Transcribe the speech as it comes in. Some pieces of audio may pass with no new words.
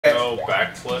no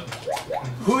backflip.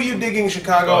 Who you digging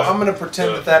Chicago? I'm gonna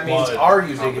pretend that means are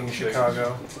you digging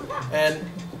Chicago? And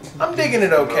I'm digging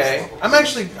it okay. I'm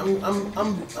actually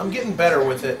I'm getting better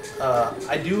with it.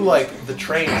 I do like the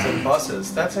trains and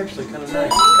buses. That's actually kind of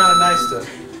nice. It's kind of nice to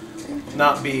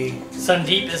not be.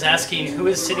 Sundeep is asking who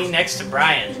is sitting next to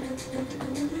Brian.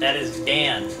 That is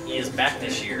Dan. He is back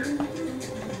this year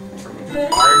from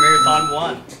Mario Marathon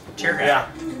 1. Chair guy. Yeah.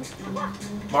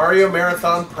 Mario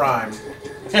Marathon Prime.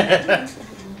 Back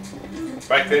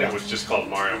then it was just called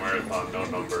Mario Marathon, no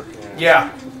number.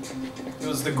 Yeah. It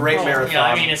was the Great Marathon. Yeah,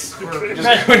 I mean,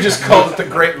 we just called it the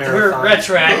Great Marathon. We're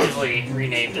retroactively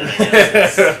renamed it, I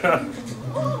guess.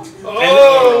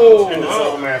 Oh! And this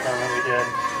little marathon that we did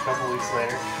a couple weeks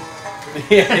later.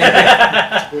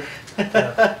 Yeah.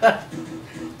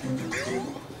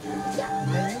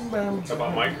 How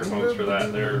about microphones for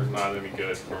that? They're not any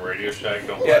good. From Radio Shack,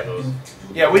 don't buy those.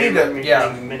 Yeah, we need to.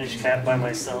 Yeah. Minish Cat by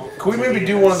myself. Can we maybe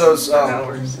do one of those?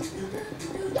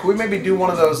 Can we maybe do one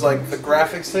of those like the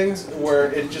graphics things where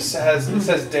it just says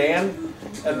Dan,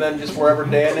 and then just wherever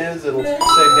Dan is, it'll say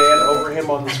Dan over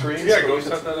him on the screen. Yeah, go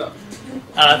set that up.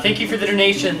 Thank you for the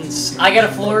donations. I got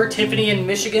a floor. Tiffany in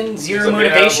Michigan. Zero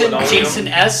Motivation. Jason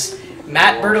S.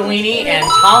 Matt Bertolini and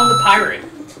Tom the Pirate.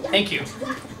 Thank you.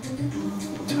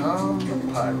 Tom the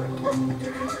Pirate.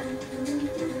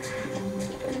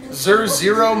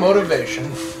 Zero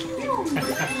Motivation.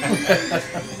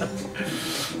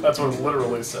 That's what it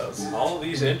literally says. All of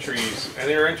these entries, and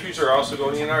their entries are also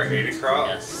going in our 8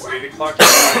 o'clock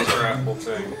prize raffle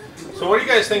thing. So what do you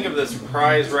guys think of this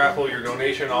prize raffle? Your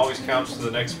donation always counts to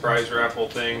the next prize raffle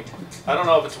thing. I don't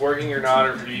know if it's working or not,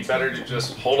 or if it'd be better to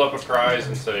just hold up a prize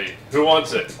and say, who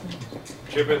wants it?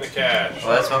 Chip in the cash.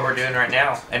 Well, that's what we're doing right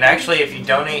now. And actually, if you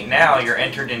donate now, you're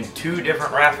entered in 2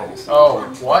 different raffles. Oh,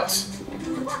 what?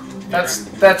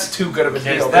 That's too good of a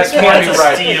deal. That This can't be one's a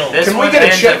right. steal. Can we get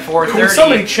a check? Can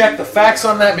somebody check the facts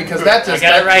on that? Because that does. I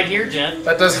got it right here, Jen.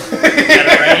 That doesn't. I got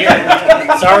it right here.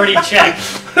 It's already checked.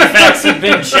 The facts have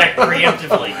been checked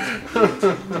preemptively.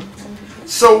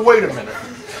 So wait a minute.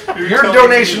 Your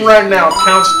donation right now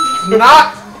counts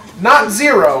not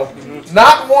 0,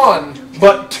 not 1.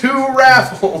 But 2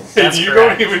 raffles. And you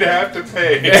don't even have to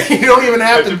pay. You don't even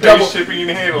have to pay double shipping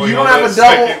and handling. You don't have to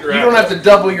double. You don't have to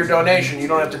double your donation. You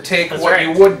don't have to take what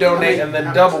you would donate and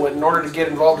then double it in order to get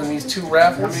involved in these 2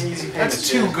 raffles. That's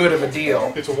too good of a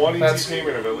deal. It's one easy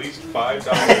payment of at least $5.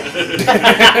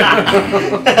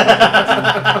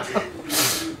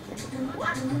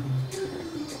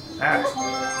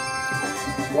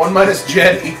 One minus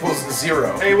Jed equals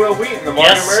 0. Hey, Will Wheaton, the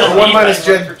Mario Marathon. 1 minus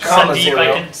Jed, comma Sandeep, 0.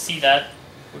 I can see that.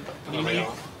 What do you need?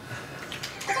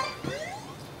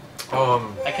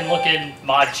 I can look in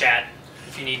mod chat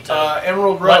if you need to.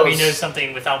 Emerald Rose. Let me know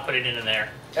something without putting it in there.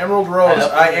 Emerald Rose,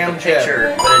 I am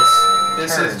Jed. But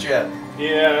This is Jed.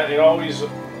 Yeah, it always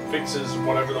fixes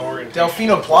whatever the orientation.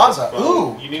 Delfino Plaza.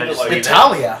 Ooh. You need to like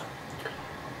Italia.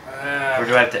 or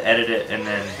do I have to edit it and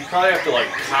then? You probably have to like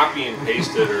copy and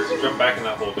paste it or jump back in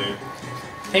that whole dude.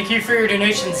 Thank you for your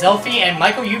donation, Zelfie and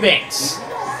Michael Eubanks.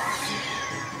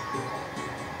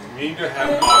 You need to have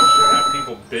an option, have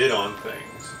people bid on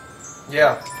things.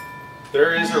 Yeah.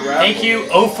 There is a raffle. Thank you,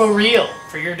 Oh For Real,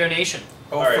 for your donation.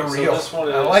 Oh, all right, for real. So this one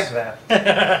is, I like that.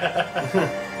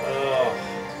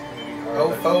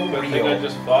 Oh, for the thing I real.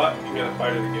 just fought, you gotta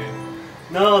fight it again.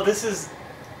 No, this is...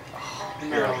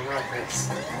 No, not this.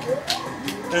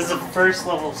 This is the first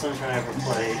level of Sunshine I ever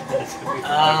played. It's going to be the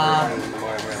version of the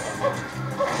Mario Marathon.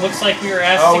 Looks like we were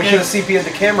asked Oh, to we give... should have CP'd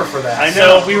the camera for that. I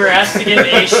know. So we were asked to give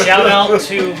a shout out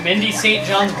to Mindy St.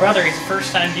 John's brother. He's a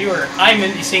first time viewer. Hi,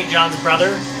 Mindy St. John's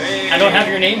brother. Hey. I don't have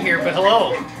your name here, but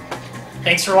hello.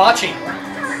 Thanks for watching.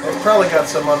 It's probably got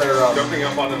some other... Jumping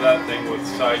up onto that thing with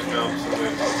side jumps and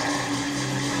then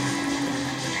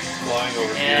flying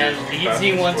over And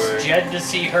Beadsy wants Jed to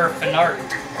see her fan art.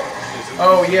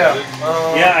 Oh yeah.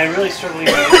 Yeah, I really struggle to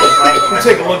We'll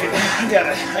take a look at.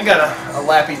 I got a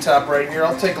lappy top right here.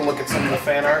 I'll take a look at some of the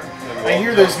fan art. I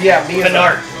hear there's me as Fan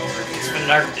art. It's fan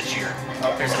art this year.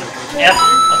 There's an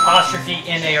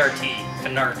F''NART.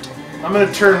 Fan art. I'm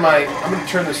gonna turn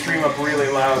the stream up really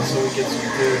loud so we get some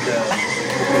good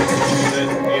then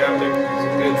you have to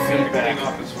good clean feedback.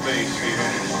 off his face.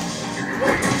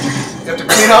 You have to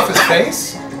clean off his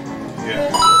face?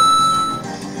 Yeah.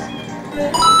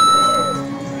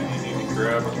 You need to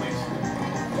grab at least.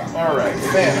 Alright,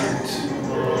 fan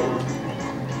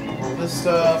art. All this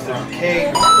stuff, there's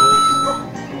cake.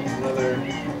 Another.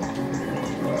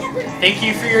 Thank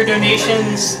you for your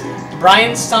donations.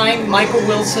 Brian Stein, Michael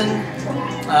Wilson,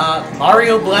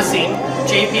 Mario Blessing,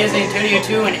 JPS Antonio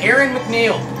 2, and Aaron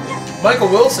McNeil. Michael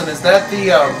Wilson, is that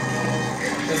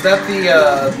is that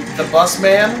the bus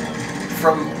man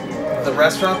from the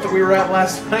restaurant that we were at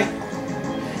last night?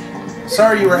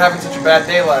 Sorry you were having such a bad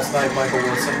day last night, Michael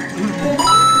Wilson.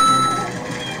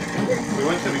 We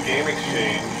went to the game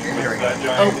exchange with that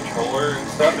giant controller and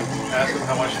stuff and asked them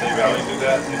how much they valued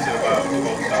that. They said about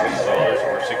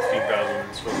 $12,000 or 16,000 in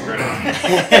Swiss credits.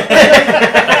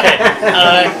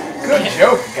 Good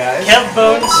joke, guys. Kev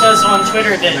Bone says on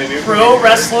Twitter that pro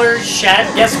wrestler Shad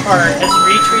Gaspard has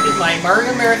retweeted my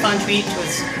Mario Marathon tweet to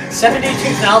his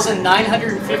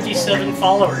 72,957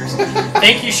 followers.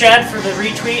 Thank you, Shad, for the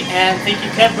retweet, and thank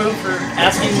you, Kev Bone, for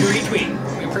asking to retweet.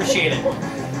 We appreciate it.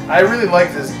 I really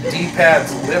like this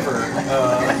D-Pad's liver.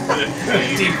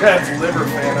 D-Pad's liver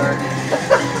fan art.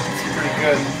 It's pretty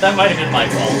good. That might have been my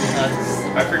fault.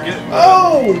 I forget.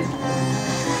 Oh!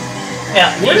 Yeah,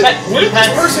 Where did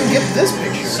this person get this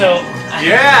picture? So,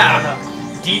 yeah!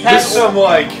 D-Pad. This is some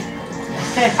like.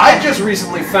 I just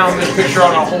recently found this picture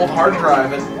on a old hard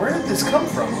drive, and where did this come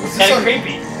from? Is this Kind of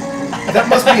creepy. That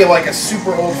must be like a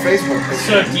super old Facebook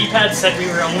So picture. D-Pad said we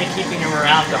were only keeping him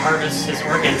around to harvest his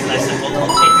organs, and I said, well,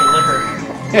 don't take your liver.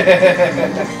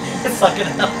 Suck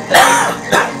it up.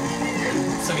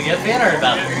 So we get fan art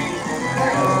about it.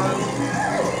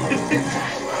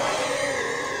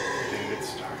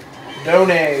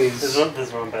 Donays. This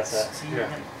is one best at. Yeah.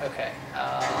 Okay.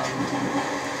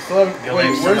 You'll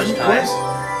leave so much time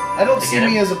I don't see get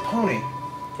me him. as a pony.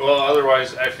 Well,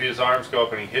 otherwise, actually, his arms go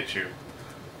up and he hits you.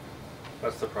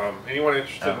 That's the problem. Anyone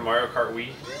interested in Mario Kart Wii?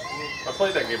 I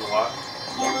played that game a lot.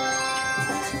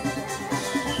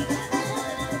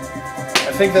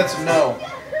 I think that's a no.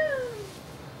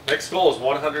 Next goal is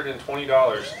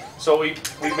 $120. So we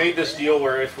made this deal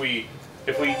where if we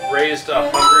raised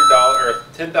 $100 or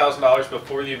 $10,000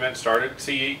 before the event started,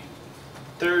 see,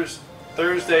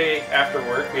 Thursday after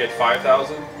work we had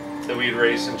 $5,000 that we had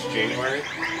raised since January.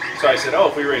 So I said, oh,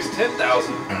 if we raise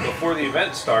 $10,000 before the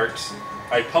event starts,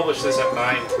 I publish this at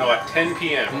 10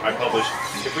 p.m. I publish,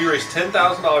 if we raise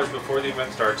 $10,000 before the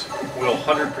event starts, we'll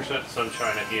 100%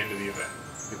 sunshine at the end of the event.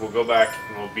 We'll go back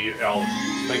and we'll be out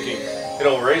thinking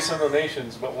it'll raise some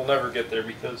donations, but we'll never get there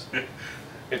because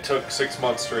it took 6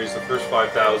 months to raise the first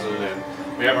 $5,000, and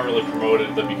we haven't really promoted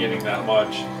at the beginning that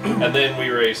much. And then we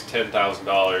raised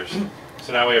 $10,000.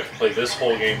 So now we have to play this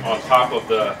whole game on top of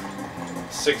the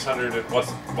 600. And what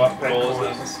goal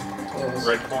is this?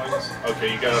 Red coins.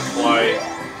 Okay, you gotta fly.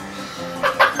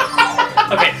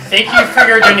 Okay, thank you for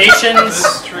your donations.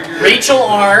 Rachel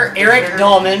R., Eric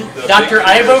Dahlman, Dr.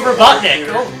 Ivo Robotnik.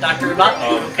 Oh, Dr.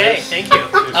 Robotnik. Okay, thank you.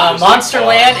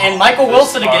 Monsterland and Michael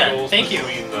Wilson again. Thank you.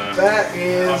 That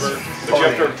is But you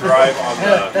have to drive on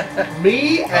the.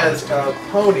 me as a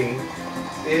pony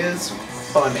is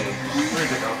funny.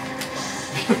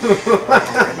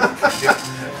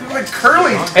 The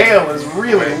curly tail is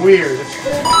really weird.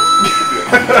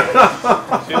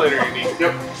 See you later, Andy.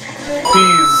 Yep.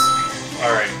 Peas.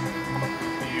 Alright.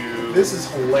 This is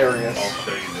hilarious. I'll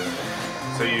show you this.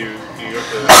 So you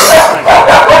have to.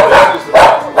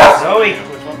 Zoe.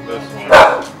 Which one? This one.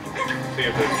 So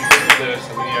you have to choose this,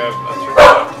 and then you have a certain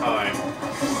amount of time.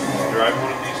 You drive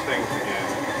one of these things again.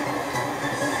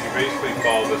 You basically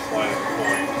follow this line of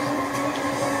points.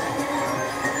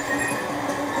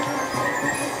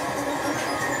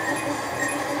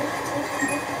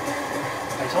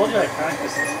 I told you I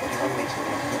practiced this. You want me to?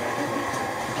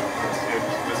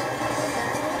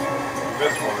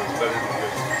 This one is better than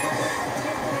just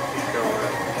keep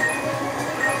going.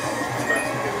 Come back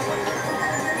and get it later.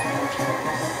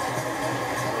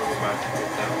 I'll go back and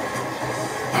get that one.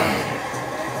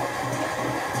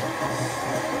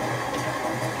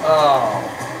 Oh.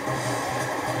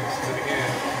 Let's do it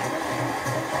again.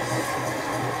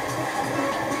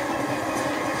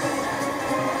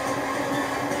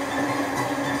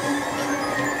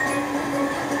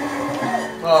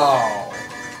 Oh.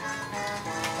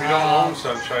 We don't own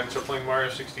Sunshine, so playing Mario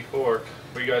 64.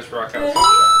 But you guys rock out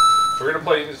Sunshine. We're gonna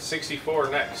play 64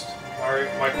 next. Mario,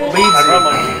 Michael. Leads I brought you.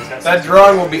 my keys. That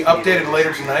drawing will be updated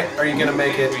later tonight. Are you gonna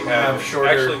make it We have shorter?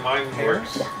 actually mine hair?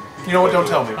 works. You know what? Don't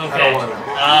tell me. I Okay. don't want to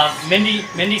know.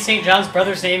 Mindy St. John's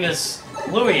brother's name is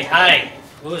Louis. Hi,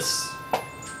 Louis.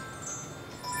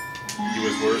 He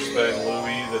was worse than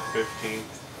Louis the 15th.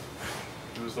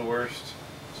 He was the worst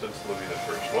since Louis the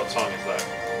 1st. What song is that?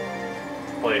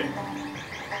 Play it.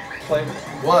 Play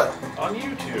what? On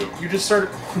YouTube. You just started.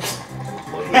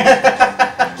 Louis.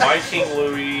 My King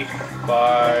Louis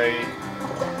by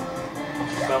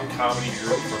some comedy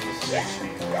group from the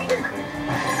 60s or something.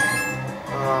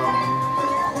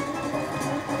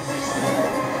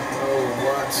 Oh,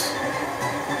 what?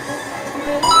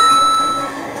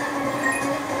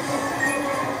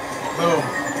 Boom.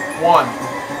 One.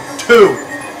 2,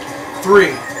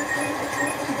 3.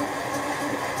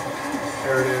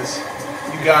 There it is.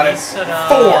 You got it. 4.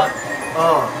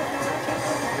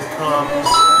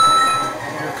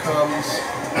 Here comes.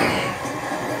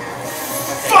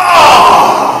 5.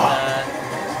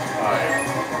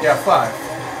 Yeah, 5.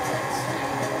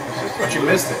 But you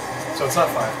missed it, so it's not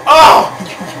 5. Oh!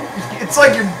 It's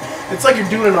like you're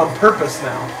doing it on purpose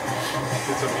now.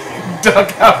 It's a meme.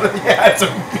 Duck out of it's a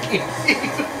meme.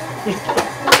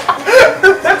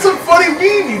 That's a funny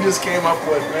meme you just came up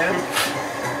with, man.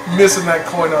 Missing that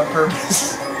coin on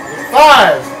purpose. 5.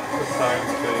 The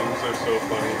science things are so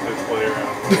funny to play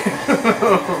around with.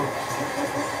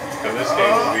 And this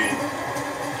game will be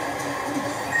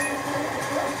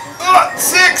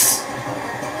 6.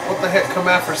 What the heck? Come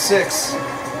after 6.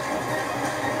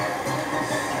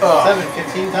 7,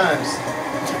 15 times.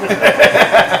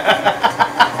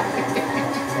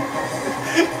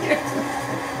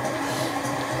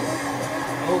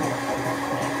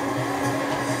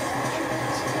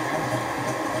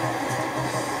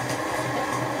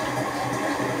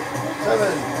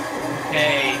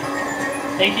 Okay.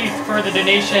 Thank you for the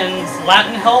donations.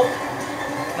 Latin Help,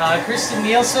 Kristen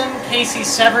Nielsen, Casey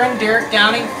Severin, Derek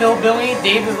Downing, Phil Billy,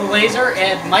 David the Laser,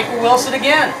 and Michael Wilson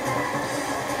again.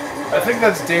 I think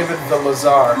that's David the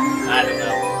Lazar. I don't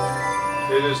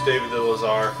know. It is David the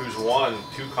Lazar, who's won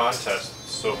 2 contests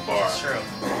so far. That's true.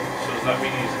 So does that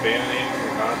mean he's abandoning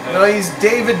the contest? No, he's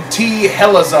David T.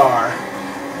 Helazar.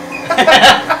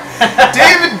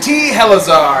 David T.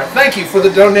 Helazar. Thank you for the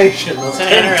donation. It's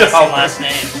an interesting last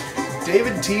name.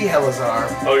 David T. Helazar.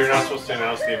 Oh, you're not supposed to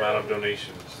announce the amount of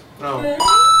donations. No.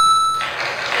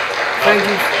 Thank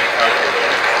you.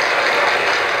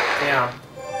 Yeah.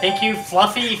 Thank you,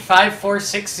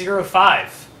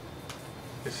 Fluffy54605.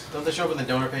 Don't they show up in the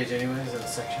donor page anyways in the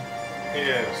section?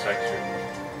 Yeah, in a section.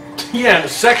 Yeah, in the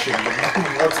section.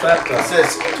 What's that? It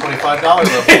says $25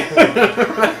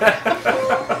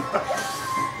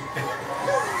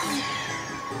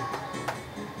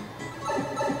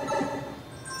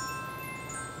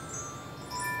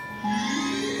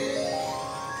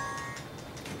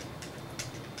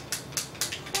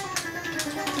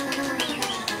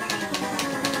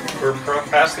 We're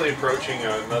fastly approaching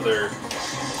another...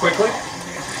 Quickly?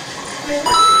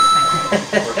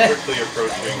 We're quickly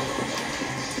approaching...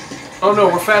 Oh no,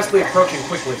 we're fastly approaching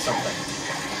quickly something.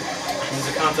 There's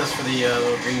a contest for the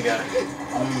little green guy.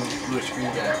 Bluish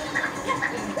green guy.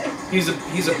 He's a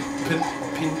piñata. He's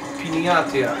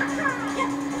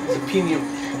a piña.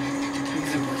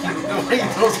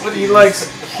 He likes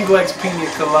piña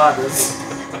coladas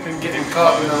and getting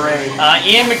caught in the rain.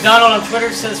 Ian McDonald on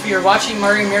Twitter says we are watching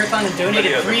Mario Marathon and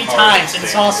donated 3 times.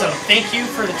 It's awesome. Thank you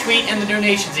for the tweet and the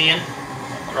donations, Ian.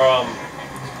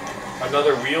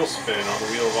 Another wheel spin on the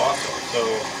Wheel of Awesome. So,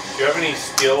 do you have any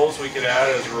skills we could add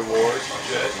as rewards,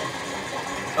 Jet?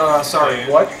 Sorry,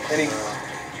 what? Any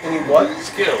what?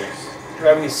 Skills. Do you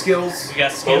have any skills? We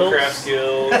got skills. Bowcraft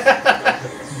skills.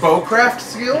 Bowcraft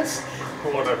skills?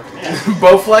 Whatever.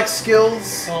 Bowflex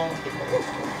skills?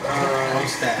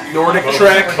 Nordic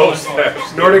track.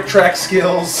 Nordic track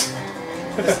skills.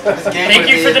 Thank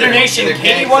you for the donation.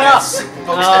 Katie, what up?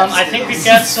 I think we've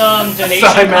got some donation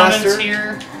comments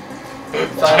here.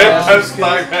 Jet has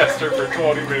Thigh Master for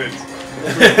 20 minutes.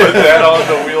 Put that on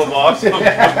the Wheel of Awesome.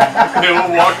 It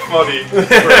will walk funny.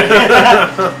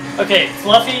 Okay,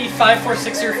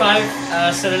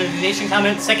 Fluffy54605 sent a donation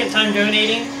comment. 2nd time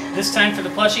donating. This time for the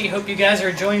plushie. Hope you guys are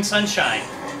enjoying sunshine.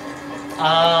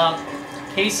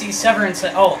 Casey Severin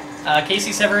said,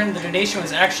 Casey Severin, the donation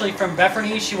was actually from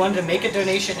Bethany. She wanted to make a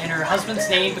donation in her husband's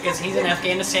name because he's in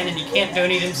Afghanistan and he can't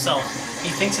donate himself. He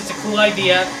thinks it's a cool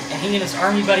idea, and he and his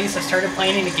army buddies have started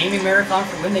planning a gaming marathon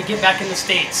for when they get back in the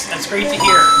States. That's great to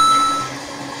hear.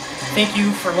 Thank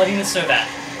you for letting us know that.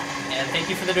 And thank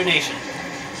you for the donation.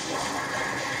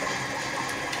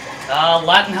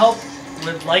 Latin Help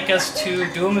would like us to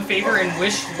do him a favor and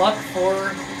wish luck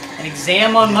for an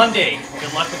exam on Monday.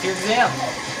 Good luck with your exam.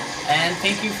 And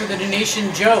thank you for the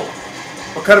donation, Joe.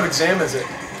 What kind of exam is it?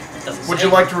 Would you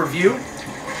like to review?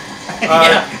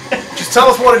 Yeah. Just tell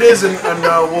us what it is, and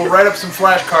we'll write up some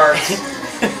flashcards,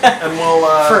 and we'll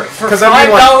for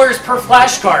 $5 per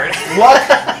flashcard. Luck.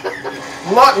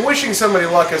 Wishing somebody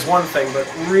luck is one thing, but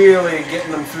really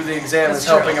getting them through the exam is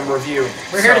helping them review.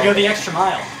 We're here to go the extra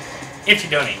mile. If you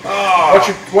donate. Oh.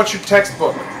 What's your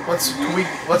textbook? Let's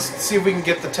see if we can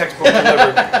get the textbook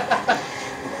delivered.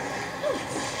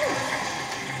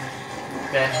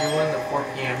 Ben, who won the 4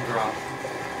 p.m. drop?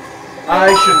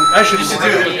 I shouldn't do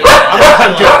it. Yeah. I'm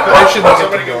not doing it. I shouldn't get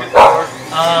to go.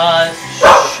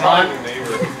 Sean.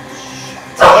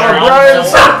 Brian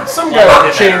Some guy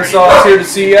with chainsaws here to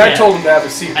see you. I told him to have a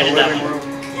seat in the living room.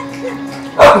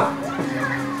 I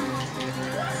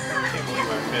can't believe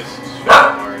I missed Super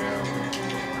Mario.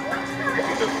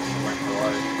 He doesn't seem like the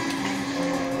life.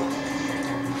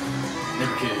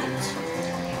 Never kids.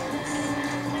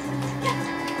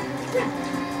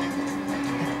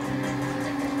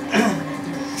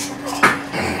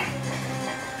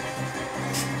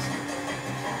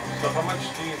 So how much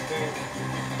do you think?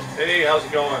 Hey, how's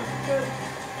it going? Good.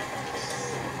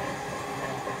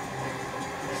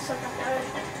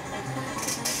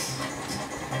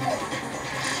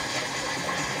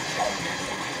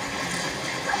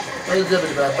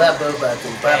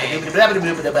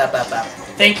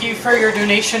 Thank you for your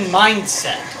donation,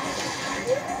 Mindset.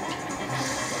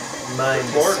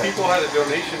 More people had a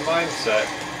donation mindset.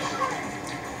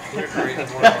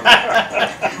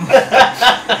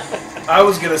 I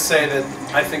was gonna say that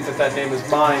I think that name is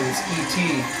Minds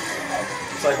E.T.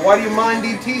 It's like, why do you mind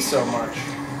E.T. so much?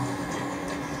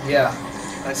 Yeah,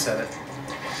 I said it.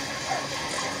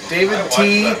 David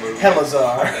T.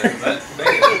 Helazar.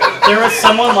 There was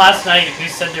someone last night who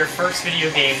said their first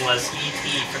video game was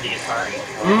E.T. for the Atari.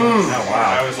 Oh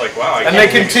wow! I was like, wow. And they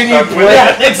continued playing.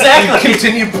 Yeah, exactly. They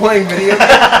continued playing video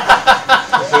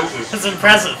games. It's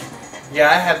impressive. Yeah,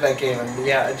 I had that game, and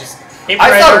yeah, I Paper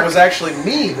thought Edward. it was actually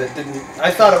me that didn't.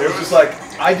 I thought it was just like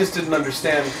I just didn't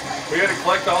understand. We had to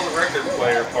collect all the record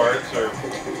player parts, or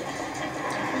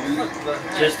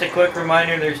Just a quick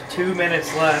reminder, there's 2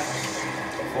 minutes left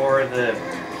for the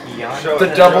Pianta. The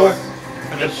double.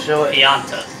 For the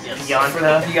Pianta. Yes. For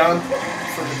the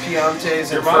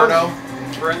Piantes Your Inferno.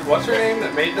 mom's friend, what's her name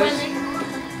that made this?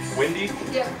 Wendy?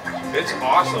 Yeah. It's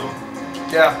awesome.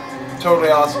 Yeah, totally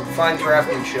awesome. Fine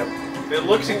craftsmanship. It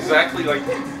looks exactly like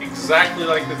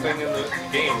the thing in the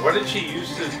game. What did she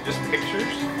use to just pictures?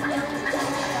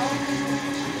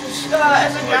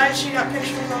 As a guide, she got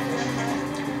pictures off the internet.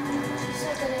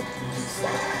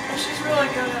 And she's really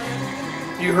good at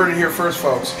it. You heard it here first,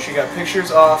 folks. She got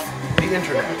pictures off the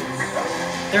internet.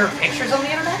 There are pictures on the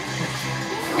internet?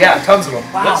 Yeah, tons of them.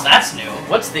 Wow, that's new.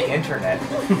 What's the internet?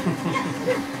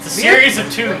 It's a series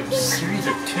of tubes. Series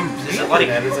of tubes. Is The it like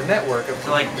internet is a network of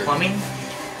plumbing?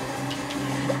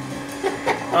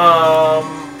 Oh,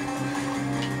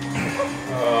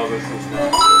 this is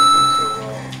not working so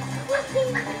well.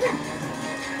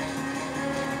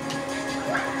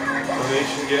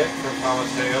 Donation get from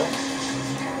Thomas Hale.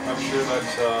 I'm sure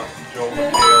that's Joel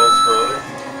McHale's brother.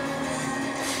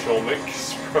 Joel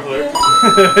Mick's brother.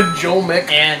 Joel Mick.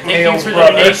 And thank Hale's you for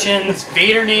brother. the donations,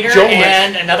 Vadernator, Joel Mick.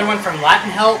 and another one from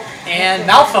Latin Help, and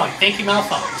Malphone. Thank you,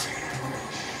 Malphone.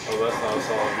 Oh, that's not a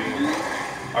solid bean.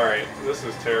 Alright, this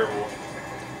is terrible.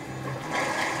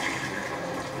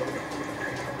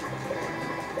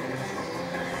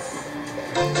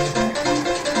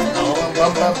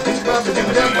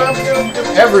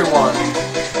 Everyone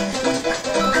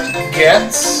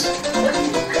gets.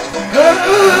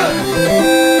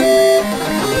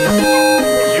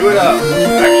 Cue it up.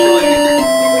 Actually.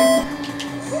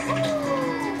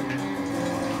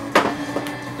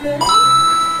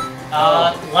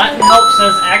 Latin Help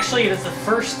says, actually, it is the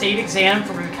first state exam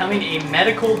for becoming a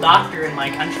medical doctor in my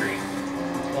country.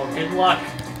 Well, good luck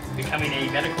becoming a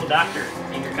medical doctor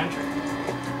in your country.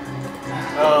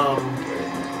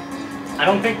 I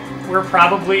don't think we're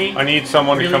probably I need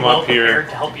someone really to come well up here. prepared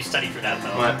to help you study for that,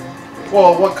 though. What?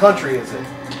 Well, what country is it?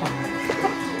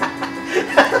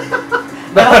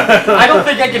 I don't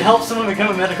think I could help someone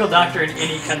become a medical doctor in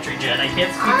any country, Jen. I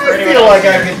can't speak for I anyone feel else like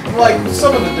I here. could, like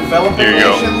some of the developing There you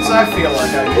go. nations. I feel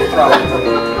like I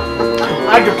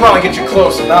could probably get you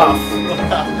close enough.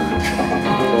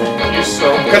 You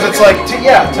so. Because it's like,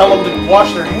 tell them to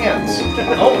wash their hands.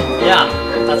 Oh, yeah.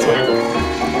 That's what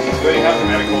So they have the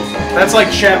medicals. That's like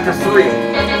chapter 3.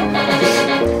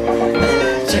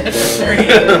 Chapter 3.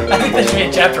 I think that should be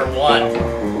in chapter 1.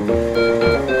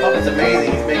 Puppet's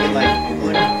amazing. He's making like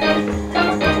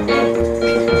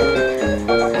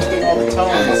all the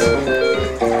tones.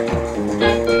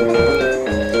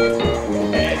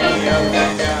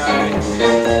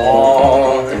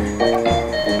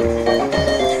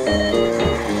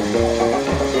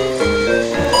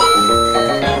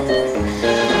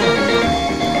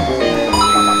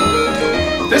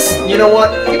 This, you know what?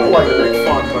 People like to make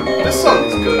fun, but this song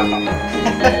is good.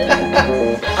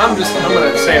 I'm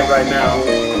gonna say it right now.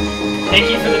 Thank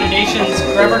you for the donations.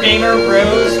 Forever Gamer,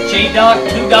 Rose, J-Dog,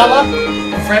 $2,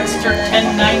 Fredster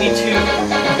 1092,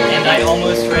 and I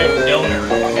almost read Donor,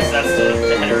 because that's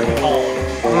the header of the column.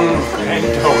 And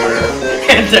donor.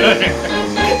 And Donor.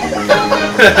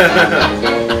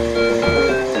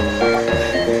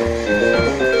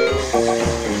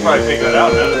 You probably figure that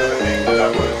out now.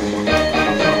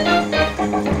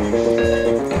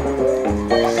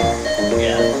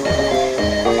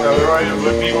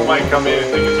 come in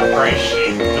and think it's a price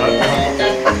sheet.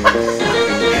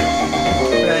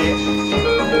 Right.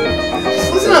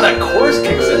 Just listen how that chorus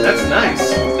kicks in. That's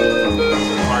nice.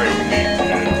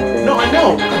 No, I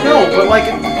know, but like,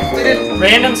 they didn't.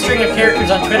 Random string of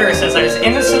characters on Twitter says, I was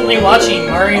innocently watching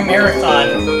Mario Marathon,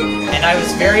 and I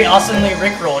was very awesomely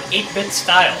rickrolled, 8-bit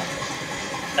style.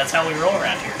 That's how we roll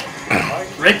around here.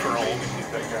 Rickroll.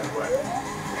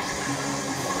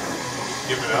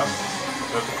 Giving up?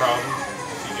 That's the problem?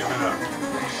 Is he giving up?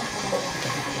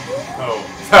 Oh.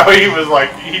 So he was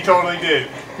like, he totally did.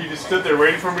 He just stood there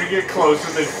waiting for me to get close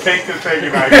and then take the thing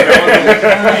and I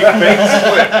fake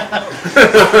slip.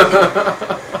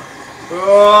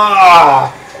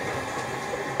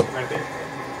 I think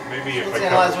maybe if Let's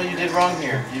analyze what you did wrong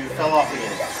here. You fell off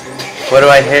again. What do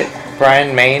I hit?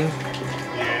 Brian Main?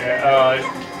 Yeah,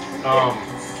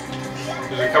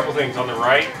 there's a couple things on the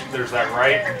right. There's that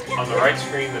on the right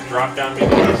screen, the drop down menu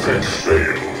that says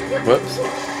Whoops.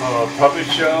 puppet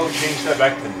show. Change that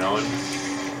back to none.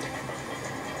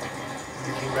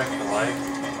 Came back to life.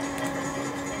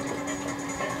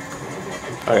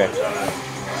 Okay.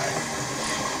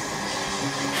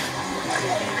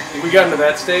 We got into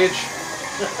that stage.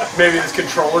 Maybe this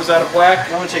controller's out of whack.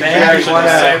 I'm gonna check Maybe I batteries. shouldn't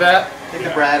say that. Take the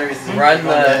batteries. and Run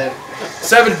the-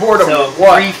 Seven boredom. So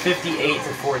what? 358 to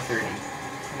 430.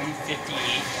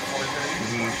 358,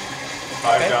 430.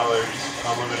 $5,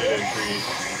 unlimited entries.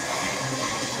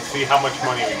 Let's see how much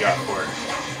money we got for it.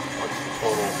 What's the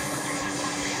total?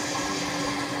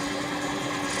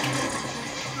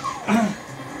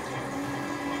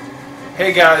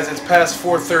 Hey guys, it's past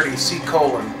 4:30. C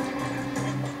colon.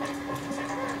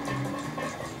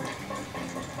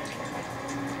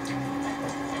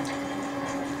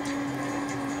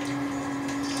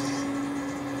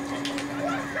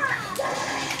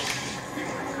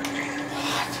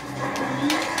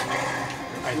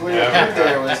 What you did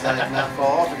there was that not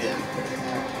fall off again.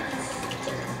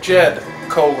 Jed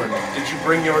colon. Did you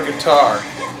bring your guitar?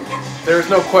 There is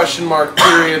no question mark,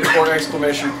 period, or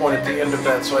exclamation point at the end of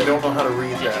that, so I don't know how to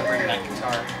read Did you that. bring that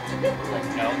guitar? Like,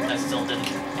 no, that still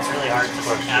didn't. It's really hard to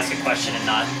ask a question and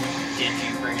not, did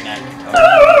you bring that guitar?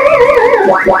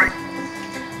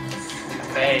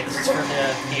 Okay, this is for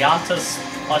the Piantas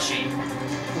plushie.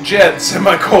 Jed,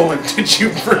 semicolon, did you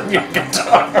bring your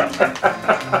guitar?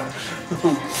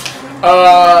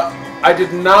 I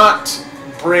did not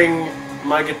bring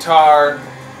my guitar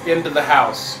into the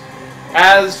house.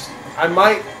 As I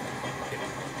might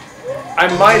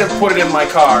have put it in my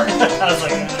car. I was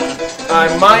like, I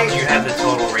might. Do you have the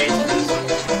total rate for this one?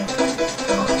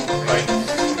 Like,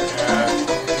 yeah.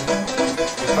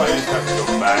 You probably just have to go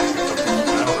back or something.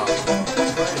 I don't know.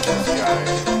 This guy.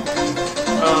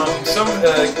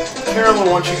 Carolyn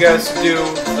wants you guys to do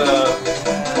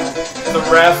the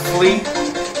Raffly.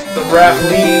 The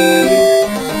Raffly.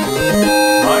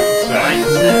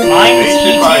 Mindset. Mine's Ancient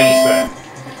ET. mindset.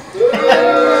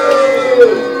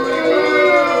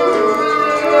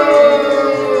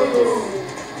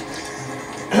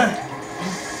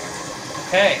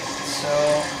 Okay,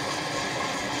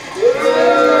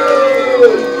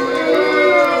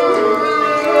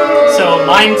 so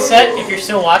mindset, if you're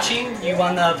still watching, you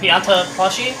won the Pianta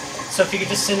plushie. So if you could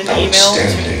just send an email to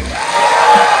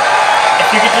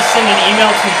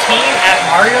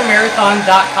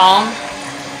team@mariomarathon.com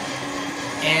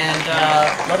and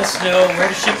let us know where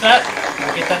to ship that.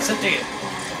 We'll get that sent to you.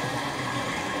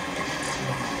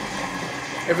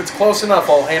 If it's close enough,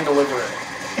 I'll hand deliver it.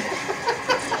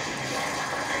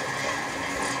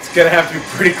 It's gonna have to be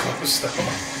pretty close, though.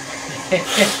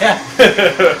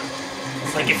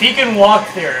 It's like if he can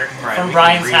walk there from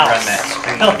Brian's house,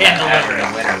 he'll hand deliver it.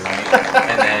 Winner, right?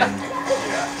 And then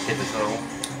hit the total.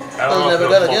 I don't know if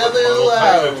it'll tell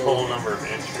the total number of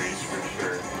entries for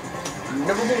sure.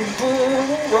 Never been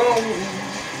wrong.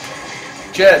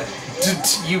 Jed, did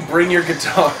you bring your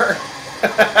guitar?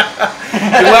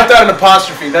 You left out an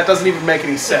apostrophe. That doesn't even make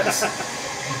any sense.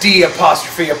 D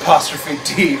apostrophe apostrophe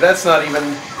D. That's not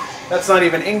even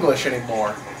English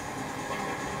anymore.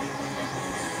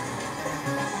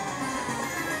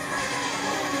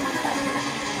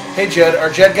 Hey Jed, are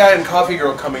Jed Guy and Coffee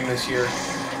Girl coming this year?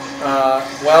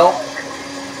 Well,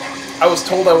 I was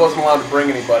told I wasn't allowed to bring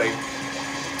anybody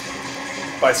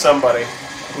by somebody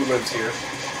who lives here.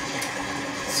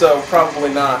 So probably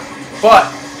not. But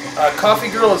Coffee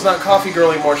Girl is not Coffee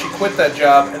Girl anymore. She quit that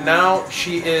job, and now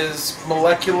she is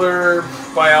molecular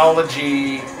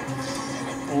biology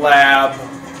lab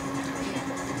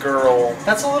girl.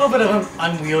 That's a little bit of an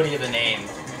unwieldy of a name.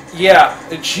 Yeah,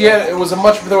 there was a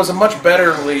much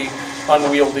betterly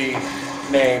unwieldy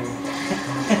name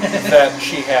that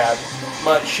she had.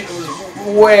 But it was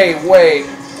way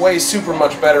way super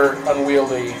much better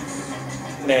unwieldy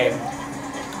name.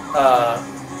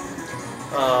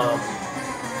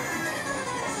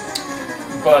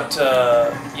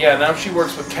 Yeah, now she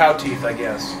works with cow teeth, I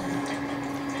guess.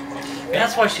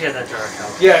 That's why she had that jar of cow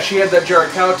teeth. Yeah, she had that jar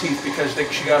of cow teeth because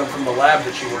she got them from the lab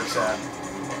that she works at.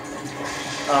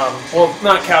 Well,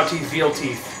 not cow teeth, veal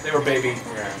teeth. They were baby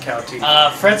cow teeth.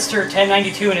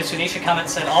 Fredster1092 in his donation comment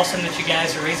said, awesome that you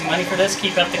guys are raising money for this.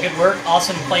 Keep up the good work.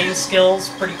 Awesome playing skills.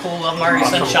 Pretty cool. Love Mario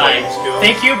Sunshine.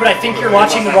 Thank you, but I think you're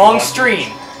watching the wrong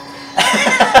stream.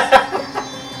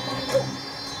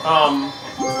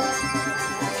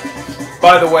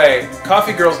 By the way,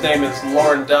 Coffee Girl's name is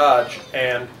Lauren Dodge,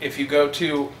 and if you go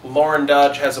to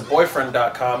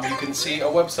laurendodgehasaboyfriend.com, you can see a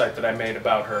website that I made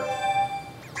about her.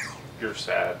 You're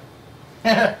sad.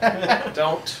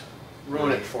 Don't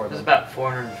ruin it for It was them. about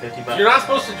 $450. You're not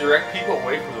supposed to direct people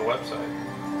away from the website.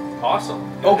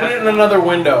 Awesome. Open it in another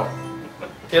window.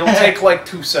 It'll take like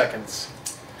 2 seconds.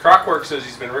 Crockwork says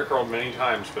he's been rickrolled many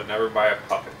times, but never by a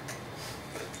puppet.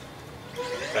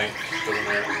 Thanks for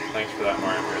that,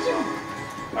 Mario Marathon.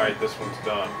 Alright, this one's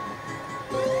done.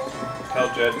 Tell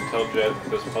Jed that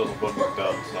this puzzle book is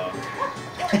done, son.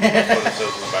 That's what it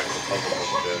says in the back of the puzzle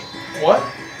book, Jed. What?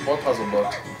 What puzzle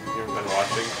book? You ever been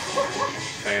watching?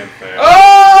 Fanfare.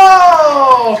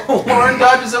 Oh! Lauren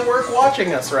Dodge is at work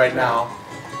watching us right now.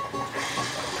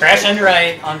 Crash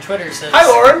Underwrite on Twitter says, hi,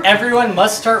 Lauren. Everyone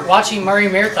must start watching Mario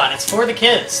Marathon. It's for the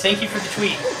kids. Thank you for the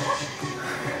tweet.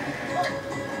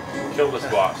 Kill this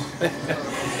boss.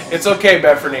 It's okay,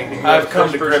 Bethany. I've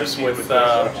come to grips with which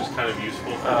is kind of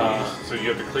useful for these. So you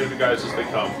have to clear the guys as they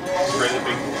come. Spray the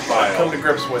big file. I've come to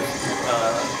grips with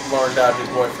Lauren Dodge's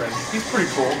boyfriend. He's pretty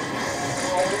cool.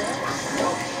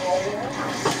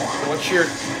 What's your...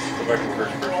 Go back to the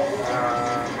first person.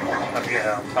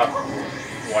 Top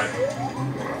wipe.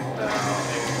 Down.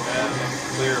 And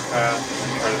clear path.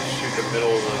 And try to shoot the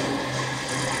middle of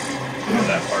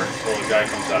that part until the guy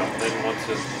comes out. Then once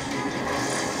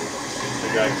the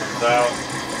guy comes out,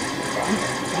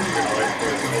 you're going to wait for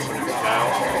it to open its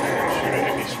mouth and shoot it.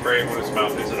 If you spray it when its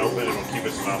mouth isn't open, it'll keep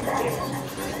its mouth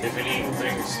closed. If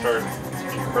anything starts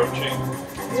encroaching,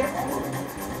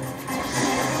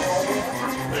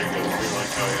 there you go. We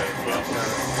like how he has his mouth open.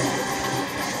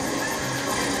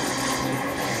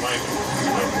 Might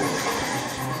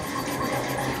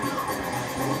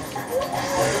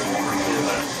do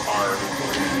that hard.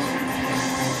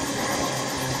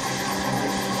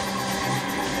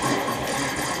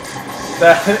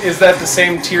 Is that the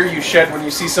same tear you shed when you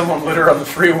see someone litter on the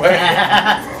freeway?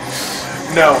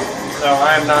 No,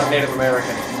 I am not Native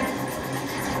American.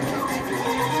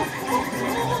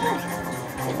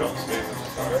 Don't stay in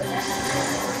this car.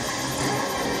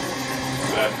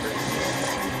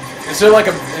 Is there like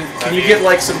can you get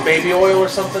like some baby oil or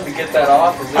something to get that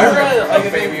off? Is there I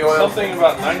like baby oil? Something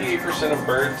about 98% of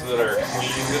birds that are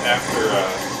cleaned after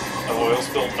an oil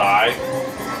spill die.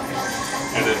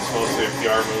 And it's mostly a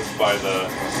PR move by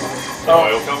the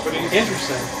oil companies.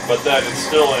 Interesting. But that it's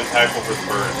still impactful for the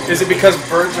birds. Is it because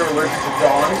birds are allergic to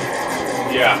dawn?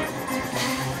 Yeah.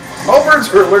 All birds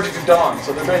are allergic to dawn,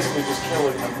 so they're basically just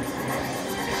killing them.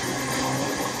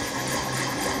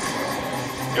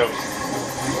 Go.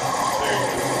 There you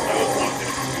go. That was one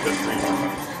thing. Do that 3 more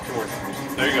times. 2 more times.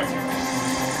 There you go.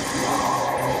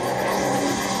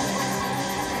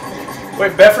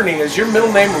 Wait, Bethany, is your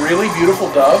middle name really Beautiful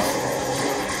Dove?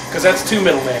 Because that's 2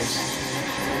 middle names.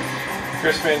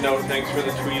 Chris Van Note, thanks for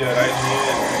the tweet at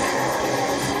IGN.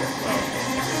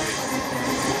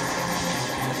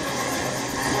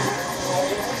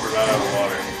 We're not out of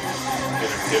water.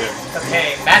 Get him.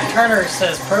 Okay, Matt Turner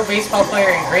says, pro baseball player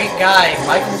and great guy,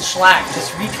 Michael Schlack,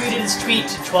 just retweeted his tweet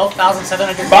to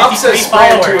 12,753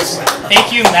 followers.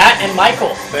 Thank you, Matt and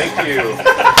Michael. Thank you.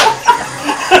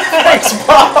 Thanks,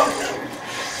 Bob.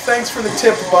 Thanks for the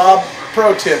tip, Bob.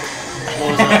 Pro tip.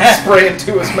 Spray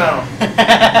into his mouth.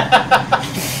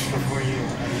 Before you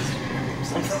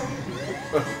something.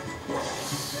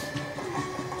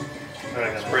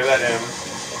 Spray that M.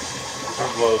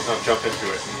 Some blows, now jump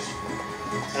into it.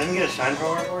 I didn't get a shine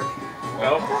roller at work.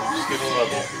 No, just give it a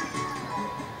level.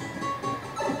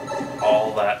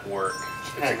 All that work.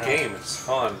 It's a game, it's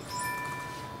fun.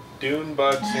 Dune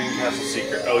Bud Sandcastle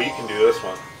Secret. Oh, you can do this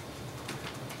one.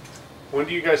 When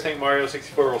do you guys think Mario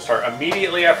 64 will start?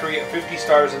 Immediately after we get 50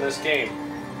 stars in this game.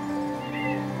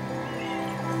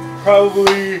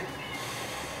 Probably...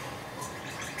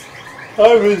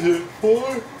 Time is it?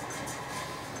 4?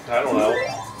 I don't know.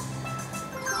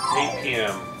 8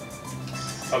 p.m.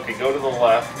 Okay, go to the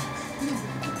left.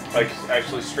 Like,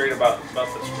 actually straight about this way.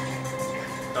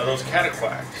 Now those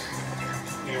cataquacks.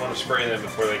 You want to spray them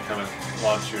before they kind of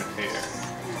launch you in the air.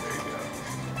 There you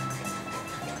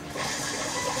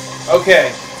go.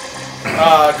 Okay.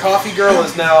 Coffee Girl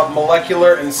is now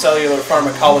Molecular and Cellular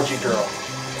Pharmacology Girl.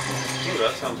 Ooh,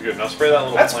 that sounds good. Now spray that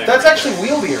little That's plant. that's right actually there.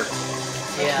 wieldier.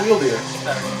 Yeah. Wieldier.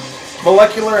 Better.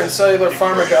 Molecular and Cellular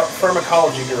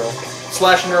Pharmacology Girl /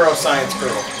 Neuroscience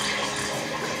Girl.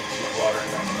 Keep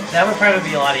watering that. That would probably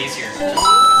be a lot easier.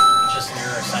 Just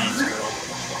neuroscience girl.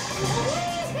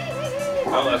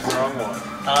 Oh, that's the wrong one.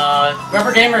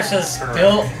 Rubber Gamer says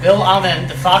Bill Almond,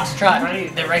 the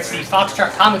Foxtrot that writes the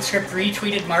Foxtrot comic script,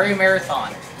 retweeted Mario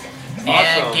Marathon, and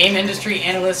Awesome. game industry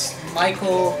analyst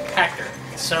Michael Pachter.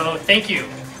 So thank you.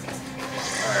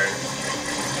 Alright.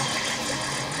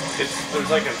 There's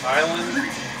like an island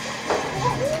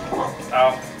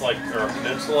out, like, or a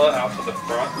peninsula out to the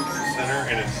front, the center,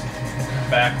 and it's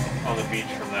back on the beach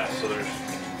from that. So there's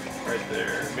right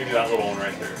there, maybe that little one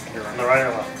right there. You're On the right or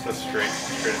left? That's straight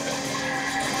ahead.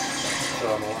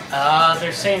 So on the left.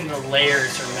 They're saying the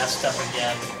layers are messed up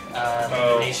again.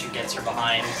 The nation gets her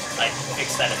behind. I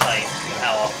fixed that if I knew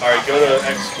how. Alright, go to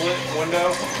XSplit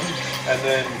window, and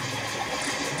then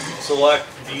select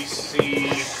DC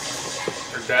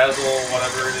or Dazzle,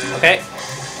 whatever it is. Okay.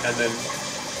 And then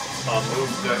move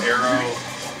the arrow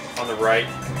on the right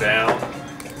down.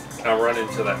 Now run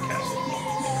into that castle.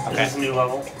 Is this a new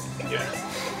level? Yeah.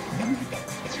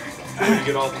 How do you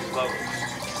get all these levels?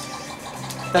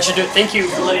 That should do it. Thank you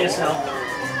for letting us know.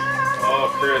 Oh,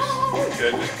 Chris,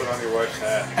 good. Just put on your wife's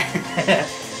hat.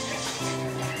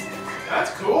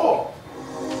 That's cool.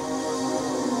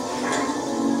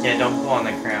 Yeah, don't pull on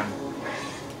the crown.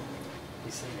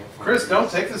 Chris, don't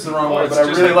take this the wrong Well, way, it's but I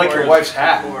just really like your where wife's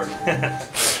hat.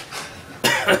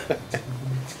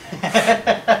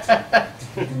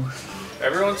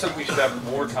 Everyone said we should have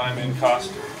more time in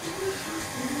costume.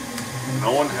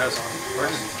 No one has on.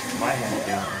 Where's my hat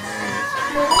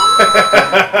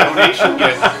Donation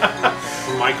gift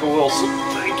from Michael Wilson.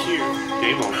 Thank you.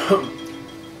 Game over. down?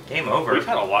 Game over. We've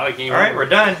had a lot of game Alright, over. we're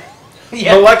done.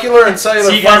 Yeah. Molecular and Cellular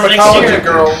See you guys next Pharmacology year.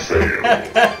 Girl.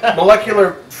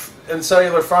 Molecular and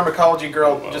Cellular Pharmacology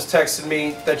Girl just texted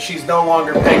me that she's no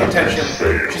longer paying attention.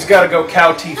 She's got to go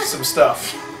cow teeth some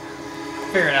stuff.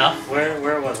 Fair enough.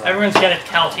 Where was I? Everyone's got to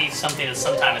cow teeth something at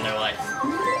some time in their life.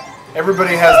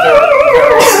 Everybody has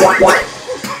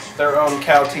their own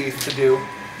cow teeth to do.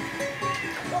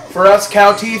 For us,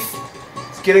 cow teeth,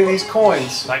 it's getting these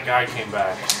coins. That guy came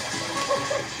back.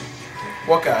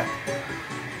 What guy?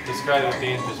 This guy that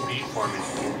Dan just beat for me.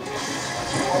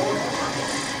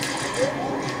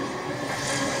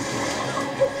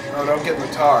 Oh, don't get in the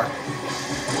tar.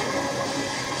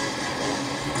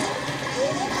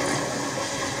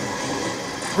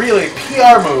 Really,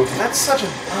 PR move. That's such an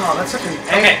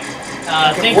Okay.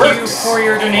 Thank you works. for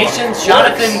your donations,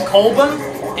 Jonathan Colbin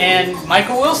and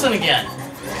Michael Wilson again.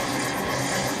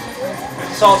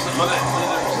 It's also, but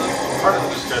part of the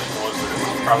discussion was that it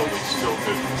was probably still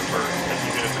good for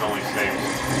even if it only saves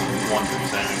 1%,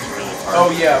 it's really hard.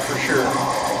 Oh yeah, for sure.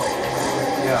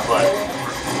 Yeah. But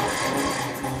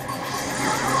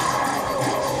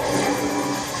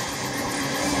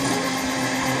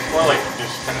more like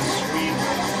just kind of sweet,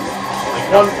 like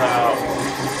One- out,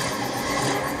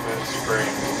 then spray.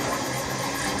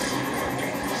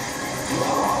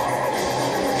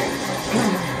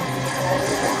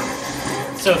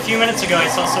 So a few minutes ago, I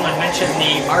saw someone mention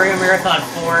the Mario Marathon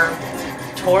 4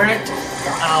 torrent.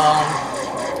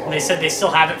 They said they still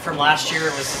have it from last year.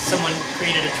 It was someone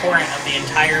created a torrent of the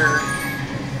entire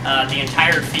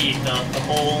feed, the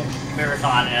whole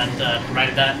marathon, and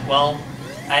provided that. Well,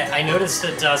 I noticed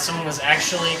that someone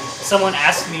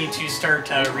asked me to start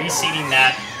reseeding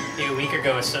that a week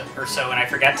ago or so, and I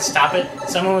forgot to stop it.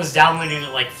 Someone was downloading it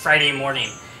like Friday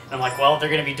morning. And I'm like, well, they're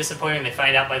going to be disappointed when they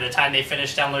find out by the time they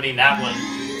finish downloading that one,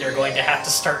 they're going to have to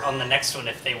start on the next one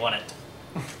if they want it.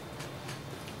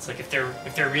 It's like if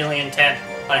they're really intent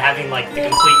on having like the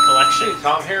complete collection. Hey,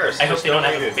 Tom Harris. I hope just they don't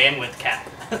have a donated. bandwidth cap.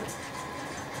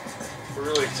 We're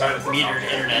really excited for Tom Metered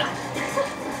Harris. internet.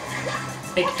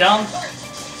 Thank you, Tom.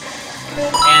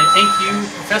 And thank you,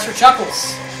 Professor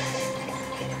Chuckles.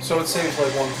 So it saves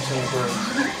like 1% of birds.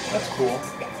 That's cool.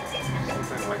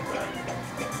 Something like that.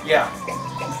 Yeah.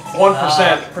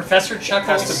 1% Professor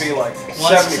Chuckles has to be like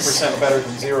wants to 70% better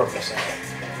than 0%.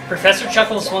 Professor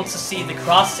Chuckles wants to see the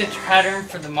cross-stitch pattern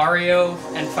for the Mario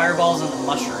and fireballs and the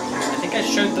mushrooms. I think I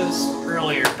showed those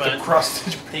earlier, but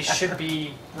Cross-stitch. they should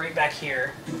be right back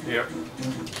here. Yep.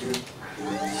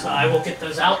 So I will get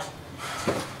those out,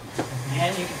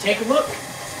 and you can take a look.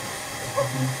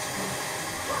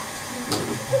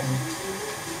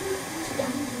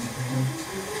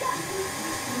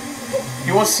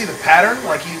 He wants to see the pattern?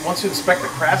 Like he wants to inspect the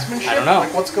craftsmanship? I don't know.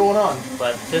 Like what's going on?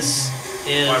 But this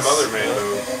is... My mother made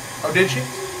those. Oh, did she?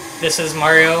 This is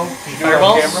Mario Did you do it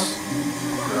on Fireballs. camera?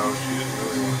 No, she didn't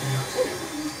really want to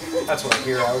be on That's what I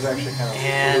hear. I was actually kind of...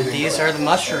 And these are the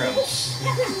mushrooms.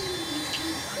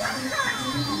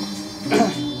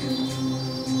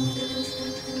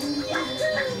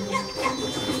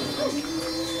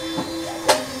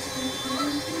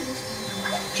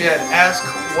 Jed, ask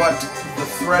what the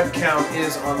thread count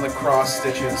is on the cross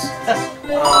stitches.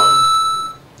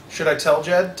 Should I tell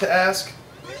Jed to ask?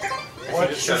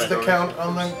 What is the count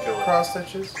on the cross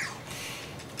stitches?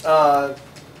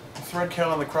 Thread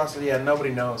count on the cross stitches? Yeah,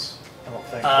 nobody knows. I don't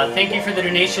think. Thank you for the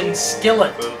donation,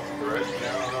 Skillet.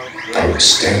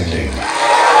 Outstanding.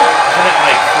 Isn't it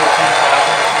like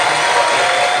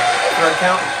 14,000 Thread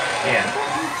count? Yeah.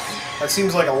 That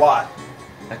seems like a lot.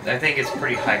 I think it's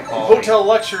pretty high quality. Hotel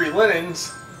luxury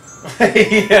linens.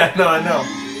 Yeah, no, I know.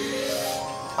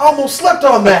 I almost slept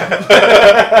on that.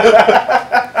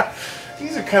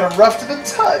 These are kind of rough to the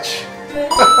touch.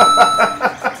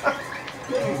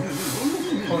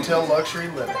 Hotel luxury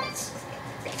linens.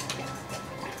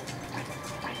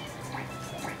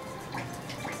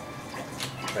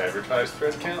 Advertised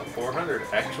thread count 400.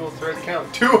 Actual thread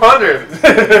count 200.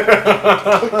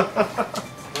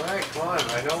 Alright, come on.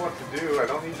 I know what to do. I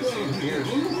don't need to see the ears.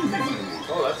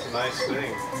 Oh, that's a nice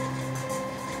thing.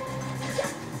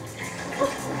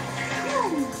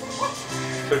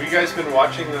 So have you guys been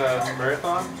watching the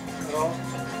marathon at all?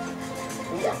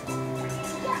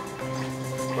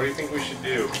 What do you think we should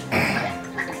do to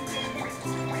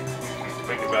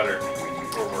make it better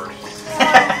or worse?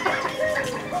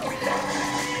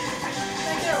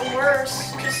 Make it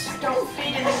worse. Just don't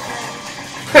feed anything.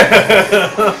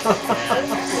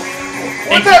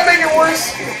 Would that make it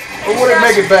worse? Or would it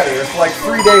make it better if like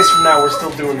 3 days from now we're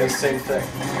still doing this same thing?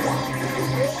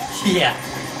 Yeah.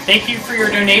 Thank you for your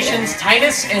donations,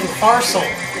 Titus and Farsal.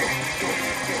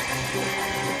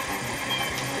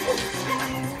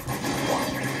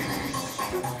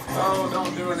 Oh,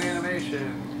 don't do an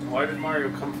animation. Why did Mario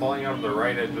come falling out of the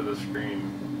right edge of the screen?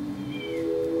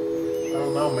 I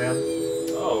don't know, man.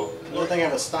 Oh. I don't think I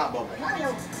have a stop bubble.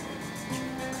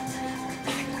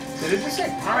 Did it just say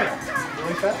Mario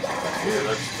really fast? That's Yeah, weird.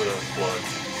 that's the flood.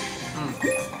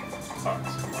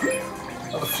 Talks to Mario.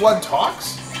 Oh, the flood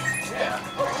talks? Yeah.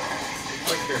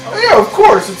 Like your Oh, yeah, of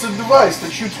course. It's a device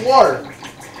that shoots water.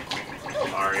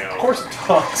 Mario. Of course it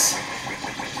talks.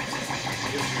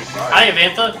 Hi,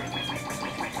 Avantha.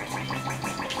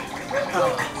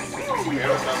 We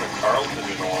haven't done the Carlton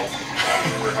at all. I don't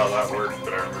remember how that worked,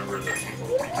 but I remember that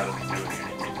people had us do it.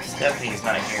 Stephanie's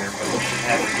not here, but we should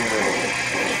have her do it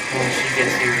when she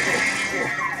gets here.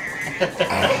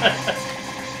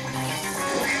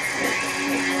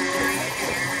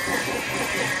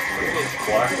 What are those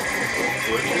black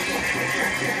glitches?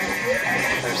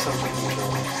 There's something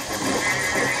controlling.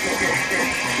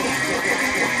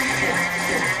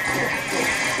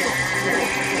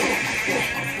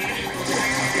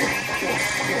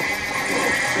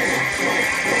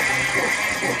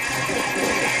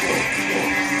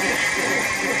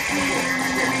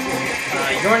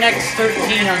 Your next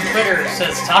 13 on Twitter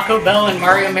says Taco Bell and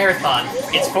Mario Marathon.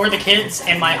 It's for the kids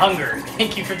and my hunger.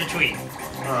 Thank you for the tweet.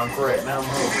 Oh, great. Now I'm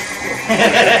hungry.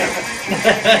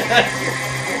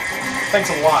 Thanks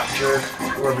a lot, jerk.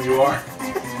 Whoever you are.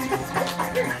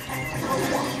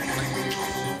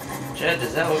 Jed,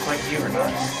 does that look like you or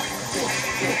not?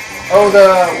 Oh,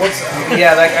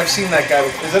 yeah, I've seen that guy.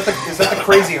 Is that the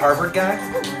crazy Harvard guy?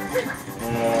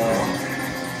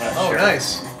 Not Oh, sure.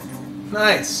 nice.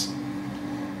 Nice.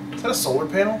 Is that a solar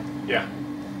panel? Yeah.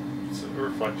 It's a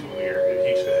reflection mirror. It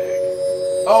heats the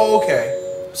egg. Oh, okay.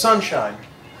 Sunshine.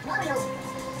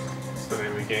 It's the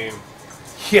name of the game.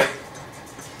 Yeah.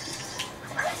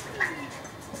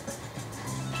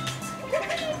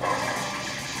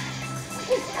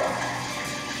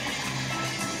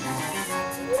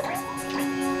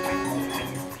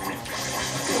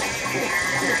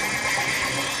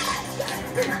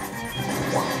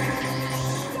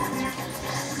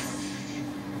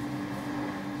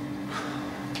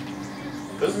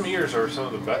 Those mirrors are some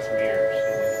of the best mirrors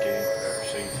in the game I've ever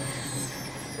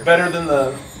seen. Better than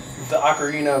the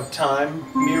Ocarina of Time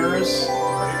mirrors.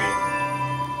 Maybe.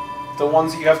 The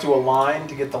ones that you have to align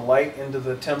to get the light into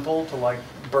the temple to like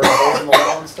burn holes in the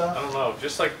wall and I stuff. don't know.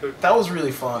 Just like the. That was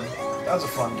really fun. That was a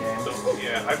fun game.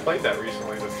 Yeah, I played that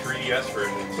recently. The 3DS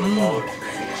version. So it's all in 3D.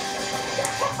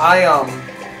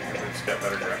 And it's got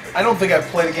better graphics. I don't think I've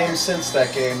played a game since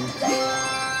that game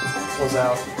was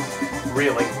out.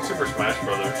 Really. Super Smash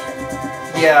Brothers.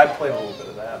 Yeah, I played a little bit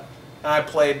of that. I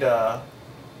played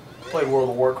Played World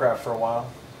of Warcraft for a while.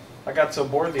 I got so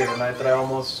bored the other night that I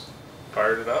almost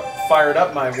Fired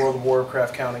up my World of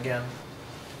Warcraft count again.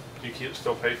 Do you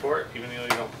still pay for it, even though you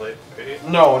don't pay it?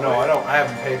 No, I don't. I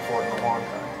haven't paid for it in a long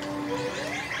time.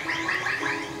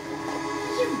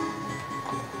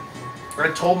 I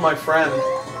told my friend.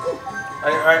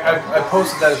 I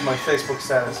posted that as my Facebook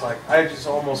status. Like, I just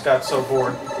almost got so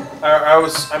bored.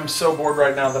 I'm so bored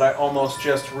right now that I almost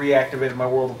just reactivated my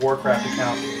World of Warcraft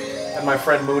account. And my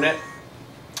friend Moonit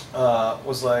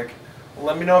was like,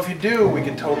 "Let me know if you do. We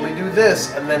can totally do this."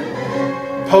 And then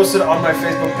posted on my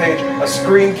Facebook page a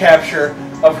screen capture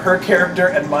of her character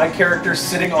and my character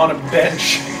sitting on a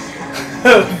bench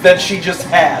that she just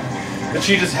had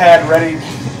ready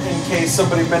in case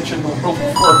somebody mentioned World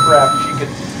of Warcraft.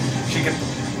 She could,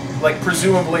 like,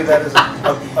 presumably that is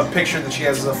a picture that she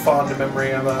has as a fond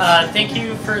memory of us. Thank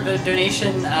you for the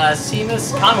donation,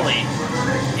 Seamus Connolly.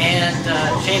 And,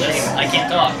 Seamus, I can't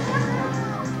talk.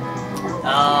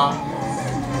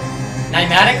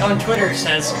 Nymatic on Twitter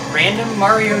says, random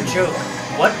Mario joke.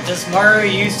 What does Mario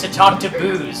use to talk to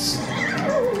Booze?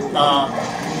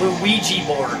 Luigi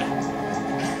board.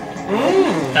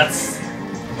 That's...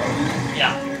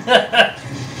 yeah.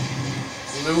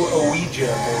 Luigi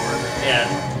board. Yeah.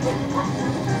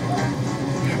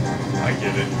 I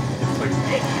get it. It's like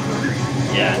Ouija board.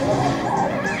 Yeah.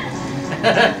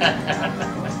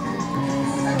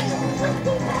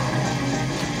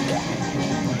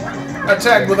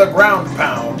 Attacked with a ground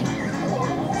pound.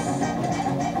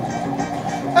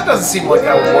 That doesn't seem like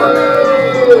that would work.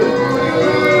 What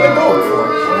are they going for?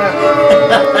 What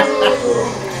happened?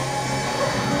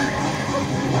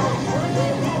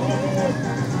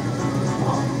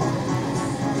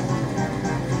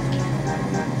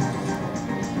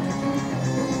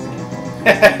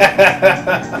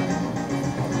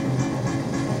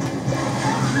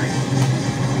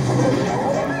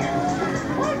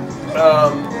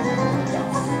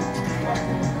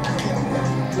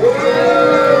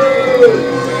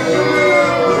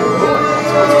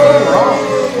 What's going wrong?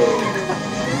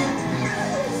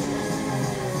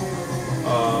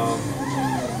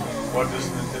 What does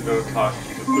Nintendo talk to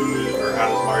Boo, or how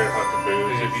does Mario talk to Boo?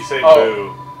 If you say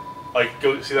Boo, like, go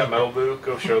see that metal Boo,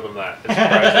 go show them that. It's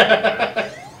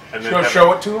surprising. And then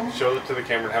Show it to them? Show it to the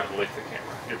camera and have it lick the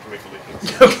camera. You have to make it lick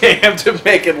it. Okay, have to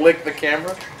make it lick the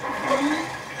camera?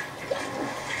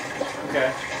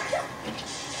 Okay.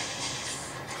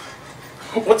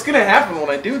 What's gonna happen when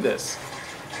I do this?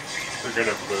 They're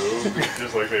gonna boo,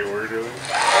 just like they were doing.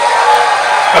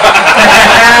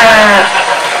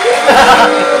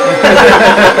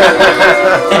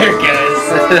 There it goes.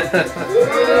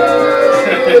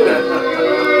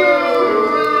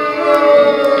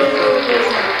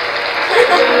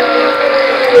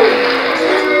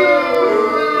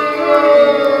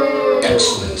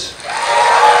 Excellent.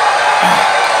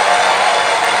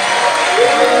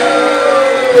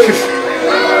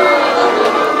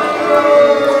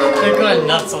 They're going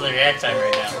nuts on the react time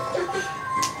right now.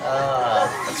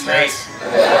 That's great.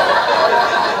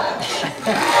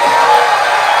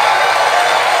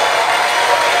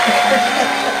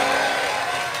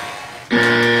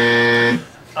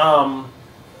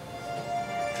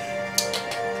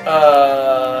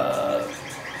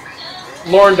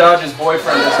 Lauren Dodge's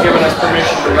boyfriend has given us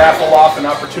permission to raffle off an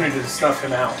opportunity to snuff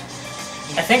him out.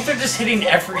 I think they're just hitting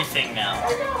everything now.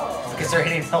 Because they're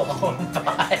hitting Hello and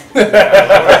Bye. Yeah,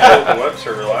 I sold the web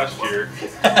server last year.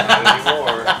 Not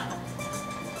anymore.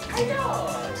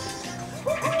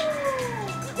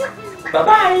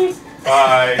 Bye-bye!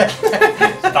 Bye.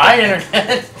 Bye,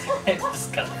 Internet.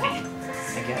 Just got the feed.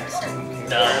 I guess. Carolyn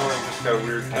Done. just got a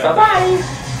weird text. Bye-bye!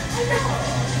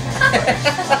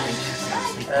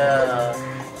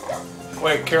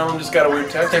 Wait, Carolyn just got a weird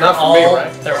text? Not from me,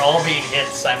 right? They're all being hit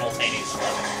simultaneously.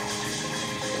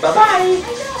 Bye-bye!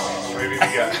 Maybe we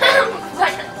got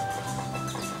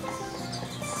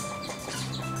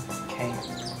Okay.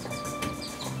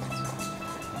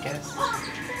 Guess.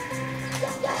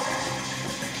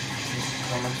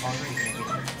 Someone's hungry, maybe.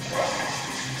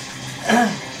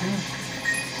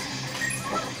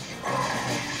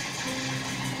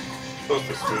 supposed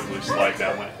to smoothly slide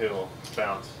down that hill.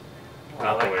 Bounce.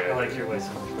 Not the way I like your way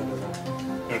so much better.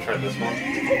 I'm gonna try this one.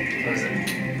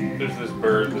 There's this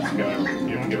bird that's gonna,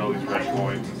 you know, get all these red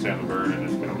coins and stay on the bird and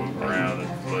it's gonna move around and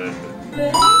flip.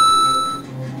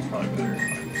 Probably better.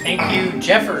 Thank you,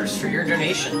 Jeffers, for your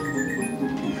donation.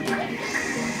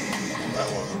 That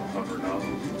wasn't a hover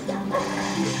nozzle.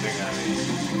 Good thing I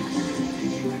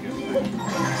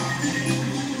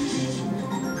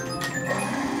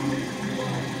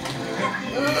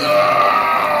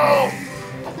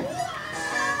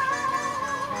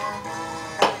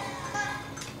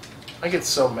I get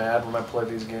so mad when I play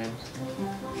these games.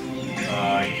 You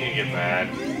can't get mad.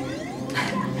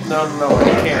 No, I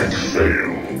can't.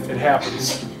 It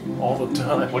happens all the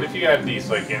time. What if you had these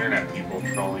like internet people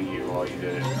trolling you while you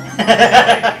did it?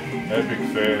 Epic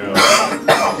fail.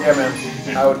 Yeah, man.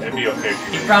 It'd be okay.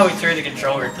 He probably threw the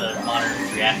controller at the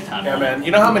monitor's react time. Yeah, man.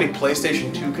 You know how many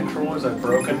PlayStation 2 controllers I've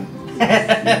broken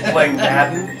playing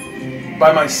Madden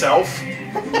by myself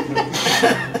in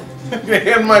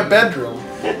my bedroom?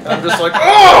 And I'm just like,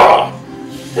 oh!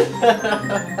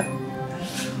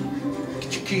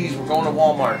 Get your keys. We're going to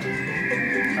Walmart.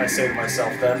 I say to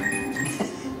myself then.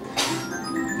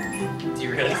 Do you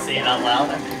really say it out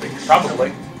loud?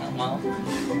 Probably. Well,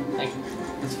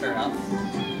 that's fair enough.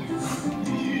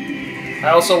 I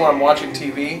also, when I'm watching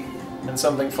TV and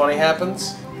something funny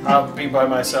happens, I'll be by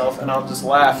myself and I'll just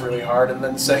laugh really hard and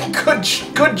then say, good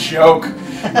joke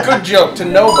to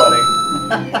nobody.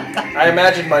 I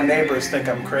imagine my neighbors think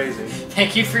I'm crazy.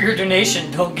 Thank you for your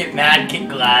donation. Don't get mad, get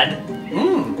glad.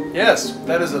 Yes,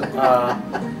 that is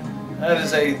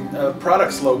a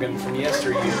product slogan from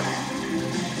yesteryear.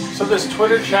 So this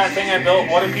Twitter chat thing I built,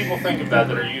 what do people think of that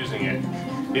are using it?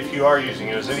 If you are using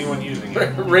it, is anyone using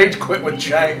it? Rage quit with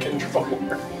giant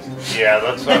controller. Yeah,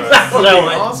 that's what That would be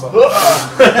awesome.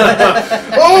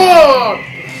 Oh!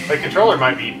 The controller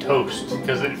might be toast,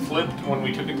 because it flipped when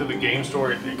we took it to the game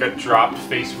store, it got dropped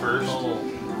face first. Oh.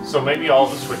 So maybe all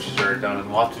the switches are done and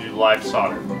we'll have to do live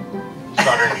solder.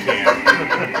 Soldering can.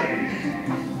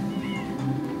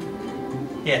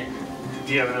 Yeah.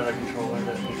 Do you have another controller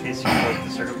that in case you broke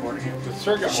the circuit board again? The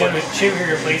circuit Should board.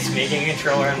 we replace making a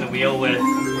controller on the wheel with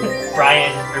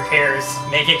Brian repairs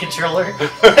make a controller?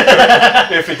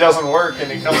 If it doesn't work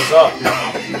and it comes up.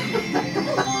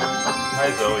 Hi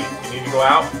Zoe, you need to go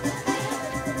out?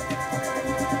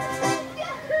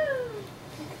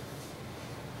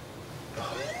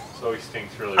 Zoe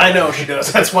stinks really I bad. know she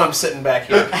does. That's why I'm sitting back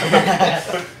here. You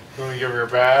want to give her a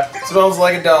bath? Smells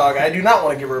like a dog. I do not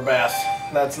want to give her a bath.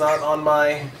 That's not on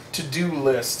my to-do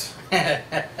list.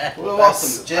 Well,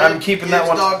 awesome. Jen, I'm keeping that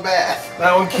one. Dog bath.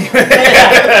 That one keep.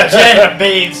 Jen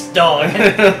bathes dog.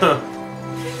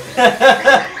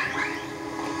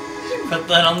 Put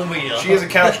that on the wheel. She is a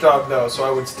couch dog though, so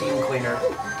I would steam clean her.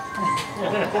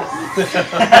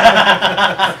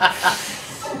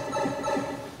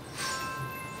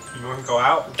 You want to go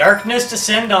out? Darkness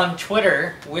Descend on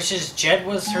Twitter wishes Jed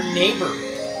was her neighbor.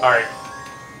 Alright,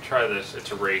 try this. It's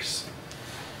a race.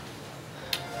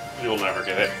 You'll never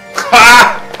get it.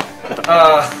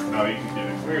 No, you can get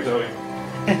it. Where's Zoe?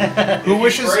 Who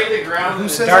wishes? Spray the ground Who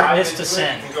and says dive Darkness into it,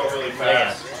 Descend? you can go really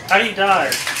fast. How do you die?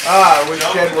 I wish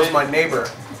Jed was my neighbor.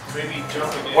 Maybe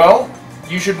jumping in. Well,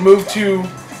 you should move to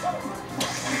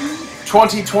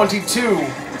 2022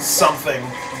 something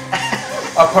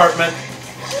apartment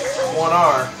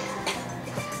 1R.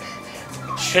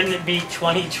 Shouldn't it be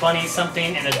 2020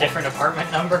 something and a different apartment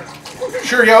number?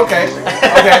 Sure, yeah, okay.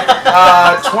 Okay.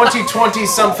 2020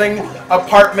 something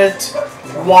apartment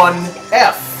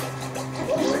 1F.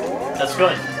 That's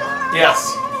good.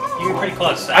 Yes. You were pretty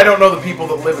close. I don't know the people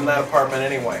that live in that apartment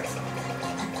anyway.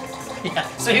 Yeah,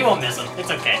 so you won't miss him. It's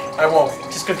okay. I won't.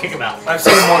 Just go kick him out. I've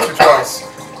seen him once or twice.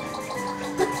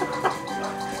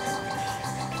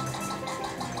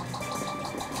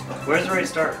 Where's the race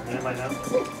start? Does anybody know?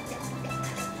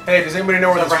 Hey, does anybody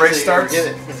know where this race starts?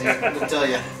 Get it. I'll tell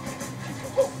you.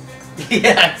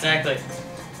 Yeah, exactly. It's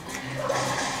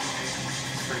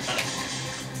pretty funny.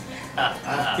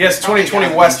 Yes,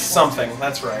 2020 West something.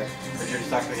 That's right.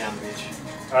 Richard's not going down the beach.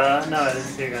 No, I didn't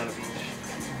see it on the beach.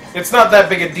 It's not that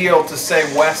big a deal to say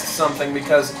West something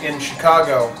because in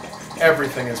Chicago,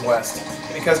 everything is West.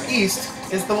 Because East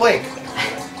is the lake.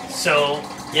 So,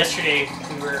 yesterday,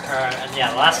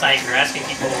 last night, we were asking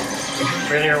people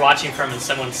where they were watching from, and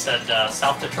someone said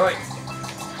South Detroit.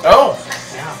 Oh,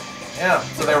 Yeah. yeah.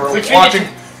 So they were Which we watching.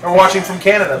 They were watching from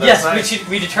Canada. That's nice. Yes,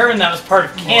 we determined that was part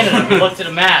of Canada. We looked at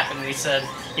a map, and we said,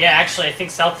 yeah, actually, I think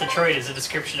South Detroit is a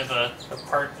description of a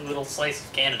little slice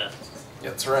of Canada.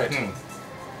 That's right.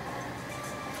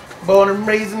 Born and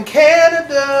raised in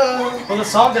Canada. Well, the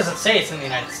song doesn't say it's in the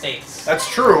United States. That's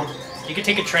true. You could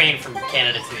take a train from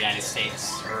Canada to the United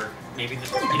States, or maybe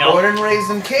Born and raised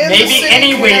in Kansas maybe City,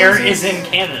 anywhere Kansas. is in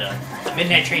Canada. The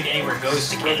midnight train to anywhere goes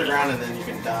to Go Canada. around and then you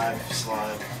can dive,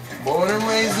 slide. Born and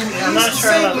raised in I'm not East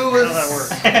sure St. how Louis. that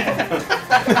works.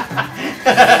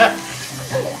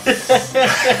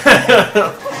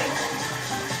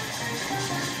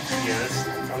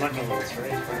 I'm not going to let this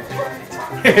race.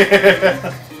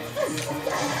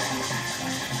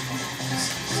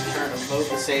 Just trying to load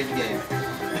the saved game.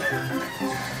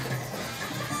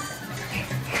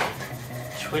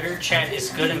 Twitter chat is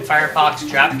good in Firefox.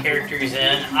 Drop characters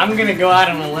in. I'm gonna go out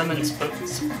on a limb and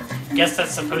guess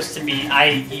that's supposed to be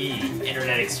IE,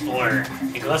 Internet Explorer,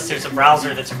 unless there's a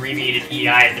browser that's abbreviated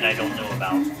EI that I don't know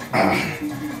about.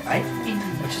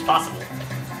 Which is possible.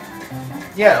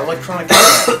 Yeah, electronic.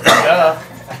 Duh.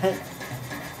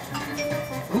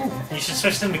 Ooh. You should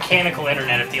switch to mechanical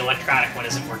internet if the electronic one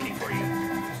isn't working for you.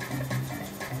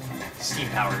 Steam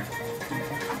powered.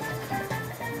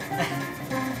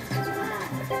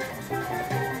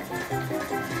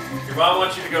 Your mom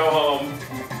wants you to go home.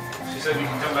 She said you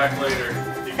can come back later.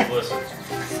 You can listen.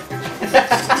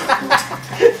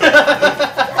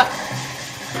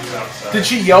 Did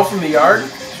she yell from the yard?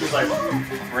 She was like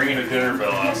ringing a dinner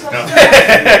bell. I was like, no. I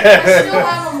still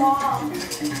have a mom.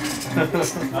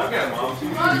 I've got a mom.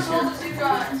 I'm not as old as you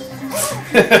guys.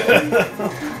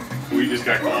 We just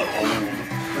got called home.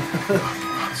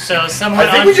 So someone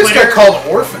I think on we just Twitter, got called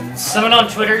orphans. someone on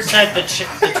Twitter said the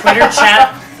Twitter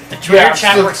chat,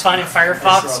 Yeah, works fine in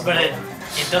Firefox, but it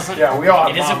doesn't. Yeah, we all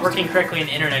have it isn't moms. working correctly in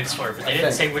Internet Explorer. But they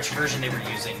didn't say which version they were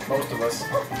using. Most of us.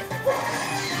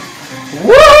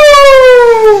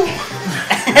 Woo!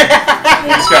 We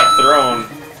just got thrown.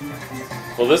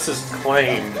 Well, this is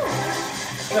claimed.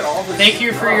 Thank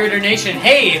you for your donation.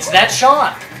 Hey, it's that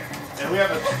Sean. And we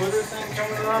have a Twitter thing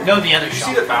coming on. No, the other Did you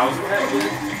Sean. see the Bowser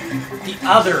head? The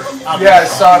other. Yeah, I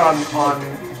Sean. saw it on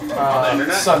the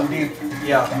internet? Sundeep.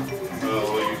 Yeah.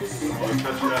 Oh, we'll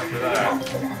touch it after that.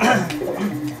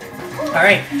 All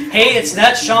right. Hey, it's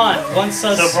that Sean. Wants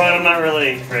us. So, Brian, I'm not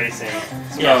really racing.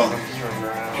 Yeah. I'm just running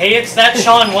around. Hey, it's that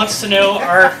Sean wants to know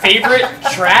our favorite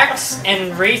tracks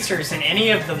and racers in any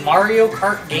of the Mario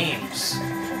Kart games.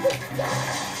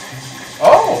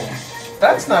 Oh,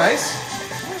 that's nice.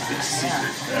 It's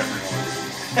secret to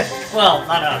everyone. Well,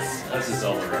 not us. That's a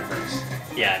Zelda reference.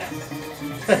 Yeah, I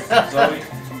know. Zoe, you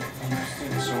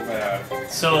seem so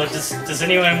bad. So, does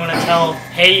anyone want to tell?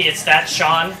 Hey, it's that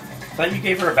Sean. I thought you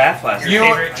gave her a bath last Your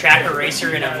night. favorite track or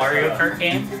racer in a Mario Kart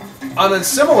game? On a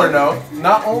similar note,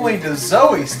 not only does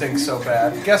Zoe stink so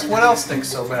bad, guess what else stinks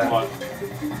so bad? What?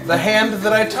 The hand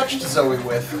that I touched Zoe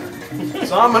with.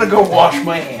 So I'm gonna go wash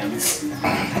my hands.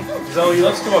 Zoe,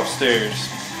 let's go upstairs.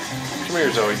 Come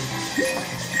here, Zoe.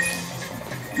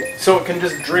 So it can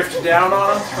just drift down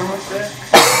on us from up there?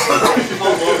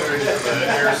 All over into the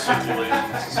air circulation.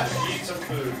 Eat some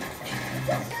food.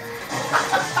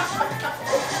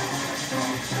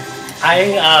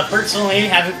 I personally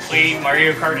haven't played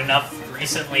Mario Kart enough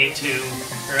recently to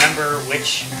remember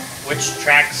which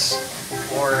tracks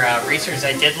or racers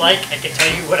I did like. I can tell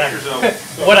you what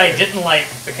what I didn't like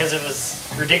because it was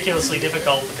ridiculously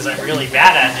difficult because I'm really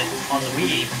bad at it on the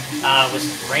Wii. Was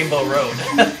Rainbow Road.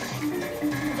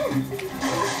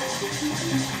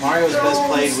 Mario's best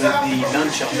played with the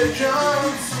nunchuck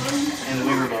and the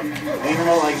Wii remote. Wii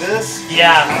remote like this.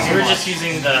 Yeah, we were just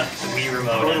using the Wii Or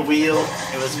remote. the wheel.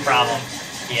 It was a problem.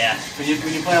 Yeah. When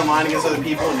you play online against other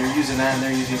people and you're using that and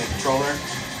they're using the controller,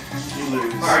 you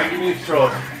lose. Alright, give me the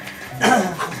controller.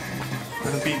 I'm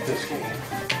gonna beat this game.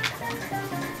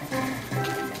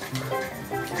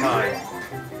 9.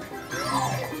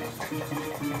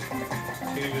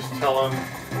 Can you just tell him?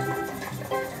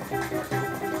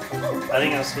 I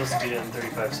think I was supposed to do it in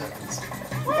 35 seconds.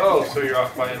 Oh, so you're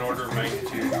off by an order of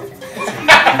magnitude. 3.5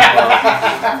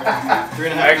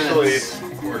 Actually, minutes.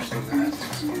 it's worse than that.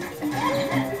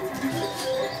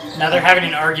 Now they're having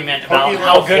an argument about Pokey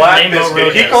how little good flat Rainbow biscuit.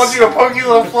 Road He is. called you a pokey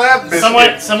little flat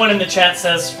biscuit. Someone in the chat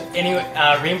says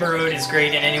Rainbow Road is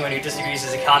great, and anyone who disagrees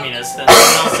is a communist. And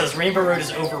someone else says Rainbow Road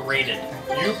is overrated.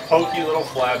 You pokey little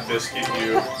flat biscuit,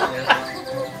 you.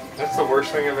 That's the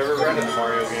worst thing I've ever read in a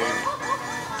Mario game.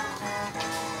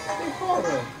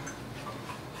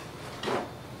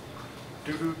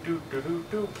 Do do do do do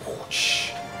do.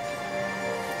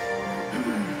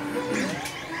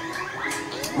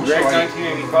 Greg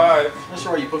 1985. I'm not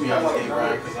sure why you put me on this game,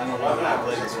 Brian, because I don't know how to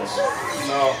play this one.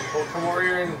 No, well come over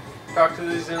here and talk to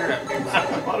these internet people.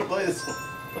 I want to play this one.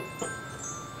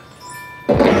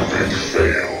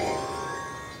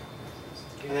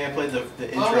 I think I played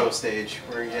the intro stage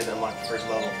where you had to unlock the first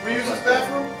level. We use this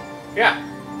bathroom? Yeah,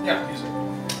 Yeah, use it.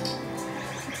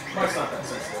 Well, it's not that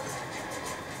sensitive.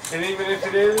 and even if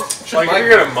it is, Should like if Mike-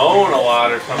 you're gonna moan a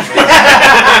lot or something.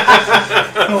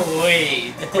 Oh,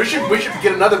 wait. We should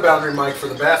get another boundary mic for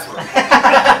the bathroom.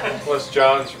 Plus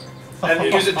John's.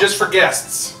 And use it just for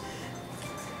guests.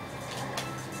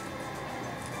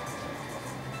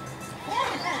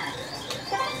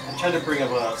 I tried to bring up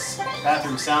a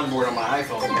bathroom soundboard on my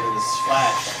iPhone, but it was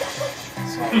flat.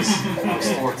 So I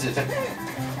was thwarted.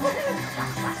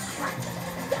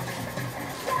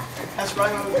 That's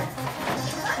right.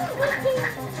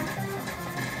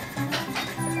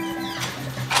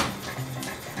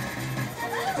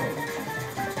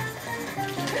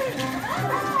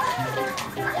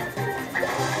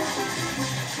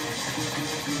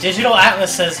 Digital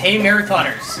Atlas says, "Hey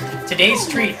marathoners, today's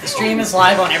treat. The stream is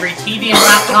live on every TV and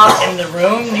laptop in the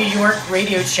Rome, New York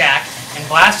Radio Shack and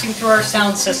blasting through our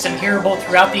sound system hearable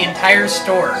throughout the entire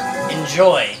store.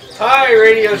 Enjoy." Hi,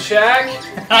 Radio Shack.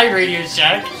 Hi, Radio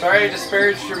Shack. Sorry I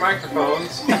disparaged your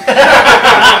microphones. The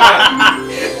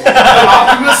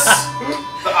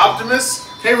Optimus.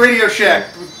 Hey, Radio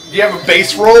Shack. Do you have a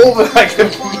bass roll that I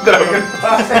can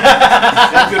buy?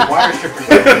 Good wire strippers.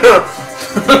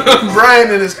 Brian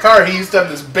in his car, he used to have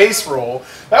this bass roll.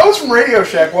 That was from Radio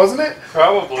Shack, wasn't it?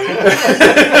 Probably.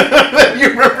 You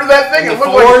remember that thing? It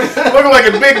looked like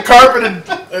a big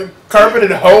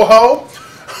carpeted ho-ho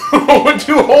with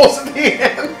 2 holes at the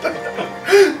end.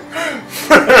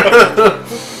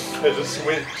 I just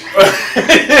switched.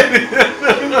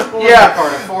 Yeah,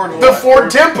 the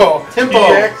Ford Tempo.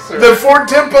 The Ford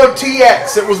Tempo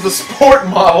TX. It was the sport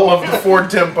model of the Ford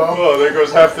Tempo. Oh, there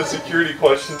goes half the security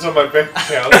questions on my bank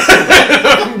account.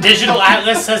 Digital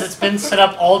Atlas says it's been set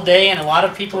up all day and a lot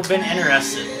of people have been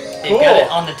interested. They've got it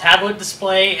on the tablet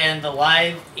display and the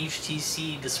live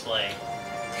HTC display.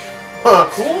 Huh.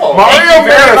 Cool. Mario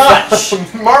Marathon.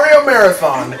 Mario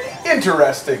Marathon.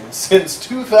 Interesting since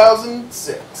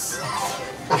 2006.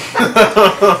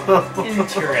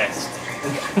 Interesting.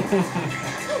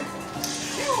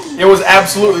 It was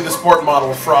absolutely the sport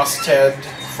model. Froze Ted.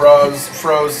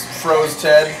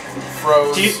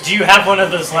 Do you have one of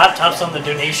those laptops on the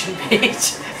donation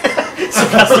page? So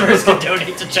customers can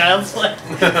donate to Child's Play?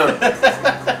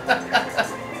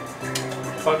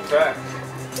 Fun fact.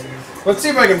 Let's see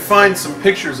if I can find some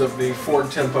pictures of the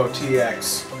Ford Tempo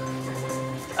TX.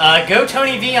 Go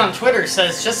Tony V on Twitter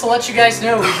says, "Just to let you guys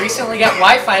know, we recently got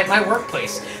Wi-Fi at my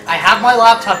workplace. I have my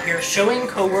laptop here showing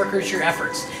coworkers your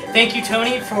efforts." Thank you,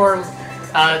 Tony, for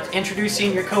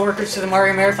introducing your coworkers to the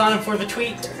Mario Marathon and for the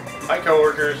tweet. Hi,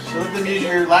 coworkers. So let them use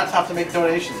your laptop to make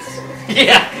donations.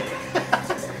 Yeah.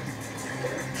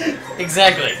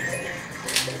 Exactly.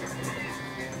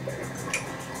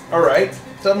 All right.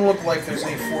 Doesn't look like there's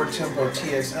any Ford Tempo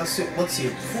TX. Let's see.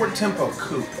 Ford Tempo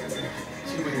Coupe.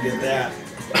 See if we can get that.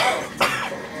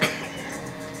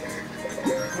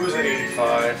 Who's at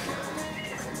 85?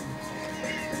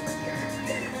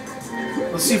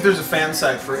 Let's see if there's a fan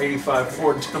site for 85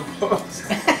 Ford Tempos.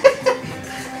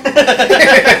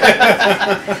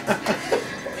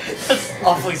 That's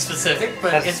awfully specific,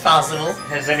 but it's possible.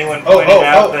 Has anyone pointed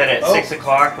out that at 6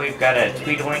 o'clock we've got a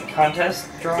tweet-a-link contest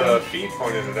drawing? The feed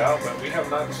pointed it out, but we have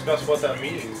not discussed what that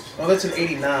means. Oh, that's an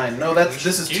 89. No, this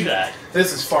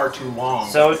is far too long.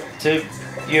 So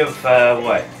you have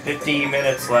what, 50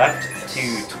 minutes left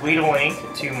to tweet a link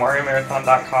to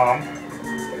mariomarathon.com,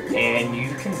 and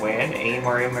you can win a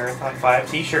Mario Marathon 5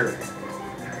 t-shirt.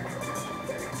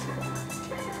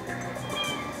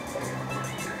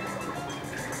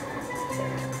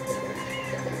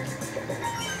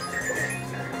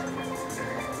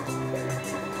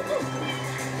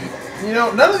 You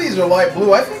know, none of these are light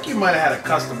blue. I think you might have had a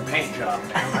custom paint job.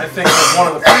 I think that one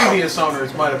of the previous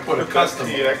owners might have put a custom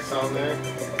TX on there.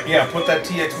 Yeah, put that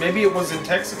TX. Maybe it was in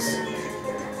Texas.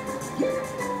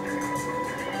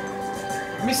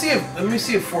 Let me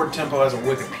see if Ford Tempo has a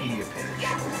Wikipedia page.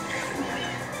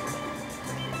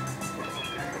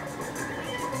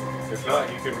 If not,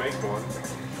 you could make one.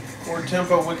 Ford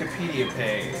Tempo Wikipedia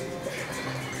page.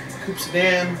 Coupe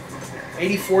sedan,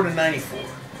 84 to 94.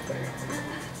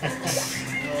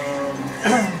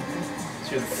 So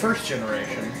you're the first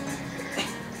generation.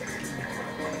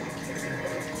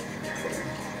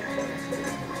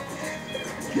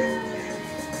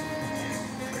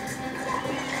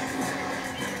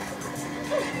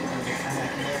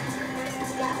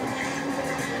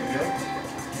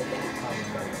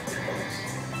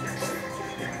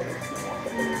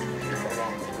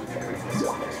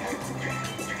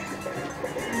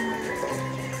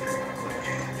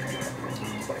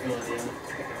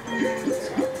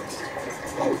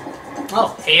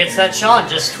 Oh, hey, it's that Sean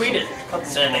just tweeted.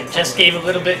 Said I just gave a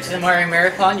little bit to the Mario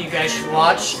Marathon. You guys should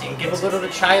watch and give a little to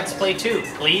Child's Play too,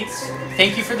 please.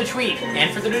 Thank you for the tweet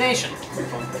and for the donation.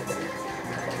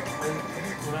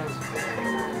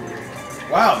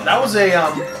 Wow, that was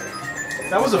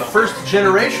a first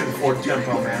generation Ford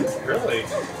Tempo, man. Really?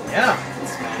 Yeah.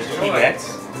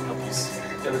 TX?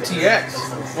 The TX.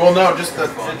 Well, no, just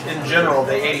in general,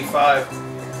 the 85.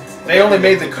 They only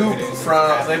made the coupe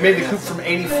from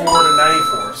 84 to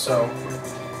 94. So.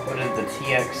 What did the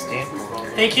TX stand for?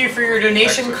 Thank you for your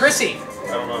donation, Texas. Chrissy. I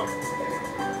don't know.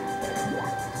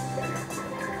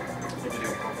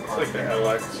 It's like the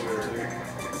LX or...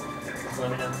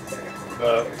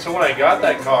 so when I got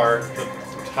that car, the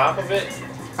top of it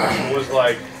was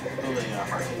like...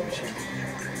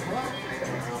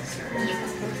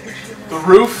 The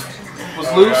roof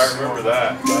was loose. Yeah, I remember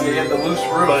that. They had the loose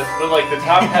roof. But like the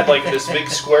top had like this big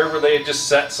square where they had just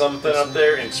set something up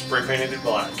there and spray painted it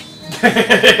black.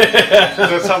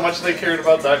 That's how much they cared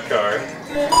about that car.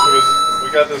 It was,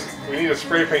 we got this. We need to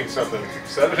spray paint something.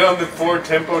 Set it on the Ford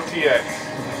Tempo TX.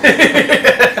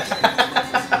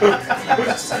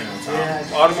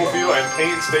 Automobile and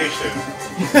paint station.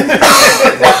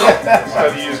 How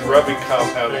to use rubbing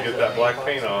compound to get that black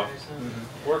paint off.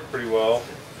 Worked pretty well.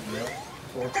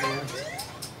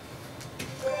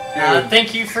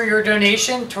 Thank you for your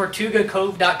donation,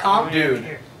 tortugacove.com.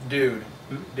 Dude.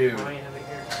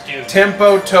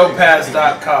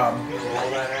 TempoTopaz.com.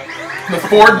 The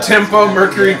Ford Tempo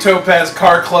Mercury Topaz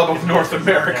Car Club of North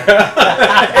America.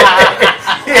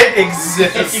 It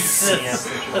exists. It exists.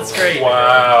 That's great.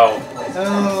 Wow.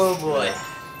 Oh boy.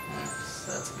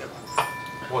 That's a good one.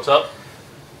 What's up?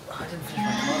 I didn't finish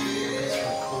my coffee. It's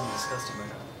really cold and disgusting right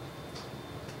now.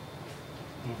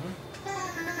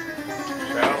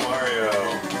 Shadow Mario.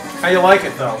 How you like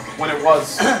it though? When it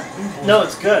was. No,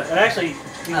 it's good. It actually.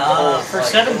 For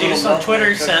 7 Deuce on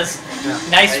Twitter says,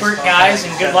 nice work guys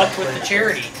and good luck with the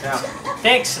charity. Yeah.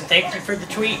 Thanks and thank you for the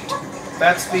tweet.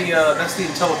 That's the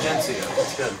intelligentsia.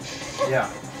 It's good. Yeah.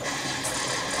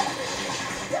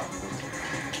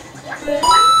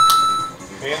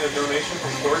 And a donation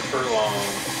from Court Furlong.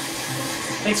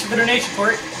 Thanks for the donation,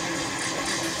 Court.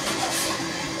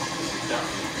 That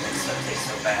tastes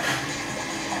so bad.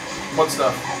 What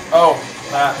stuff? Oh,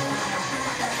 that.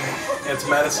 It's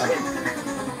medicine.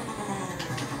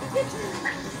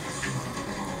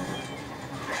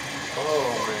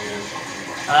 Oh man.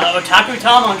 Otaku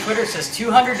Tom on Twitter says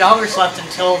 $200 left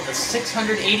until the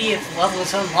 680th level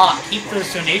is unlocked. Keep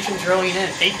those donations rolling in.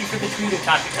 Thank you for the tweet,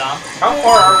 Otaku Tom. How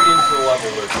far are we into the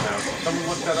level list now? Can someone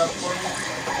look that up for me?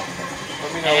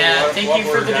 Let me know And what, thank what you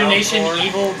for we're the down donation, for.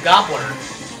 Evil Gobbler.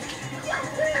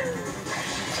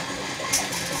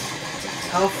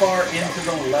 How far into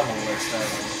the level list are we?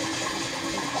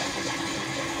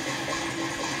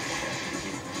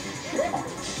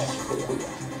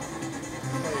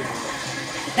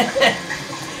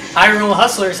 Hyrule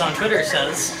Hustlers on Twitter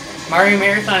says, Mario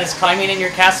Marathon is climbing in your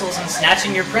castles and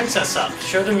snatching your princess up.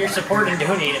 Show them your support and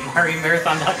donate at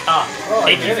mariomarathon.com. Oh,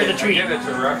 Thank you for the tweet. I get it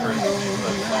to reference the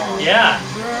song. Yeah.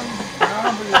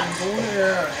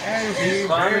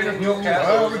 Climbing in your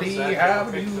castle. What?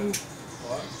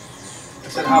 I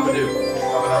said Habadoo.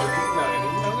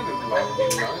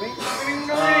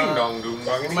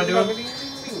 What am I doing?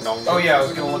 Oh yeah, I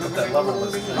was gonna look at that level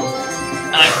list now.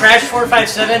 Crash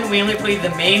 457, we only played the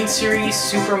main series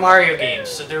Super Mario games,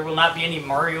 so there will not be any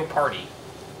Mario Party.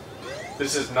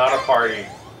 This is not a party.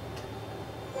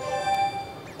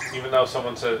 Even though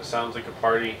someone said it sounds like a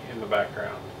party in the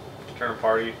background. Turn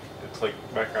party, it's like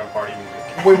background party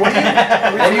music. Wait, what do you?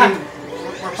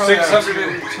 We're probably at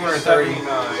 679.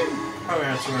 Probably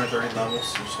around 230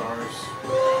 levels or stars.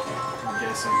 I'm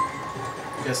guessing.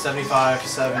 Yeah, 75,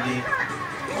 70.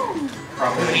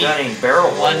 Probably haven't done any barrel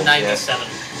rolls 197.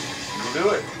 We'll do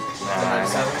it. Nah, I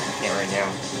can't right now.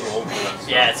 We'll open that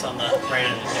Yeah, it's on the right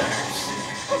of the donors.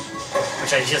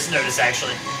 Which I just noticed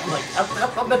actually. I'm like,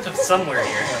 I'll bet it's somewhere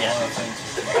here. A lot Yeah. of things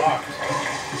locked.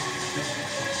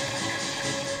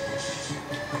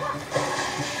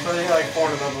 So they got like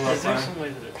 400 levels Is left there time. some way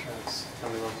that it tracks how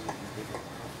many levels?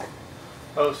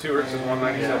 Oh, see where it says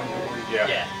 197? Yeah.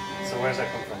 Yeah. So where's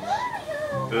that come from?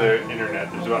 The internet.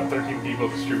 There's about 13 people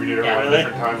distributed Yeah, around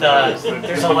different time zones.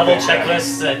 there's a level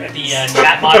checklist that the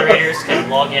chat moderators can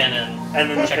log in and And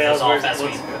then the check fails, those off where's as we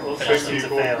what's finish a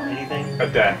them. fail? Anything? A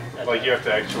death. Like you have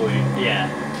to actually, Yeah.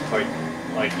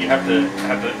 like you have to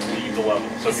leave the level.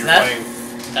 So if you're That- playing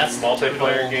That's the multiplayer typical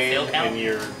game fail count. and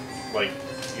you're like,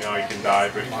 you know, you can die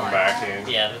but come back in.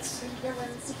 Yeah, that's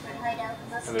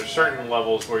And there's certain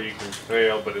levels where you can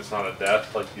fail, but it's not a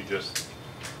death. Like you just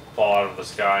fall out of the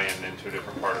sky and into a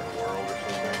different part of the world or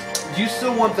something. Do you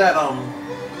still want that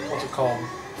what's it called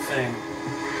thing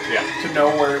Yeah. to know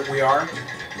where we are?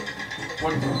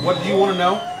 What do you want to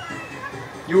know?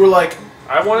 You were like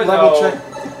I want to level know. check.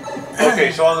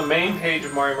 Okay, so on the main page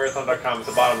of mariomarathon.com at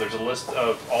the bottom, there's a list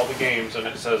of all the games, and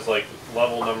it says like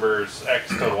level numbers X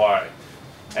to Y,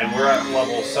 and we're at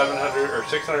level 700 or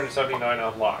 679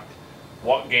 unlocked.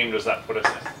 What game does that put us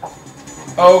in?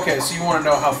 Oh, okay. So you want to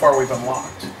know how far we've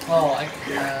unlocked? well,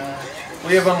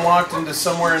 We have unlocked into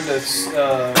somewhere into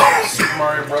Super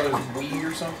Mario Brothers Wii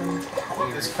or something.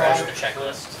 It's crash called the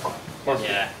checklist.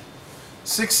 Yeah.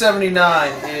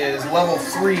 679 is level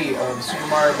 3 of Super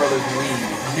Mario Brothers Wii.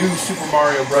 New Super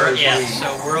Mario Brothers Yeah, Wii.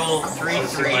 so World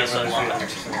 3-3 is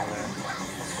unlocked.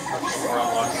 We're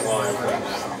unlocked live right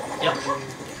now. Yep.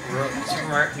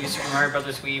 New Super Mario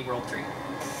Brothers Wii World 3.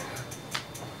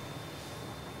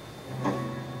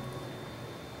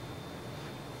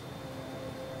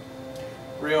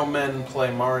 Real men play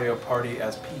Mario Party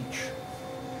as Peach.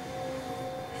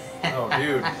 Oh,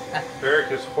 dude.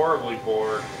 Derek is horribly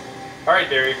bored. All right,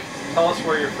 Derek, tell us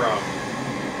where you're from.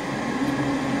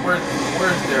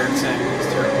 Where's Derek saying he's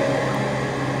terrible?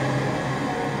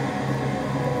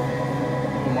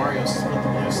 Mario split the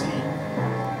UTC.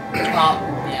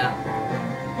 Yeah.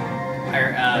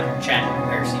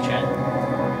 Piracy chat.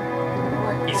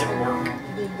 He's at work.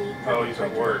 Oh, he's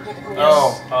at work.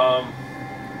 Oh.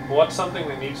 What's something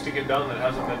that needs to get done that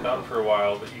hasn't been done for a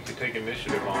while that you could take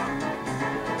initiative on?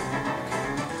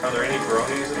 Are there any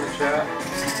bronies in the chat?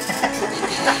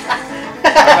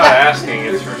 I'm not asking,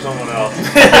 it's for someone else.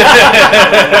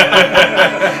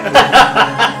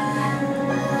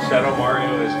 Shadow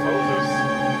Mario is Moses.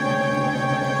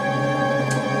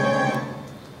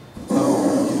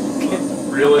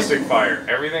 Realistic fire.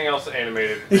 Everything else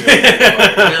animated.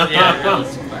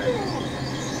 Realistic fire.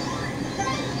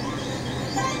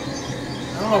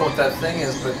 I don't know what that thing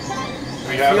is, but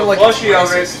We I have feel a like plushie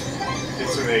of it's it.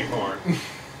 It's an acorn.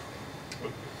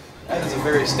 that is a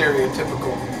very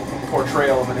stereotypical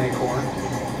portrayal of an acorn.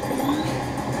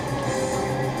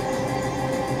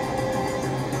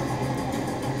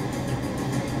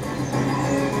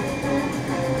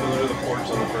 Those are the ports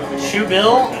on the front of the game. Shoe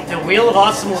Bill, the Wheel of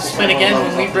Awesome will spin again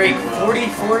when we break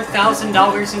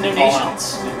 $44,000 in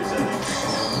donations.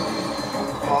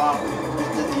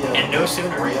 And no sooner.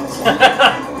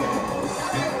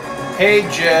 Hey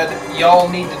Jed, y'all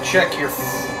need to check your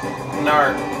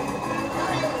nart.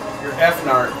 Your F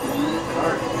nart.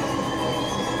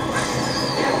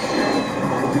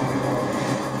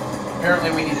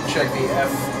 Apparently we need to check the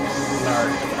F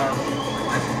nart.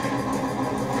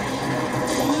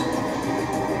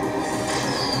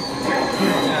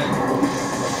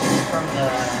 From the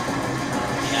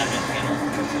admin panel.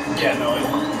 Yeah, no,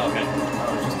 Okay.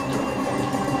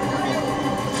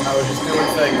 I was just doing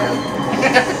thing, man.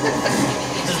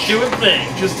 Just doing thing.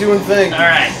 Just doing thing.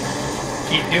 Alright.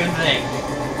 Keep doing thing.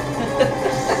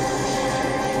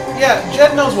 Yeah,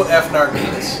 Jed knows what F nart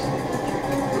means.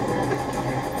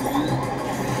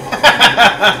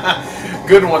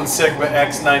 Good one, Sigma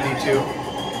X92.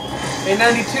 Hey,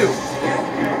 92.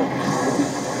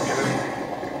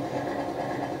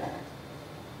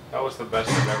 That was the best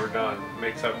I've ever done.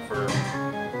 Makes up for a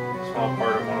small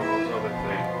part of one of those other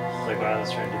things. Like when I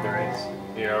was trying to do the race.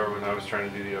 Yeah, or when I was trying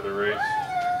to do the other race.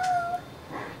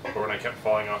 Or when I kept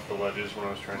falling off the ledges when I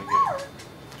was trying to get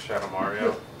Shadow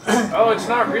Mario. Oh, it's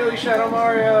not really Shadow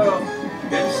Mario!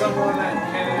 It's someone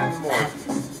that can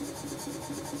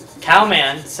morph.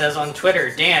 Cowman says on Twitter,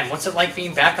 Dan, what's it like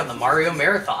being back on the Mario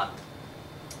Marathon?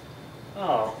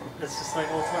 Oh, it's just like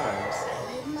old times.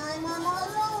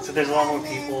 So there's a lot more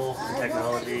people,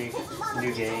 technology,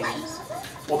 new games.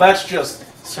 Well, that's just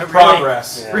So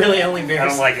progress. Yeah. Really only I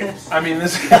bears. don't like it. I mean,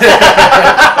 this.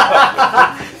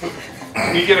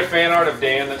 Can you get a fan art of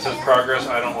Dan that says progress,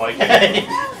 I don't like it?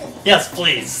 Yes,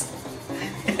 please.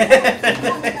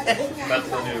 That's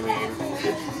the new meme.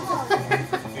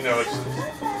 You know, it's...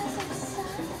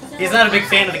 He's not a big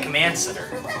fan of the command center.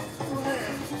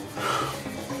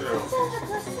 True.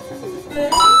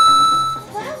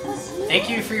 Thank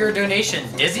you for your donation,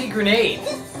 Dizzy Grenade.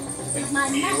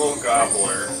 Evil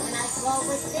Gobbler.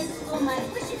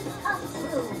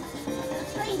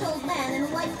 Strange old man in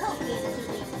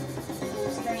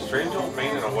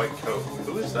a white coat.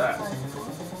 Who is that?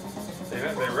 They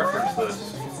reference this.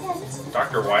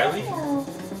 Dr. Wily?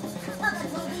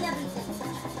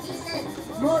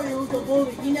 Mario's a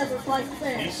bully, he never fights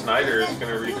fair. D. Snyder is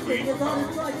going to retweet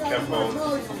Kev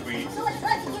Bones' tweet.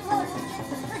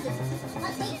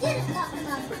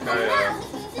 The guy,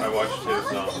 I watched his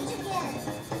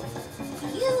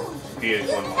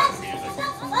VH1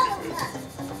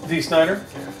 music. D. Snyder?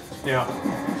 Yeah.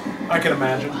 I can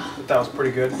imagine that was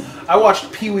pretty good. I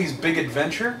watched Pee-wee's Big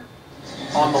Adventure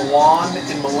on the lawn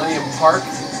in Millennium Park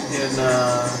in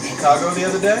Chicago the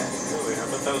other day. Really? I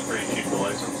thought that was pretty cheap, the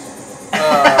license.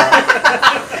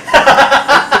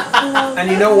 And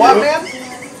you know what, man?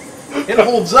 It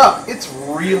holds up. It's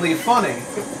really funny.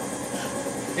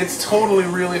 It's totally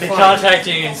really They funny.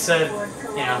 contacted you and said,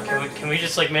 you know, can we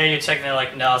just like manually check? And they're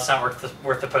like, no, it's not worth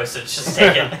the postage. Just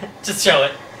take it. Just show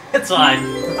it. It's fine.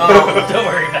 Don't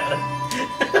worry about it.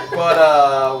 But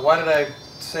why did I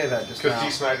say that just Because now?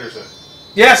 D. Snyder's in it.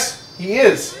 Yes, he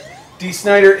is. D.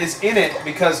 Snyder is in it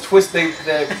because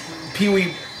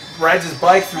Pee-wee rides his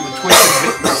bike through the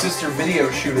Twisted Sister video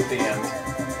shoot at the end.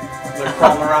 They're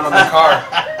crawling around on the car.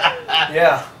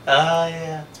 Yeah.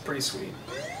 Yeah. It's pretty sweet.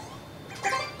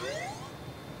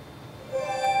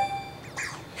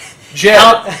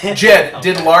 Jed,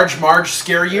 did Large Marge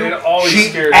scare you? It always She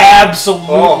scared me.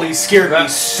 absolutely scared me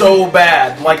so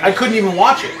bad. Like, I couldn't even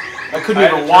watch it. I couldn't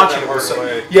even watch it. It was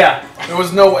so, yeah, there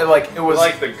was no way. Like, it was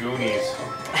like the Goonies.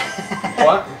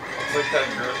 What? It's like that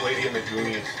girl, lady in the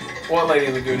Goonies. What lady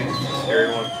in the Goonies?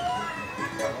 Scary one. I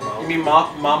don't know. You mean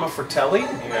Mama Fratelli?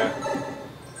 Yeah.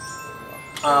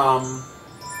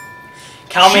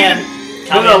 Cowman.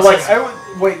 No, like,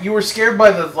 wait, you were scared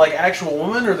by the like actual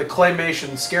woman or the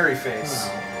claymation scary face?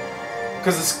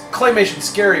 Because it's claymation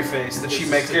scary face that she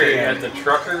makes Scary. at the At the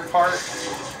trucker part?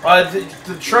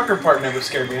 The trucker part never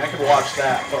scared me. I could watch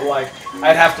that, but like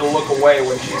I'd have to look away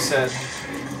when she said.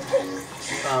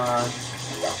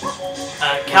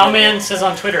 Cowman says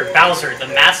on Twitter, Bowser, the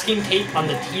masking tape on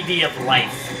the TV of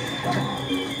life.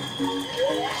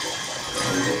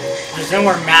 There's no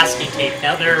more masking tape.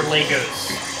 Now there are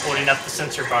Legos holding up the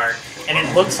sensor bar, and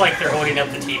it looks like they're holding up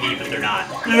the TV, but they're not.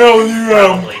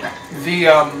 Probably.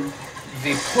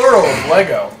 The plural of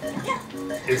Lego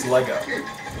is Lego.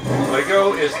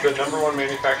 Lego is the #1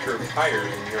 manufacturer of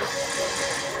tires in Europe.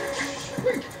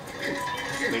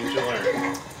 Things you learn.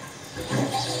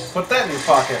 Put that in your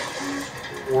pocket.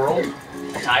 World.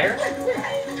 Tire? No.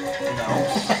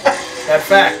 That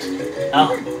fact.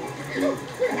 Oh.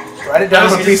 Write it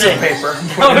down on a piece of paper.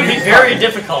 That would be very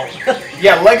difficult.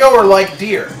 Yeah, Lego are like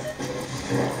deer.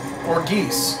 Or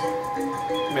geese.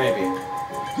 Maybe.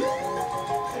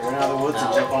 They run out of the woods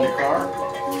and jump on your car.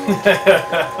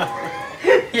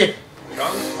 Yeah.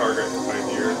 John's target by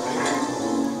deer,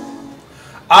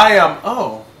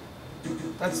 oh.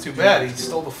 That's too bad. He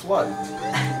stole the flood.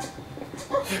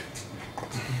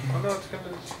 Oh no, it's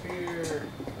gonna disappear.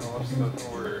 Oh, what's the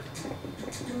order?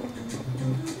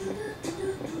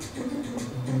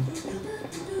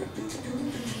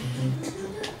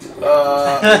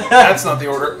 That's not the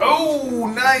order. Oh,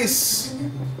 nice!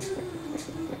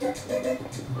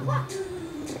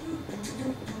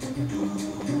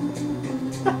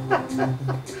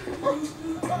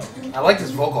 I like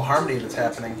this vocal harmony that's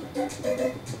happening.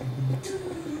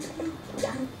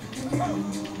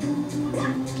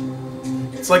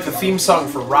 It's like the theme song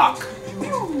for Rock.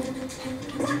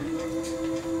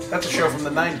 That's a show from the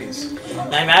 90s.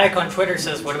 Nymatic on Twitter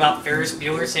says, what about Ferris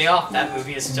Bueller's Day Off? That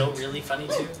movie is still really funny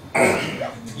too.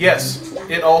 Yes,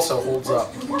 it also holds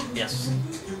up. Yes.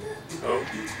 Oh,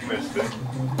 missed it.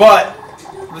 But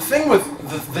the thing with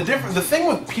the thing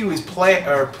with Pee-wee's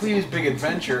Big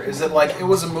Adventure is that like it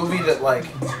was a movie that like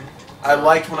I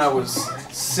liked when I was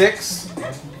 6.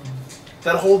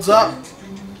 That holds up.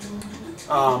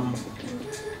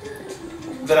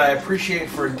 That I appreciate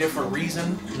for a different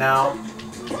reason now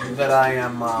that I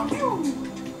am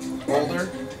older.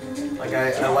 Like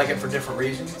I like it for different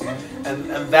reasons, and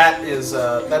that is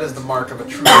the mark of a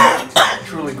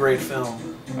truly great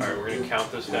film. All right, we're gonna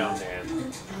count this down, Dan.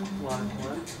 What?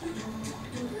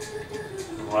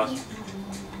 The last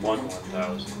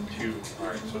 1,000, 2. All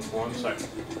right, so it's 1 second.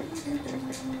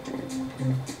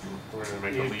 We're gonna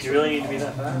make a leap. Do you really need to be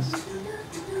that fast?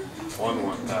 1,000.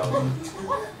 1,000.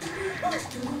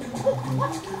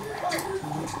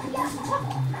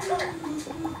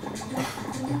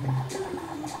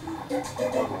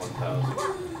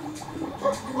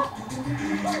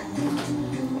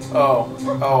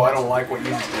 Oh, I don't like what you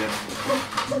just did.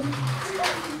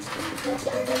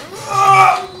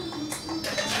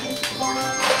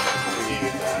 We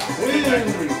needed that.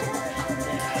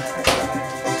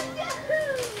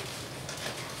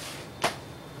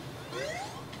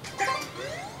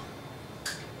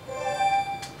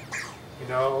 You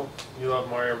know, you love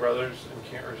Mario Brothers and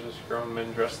can't resist grown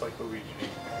men dressed like Luigi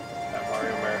at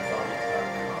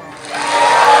mariomarathon.com.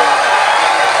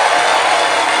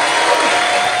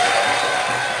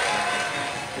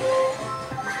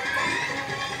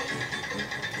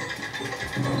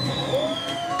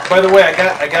 By the way,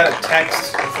 I got a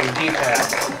text from D-Pad,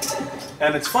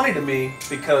 and it's funny to me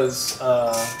because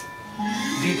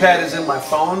D-Pad is in my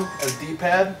phone as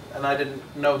D-Pad, and I didn't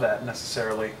know that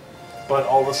necessarily. But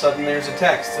all of a sudden, there's a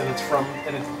text, and it's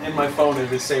in my phone. It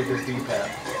is saved as D-Pad.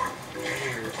 How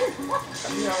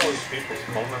do you have all these people's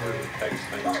phone numbers and text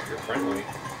things? You're friendly.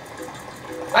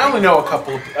 I only know a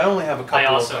couple. I only have a couple. I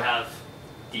also of have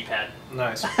D-pad.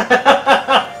 Nice.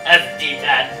 Have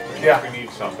D-pad. Yeah. If we need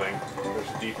something, there's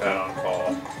a D-pad on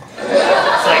call.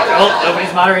 It's like, oh,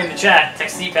 nobody's moderating the chat.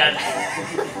 Text D-pad.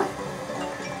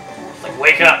 It's like,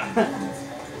 wake up.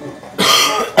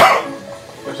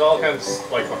 There's all kinds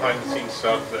like behind the scenes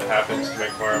stuff that happens to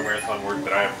make Mario Marathon work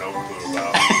that I have no clue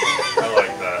about. I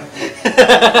like that.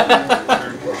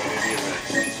 Community event.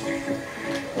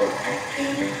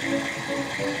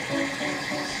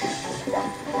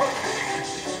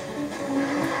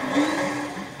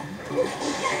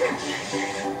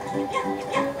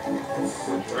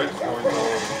 There's red coins all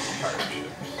over these pirate ships.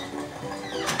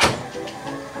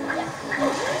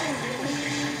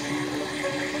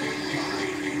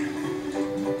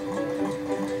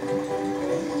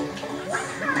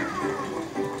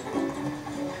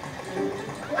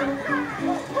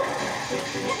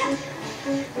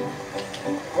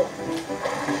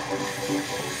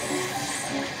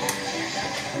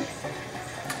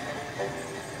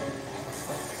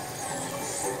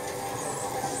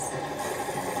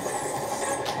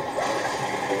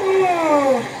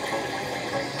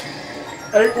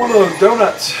 I ate one of those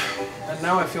donuts, and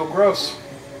now I feel gross.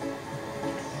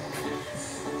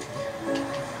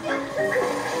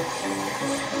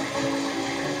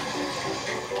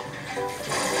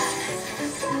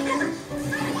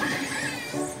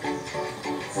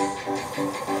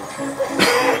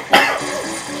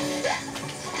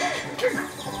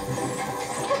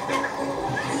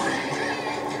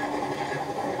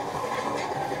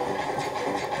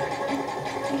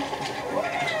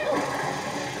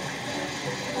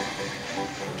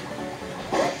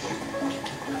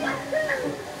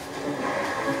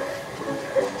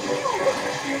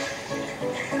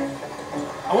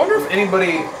 I wonder if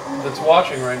anybody that's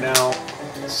watching right now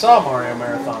saw Mario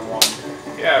Marathon 1.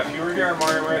 Yeah, if you were here on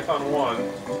Mario Marathon 1,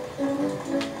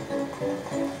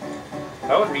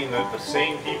 that would mean that the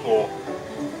same people,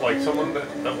 like someone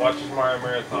that watches Mario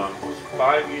Marathon was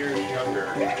 5 years younger,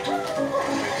 and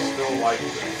they still like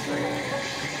this thing.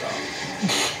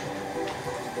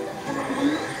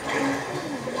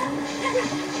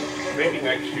 Maybe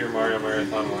next year Mario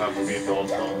Marathon will have to be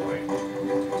adults only.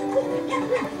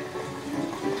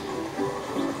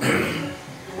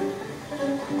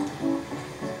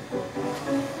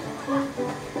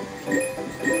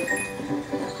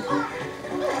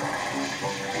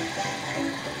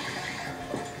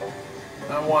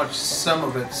 I watched some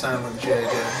of it, Silent J did.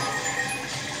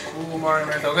 Ooh, Mario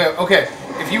Marathon. Okay.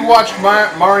 If you watched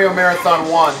Mario Marathon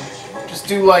 1, just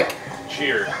do like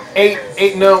cheer.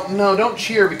 Eight. No, don't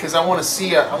cheer because I want to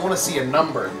see a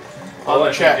number on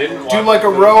the chat. Do like a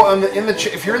row on the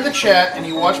if you're in the chat and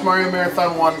you watch Mario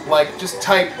Marathon 1, like just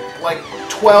type like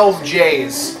 12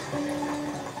 J's.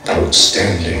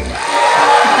 Outstanding.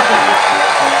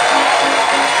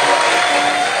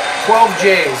 12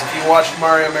 J's if you watched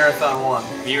Mario Marathon 1.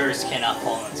 Viewers cannot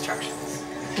follow instructions.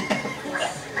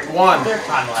 1,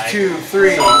 Time lag. 2,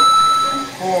 3,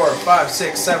 4, 5,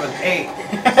 6, 7, 8, 9,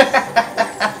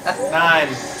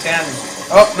 10.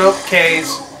 Oh, nope,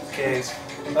 K's.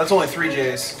 That's only 3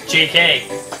 J's. JK.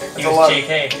 Use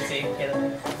JK. See?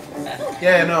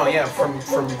 Yeah, no, yeah, from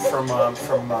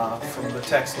the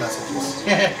text messages.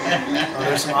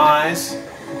 There's some I's,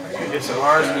 some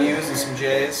R's and U's, and some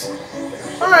J's.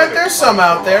 All right, there's some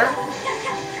out there.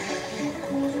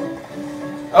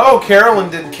 Oh, Carolyn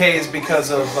did K's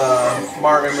because of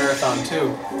Mario Marathon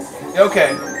 2.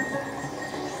 Okay.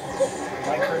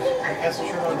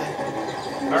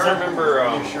 I remember, I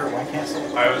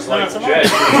was like, No, Jed, you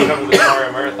should come to this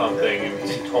Mario Marathon thing, and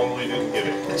he totally didn't get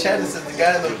it. The chat says the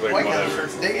guy in the He was like, White Castle whatever.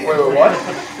 shirt's digging. Wait, what?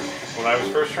 When I was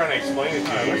first trying to explain it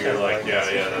to you, you're like, yeah,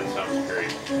 that sounds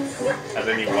great. And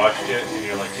then you watched it, and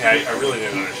you're like, yeah, I really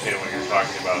didn't understand what you're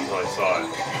talking about until I saw it.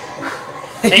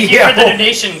 Thank you for the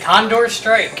donation, Condor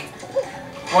Strike.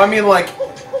 Well, I mean, like,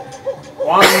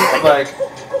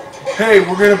 hey,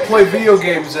 we're gonna play video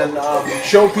games and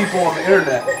show people on the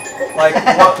internet. Like,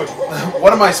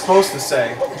 what am I supposed to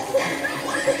say?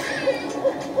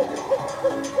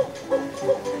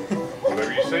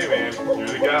 Whatever you say, man. You're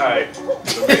the guy.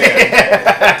 The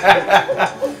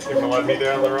man. You can let me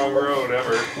down the wrong road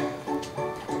ever.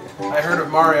 I heard of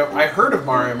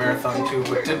Mario Marathon 2,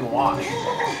 but didn't watch.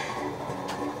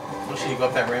 Well, should you go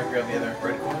up that ramp? Grab the other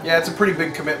red corner. Yeah, it's a pretty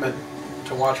big commitment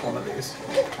to watch one of these.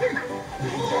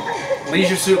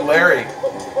 Leisure Suit Larry.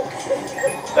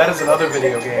 That is another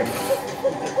video game.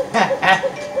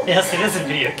 Yes, it is a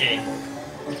video game.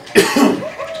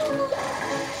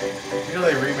 You know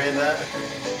they remade that?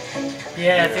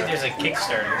 Yeah, I think there's a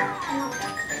Kickstarter.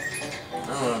 I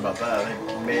don't know about that.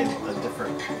 They made a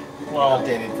different,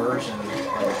 updated version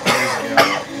like years ago.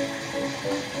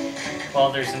 Well,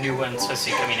 there's a new one supposed to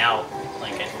be coming out.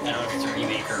 Like, I don't know if it's a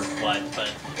remake or what, but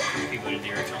people did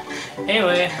the original.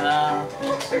 Anyway,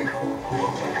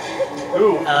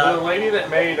 Ooh, the lady that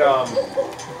made,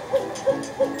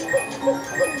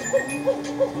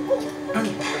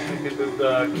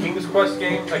 the King's Quest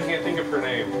games, I can't think of her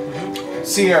name.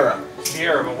 Sierra.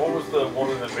 Sierra, but what was the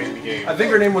woman that made the game? I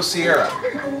think her name was Sierra.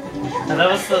 and that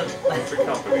was the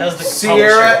company? That was the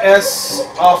Sierra S.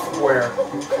 Software.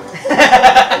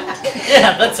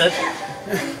 Yeah, that's it.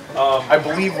 I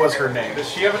believe was her name. Does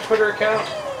she have a Twitter account?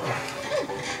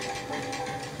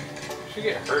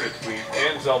 should get her to tweet.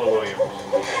 And Zelda Williams.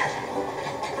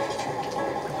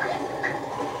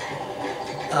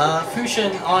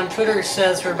 Fushin on Twitter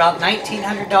says we're about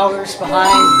 $1,900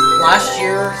 behind last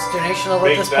year's donation level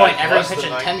at this point. Everyone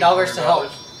pitching $10 to help.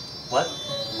 What?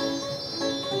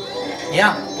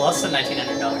 Yeah, less than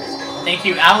 $1,900. Thank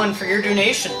you, Alan, for your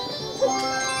donation.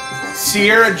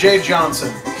 Sierra J.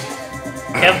 Johnson.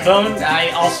 Kev Bone, I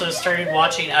also started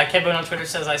watching. Kev Bone on Twitter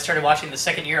says I started watching the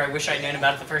second year. I wish I'd known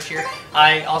about it the first year.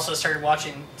 I also started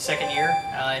watching second year.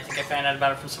 I think I found out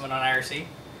about it from someone on IRC.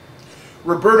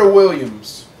 Roberta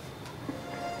Williams.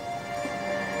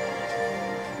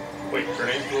 Wait, her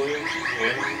name's Williams?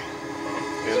 And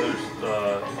there's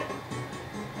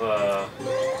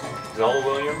Zelda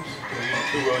Williams? We need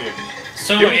 2 Williams.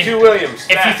 So give me 2 Williams.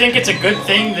 If you think it's a good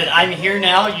thing that I'm here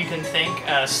now, you can thank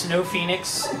Snow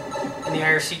Phoenix in the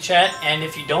IRC chat. And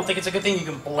if you don't think it's a good thing, you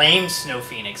can blame Snow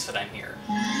Phoenix that I'm here.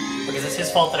 Because it's his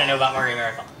fault that I know about Mario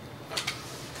Marathon.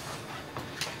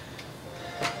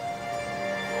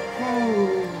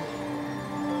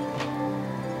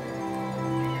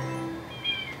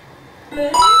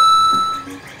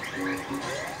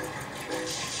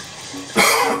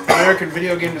 American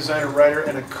video game designer, writer,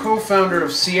 and a co-founder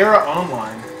of Sierra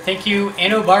Online. Thank you,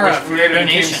 Anobara, for your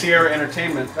donation. Sierra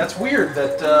Entertainment. That's weird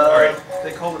that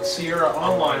they called it Sierra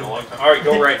Online. A long time. Alright,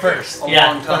 go right first. A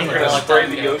long time We're ago. going to spray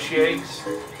the Yoshi eggs.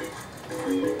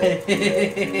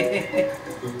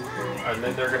 And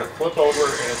then they're going to flip over,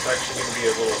 and it's actually going to be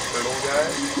a little turtle guy.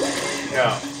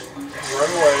 Now,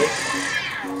 run away.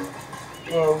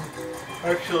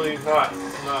 Actually, not.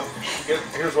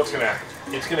 Here's what's going to happen.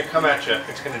 It's going to come at you.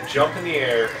 It's going to jump in the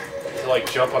air to like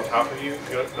jump on top of you.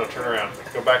 No, turn around.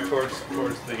 Go back towards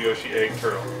the Yoshi egg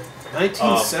turtle.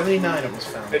 1979 it was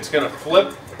found. It's going to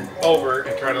flip over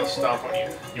and try to stomp on you.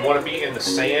 You want to be in the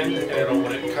sand, and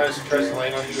when it kind of tries to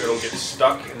land on you, it'll get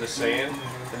stuck in the sand,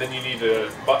 and then you need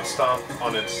to butt stomp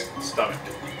on its stomach.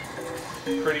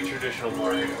 Pretty traditional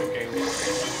Mario game.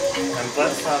 And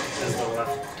butt stomp is the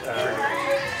left.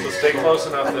 So stay close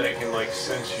enough that it can like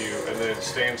cinch you, and then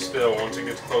stand still. Once it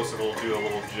gets close, it'll do a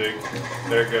little jig.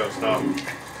 There it goes. No.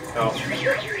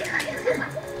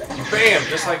 Bam!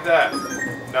 Just like that.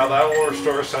 Now that will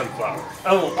restore Sunflower.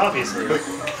 Oh, obviously.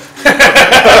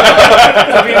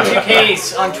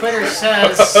 WTKs on Twitter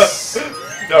says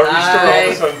No, restore all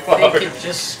the Sunflower. I think it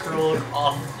just scrolled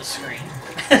off the screen.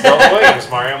 Zelda Williams,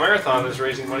 Mario Marathon is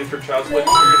raising money for Child's Play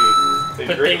charity. They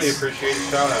greatly appreciate a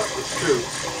shout out. It's true.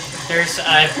 There's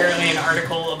apparently an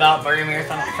article about Mario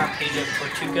Marathon on the front page of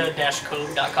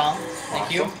tortuga-code.com.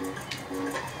 Thank you.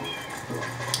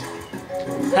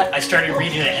 I started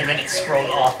reading it and then it scrolled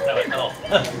off and I went, oh.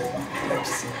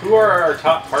 Who are our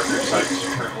top partner sites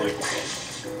currently?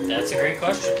 That's a great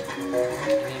question.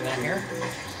 Anything down here?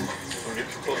 Don't get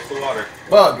too close to the water.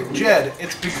 Bug, Jed,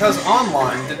 it's because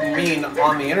online didn't mean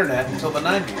on the internet until the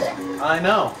 90s. I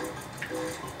know.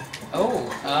 Oh,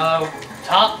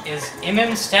 top is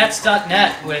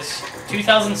mmstats.net with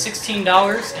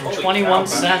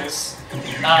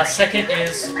 $2,016.21. Second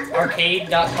is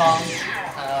arcade.com.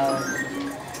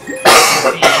 I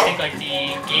think like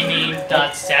the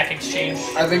gaming.stackexchange.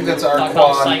 I think that's our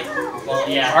quad. Site. Well,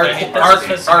 yeah.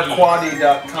 Arquade.com. It's ARQADE.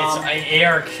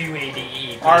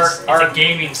 It's a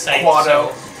gaming site.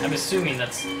 Quado. So I'm assuming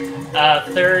that's.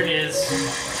 Third is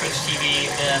Twitch TV,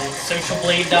 then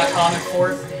socialblade.com in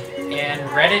fourth, and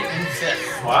Reddit in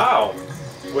fifth. Wow.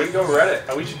 Way to go, Reddit.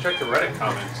 We should check the Reddit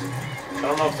comments. I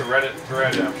don't know if the Reddit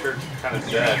thread, I'm sure it's kind of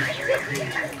dead.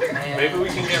 Maybe we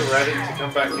can get Reddit to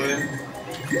come back in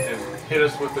and hit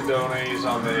us with the donations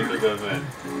on the end of the event.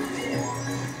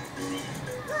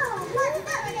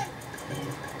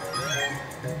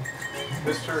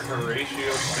 Mr.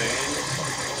 Horatio Sands?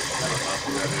 I don't know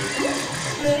who that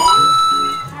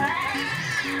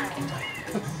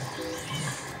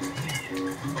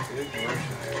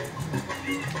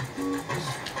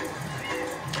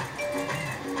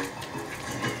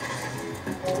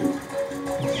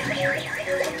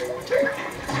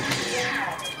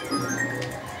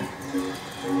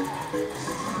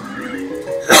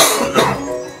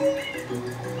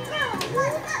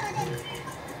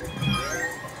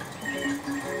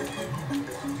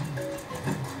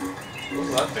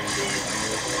What's that thing doing?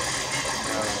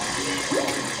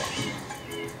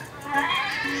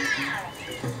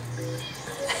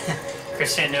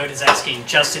 Christian Note is asking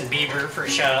Justin Bieber for a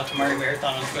shout out to Mario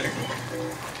Marathon on Twitter.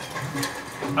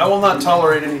 I will not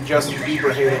tolerate any Justin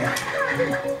Bieber hating.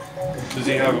 Does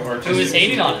he have artistic? Who was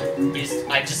hating on it?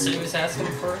 I just said he was asking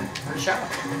for a shout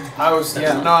out. I was,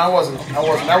 yeah, no, I wasn't.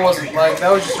 That wasn't like,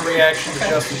 that was just a reaction to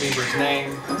Justin Bieber's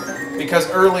name. Because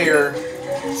earlier,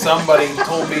 somebody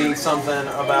told me something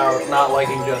about not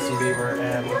liking Justin Bieber,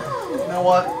 and you know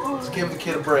what? Let's give the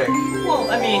kid a break. Well,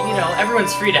 I mean, you know,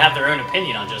 everyone's free to have their own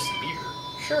opinion on Justin Bieber.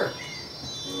 Sure.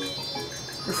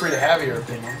 You're free to have your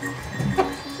opinion.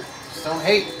 Just don't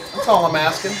hate. That's all I'm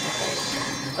asking.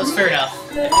 That's fair enough.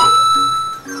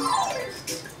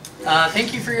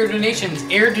 Thank you for your donations.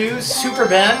 Airdo, Super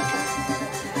Ben,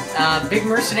 Big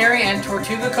Mercenary, and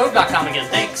TortugaCode.com again.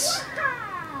 Thanks.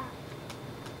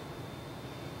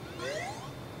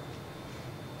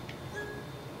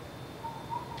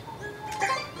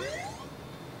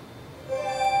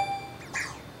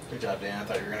 Good job, Dan. I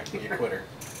thought you were going to be a quitter.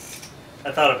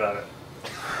 I thought about it.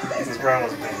 This Brown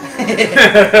was big.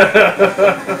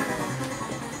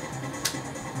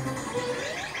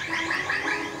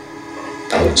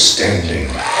 Outstanding.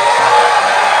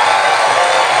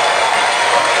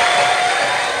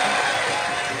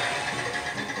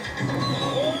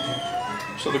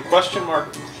 So the question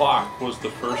mark clock was the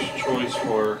first choice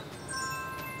for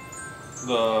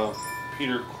the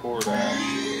Peter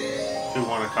Cordash who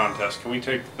won a contest. Can we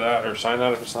take that or sign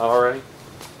that if it's not already?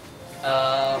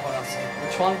 What else?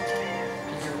 Which one?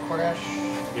 Peter Cordash?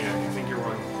 Yeah, I think you're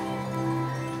one.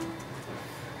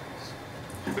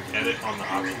 Quick edit on the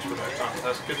options for that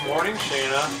contest. Good morning,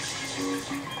 Shayna.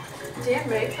 Dan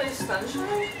May plays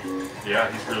Sunshine?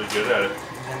 Yeah, he's really good at it.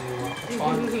 Which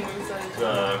one?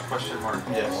 The question mark.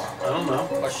 Yes. I don't know.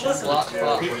 Question block.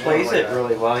 He plays it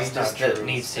really well. He just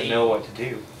needs to know what to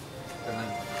do. And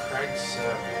then Craig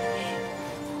Savage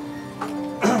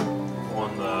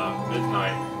won the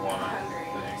midnight one, I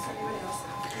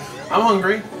think. I'm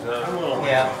hungry. Is that- I'm a little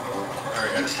Yeah.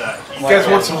 Alright, edit that. You guys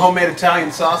want some homemade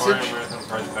Italian sausage? Marathon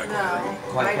prize pack. No.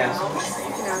 White I Castle. don't. You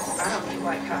can ask. I don't eat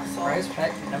White Castle. Prize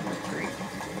pack number 3.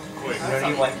 Wait, You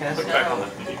don't eat White Castle? look back on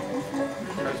that video.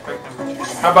 Prize pack number 2.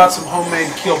 How about some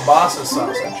homemade kielbasa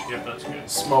sausage? Yep, that's good.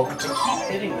 Smoked. keep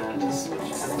hitting that. Just switch to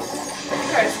this. You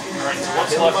guys Alright, so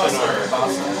what's left in our...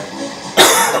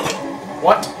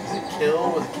 What? Is it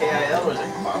kill with K-I-L or is it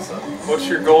Basa? What's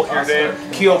your goal here, Dan?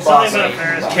 Something Kielbasa. about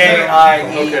Ferris.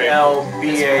 K-I-E-L-B-A-S-A.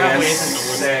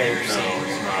 No, it's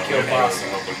not. Kielbasa.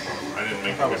 I didn't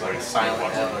make Probably it like a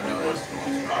silent L or no, it's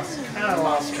Basa. Kind of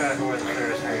lost track of where the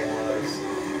Ferris wheel was.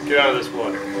 Get out of this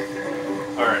water.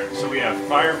 Alright, so we have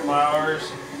fire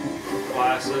flowers,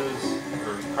 glasses,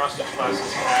 or cross-stitch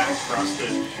glasses, hats,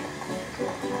 cross-stitch,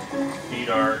 bead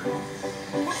art,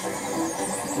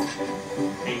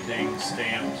 painting,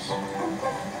 stamps.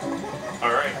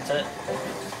 Alright, That's it.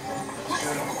 let's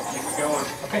go. Keep it going.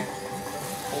 Okay.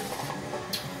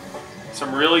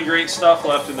 Some really great stuff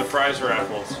left in the prize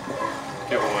raffles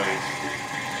giveaways.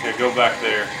 Okay, go back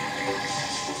there.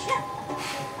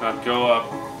 Now go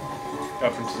up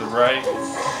and to the right.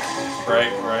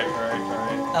 Right.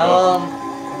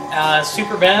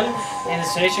 Super Ben in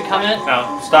his donation comment.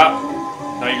 Now stop.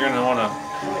 Now you're gonna want to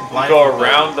go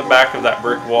around the back of that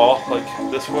brick wall like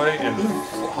this way and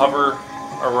hover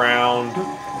around,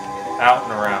 out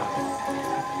and around.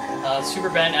 Super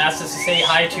Ben asked us to say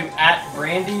hi to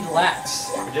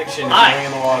 @BrandyLats. Prediction is Hi. going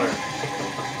in the water.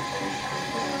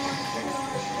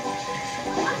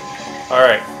 All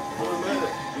right.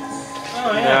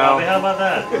 Oh yeah, Now- Bobby, how about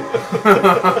that?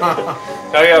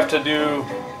 Now you have to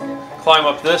climb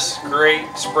up this grate,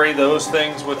 spray those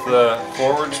things with the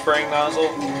forward spraying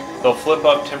nozzle. They'll flip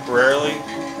up temporarily,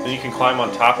 then you can climb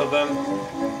on top of them.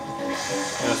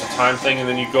 And it's a time thing, and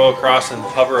then you go across and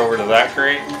hover over to that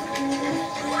grate.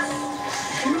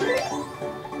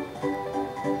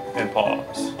 And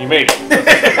pause. You made it.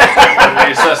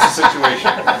 Reassess the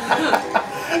situation.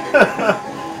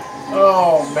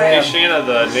 Oh, Hey, man. Shanna,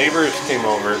 the neighbors came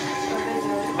over.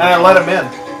 And I let him in.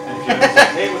 And she was like,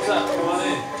 hey, what's up? Come on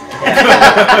in.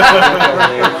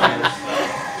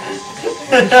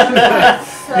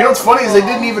 You know what's funny is they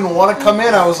didn't even want to come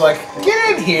in. I was like,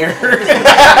 get in here.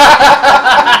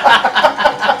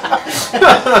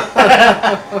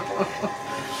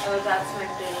 Oh, that's my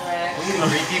favorite. We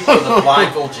need 3 people with a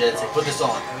blindfold jet. Say, put this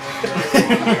on.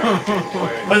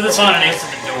 Put this on and answer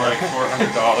the door. Like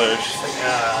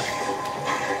 $400.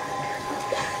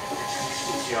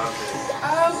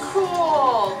 Oh,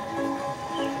 cool.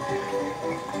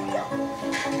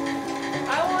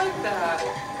 I like that.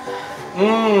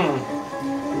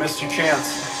 Missed your chance.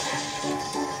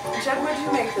 Jed, what did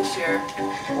you make this year?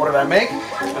 What did I make?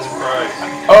 As a prize.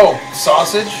 Oh,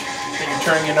 sausage that you're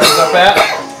turning your nose up at.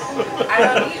 I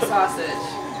don't eat sausage.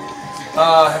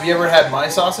 Have you ever had my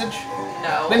sausage?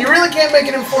 No. Then you really can't make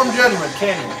an informed judgment,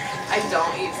 can you? I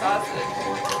don't eat sausage.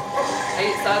 I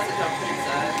eat sausage on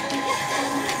pizza.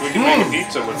 We can make a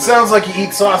pizza with it. Sounds like you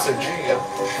eat sausage.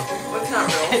 What's It's not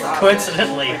real sausage.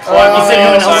 Coincidentally. Is What's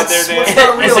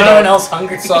anyone else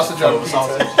hungry? Sausage on pizza.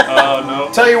 No.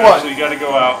 Tell you what. Actually, you gotta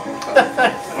go out.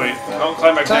 Wait, don't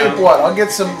climb back Tell down. you what, I'll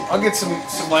get some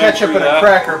Slam ketchup through and a that.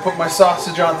 cracker, put my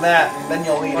sausage on that, and then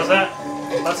you'll eat What's it. that?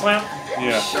 That's lamp?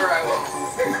 Yeah. Sure, I will.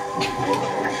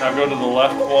 Now go to the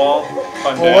left wall,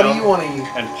 climb Well, what down, do you want to eat?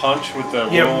 and punch with the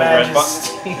Your little red button.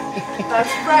 Majesty. That's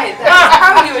right. That's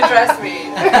how you address me.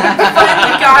 You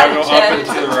finally got Go it, up Jed. and It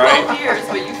to took the right. 12 years,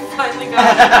 but you finally got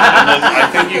it. And then I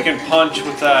think you can punch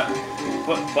with that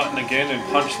button again and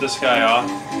punch this guy off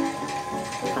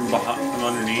from behind, from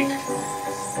underneath.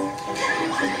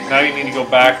 Now you need to go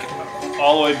back,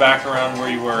 all the way back around where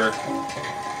you were,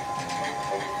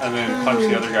 and then punch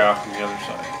the other guy off from the other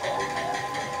side.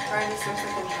 Trying to swim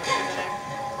something new for dinner.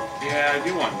 Yeah, I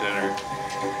do want dinner.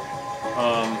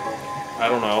 I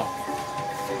don't know.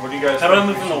 What do you guys How about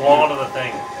think? moving the wall to the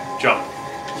thing? Jump.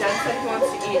 Jen said he wants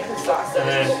to eat his sausage. And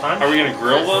then punch? Are we gonna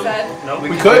grill Chris them? said, Nope. We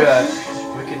could.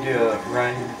 We could do a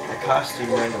costume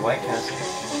run to White Castle.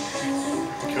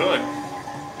 Good.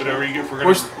 Whatever you get for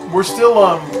We're still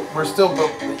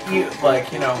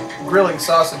like, you know, grilling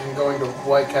sausage and going to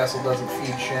White Castle doesn't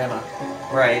feed Shanna.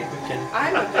 Right. We can.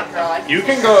 I'm a big girl. I You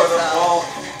can feed go to myself.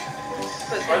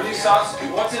 But Are these sausages?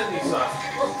 What's in these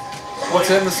sausages? What's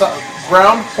in the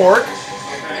ground pork?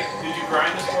 Okay. Did you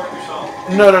grind this pork yourself?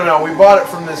 No. We bought it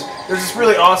from this. There's this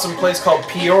really awesome place called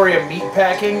Peoria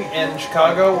Meatpacking in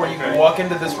Chicago where you can walk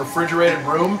into this refrigerated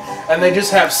room and they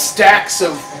just have stacks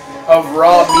of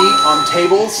raw meat on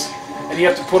tables, and you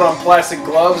have to put on plastic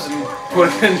gloves and put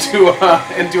it into a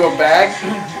bag.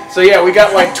 So yeah, we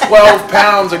got like 12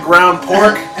 pounds of ground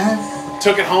pork.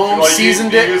 Took it home,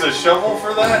 seasoned it. You use a shovel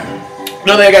for that?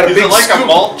 No, they got a Is big it like scoop. a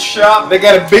mulch shop? They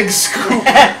got a big scoop.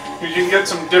 You can get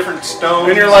some different stones.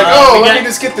 And you're like, let me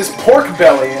just get this pork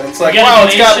belly. And it's like, wow,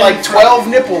 it's got like 12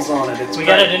 nipples on it. It's We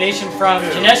got a donation from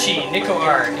Janeshi Nico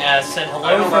Art. Said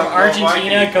hello from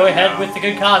Argentina. Go ahead with the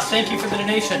good cause. Thank you for the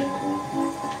donation.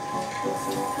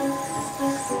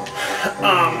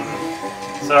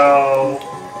 So,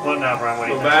 what now, Brian? What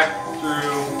do you Go think? back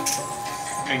through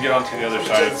and get onto the other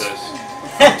side of this.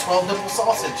 12 nipple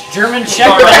sausage. German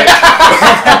Shepherd.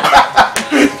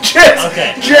 Jed's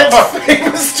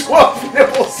famous 12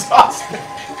 nipple sausage.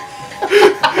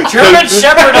 German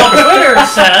Shepherd on Twitter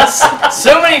says,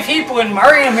 so many people in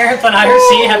Mario Marathon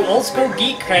IRC have old school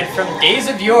geek cred from days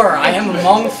of yore. I am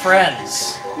among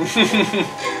friends.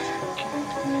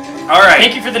 Alright.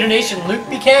 Thank you for the donation, Luke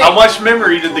BK. How much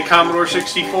memory did the Commodore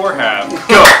 64 have? Go!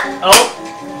 Oh,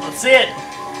 let's see it.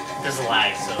 There's a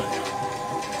lag, so.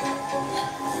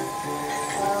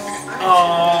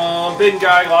 Big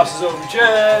guy losses over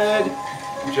Jed.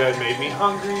 Jed made me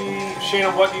hungry.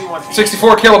 Shannon, what do you want to eat?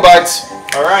 64 kilobytes.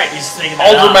 Alright. He's just making that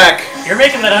Ultra up. Mac. You're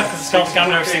making that up because it's called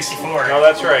Commodore 64. No,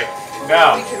 that's right.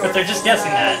 Now. But they're just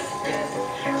guessing that.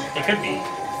 It could be.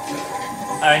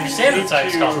 I understand that's why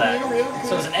it's called that.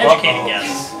 So it's an educated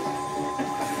guess.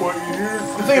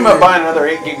 I'm thinking about buying another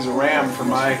 8 gigs of RAM for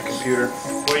my computer.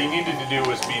 What you needed to do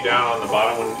was be down on the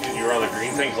bottom when you were on the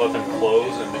green things, let them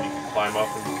close, and then you can climb up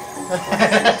and...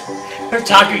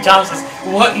 Taku Tom says,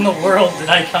 what in the world did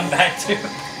I come back to?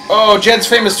 Oh, Jed's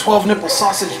famous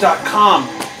 12nipplessausage.com.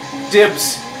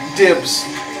 Dibs.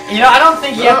 You know, I don't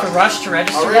think you have to rush to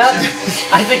register that.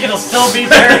 I think it'll still be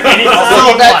there anytime you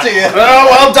want. Oh,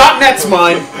 well, .net's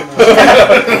mine.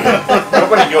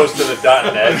 Nobody goes to the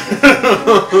 .net.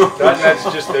 .net's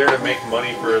just there to make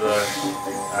money for the...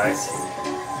 I see.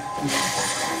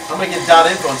 I'm gonna get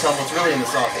 .info and tell them what's really in the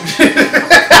sausage.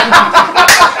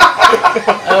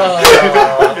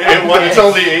 It's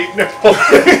only 8 nipples.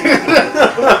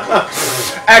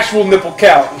 Actual nipple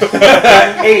count. 8.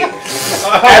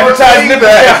 Advertised nipple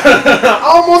count. I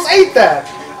almost ate that.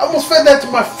 I almost fed that to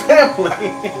my family.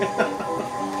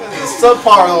 There's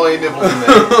subpar the way nipples in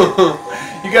there.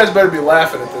 You guys better be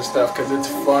laughing at this stuff because it's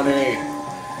funny.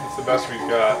 It's the best we've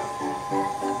got.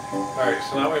 Alright,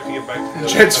 so now we have to get back to the...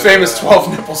 Jed's famous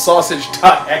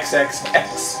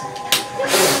 12nipple-sausage.xxx.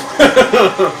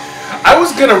 I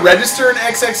was gonna register an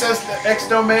XXX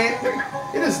domain.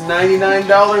 It is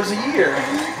 $99 a year.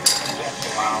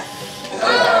 Wow.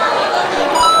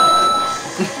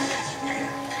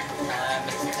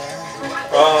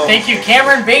 Thank you,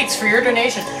 Cameron Bates, for your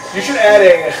donation. You should add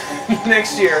a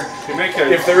next year,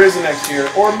 if there is a next year,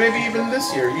 or maybe even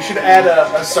this year. You should add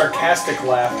a sarcastic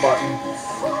laugh button.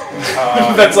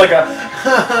 That's like a.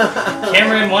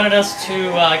 Cameron wanted us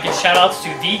to give shout outs to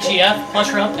VGF,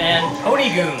 Plush Rump, and Pony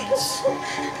Goons.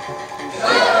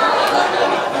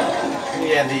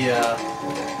 Yeah,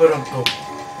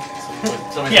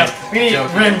 Yeah, we need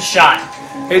rim shot.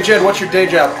 Hey Jed, what's your day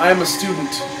job? I am a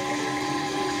student.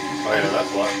 Oh yeah,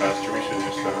 that's a lot faster. We should have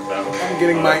just done it that way. I'm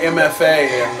getting my MFA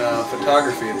in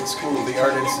photography at the School of the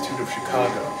Art Institute of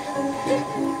Chicago.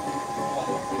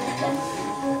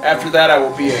 After that, I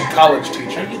will be a college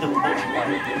teacher.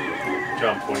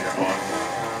 Jump when you're on.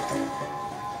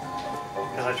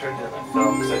 Because I tried to, I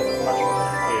fell because I did the punch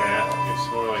button. Yeah, it's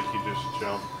more like you just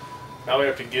jump. Now we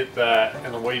have to get that,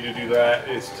 and the way to do that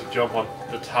is to jump on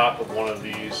the top of one of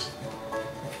these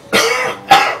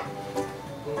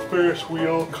Ferris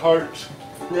wheel carts,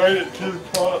 ride it to the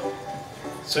top.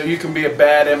 So you can be a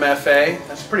bad MFA?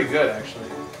 That's pretty good, actually.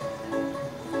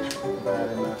 Bad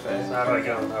MFA. So how do I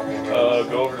go?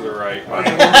 Go over to the right.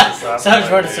 Sounds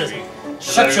what it says.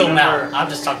 Shut your mouth. I'm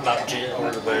just talking about Jill.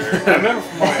 Over there. I remember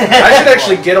from I should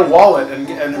actually get a wallet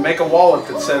and make a wallet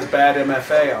that says bad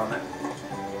MFA on it.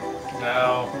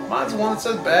 Now, Mine's the one that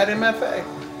says bad MFA.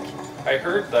 I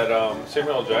heard that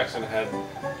Samuel L. Jackson had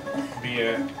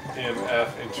BMF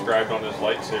inscribed on his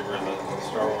lightsaber in the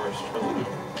Star Wars trilogy.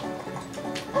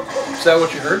 Is that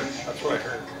what you heard? That's what I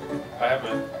heard. I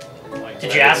haven't.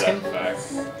 Did you ask him?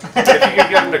 If you could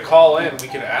get him to call in, we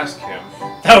could ask him.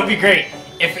 That would be great.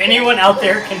 If anyone out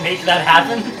there can make that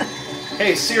happen,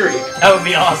 hey Siri, that would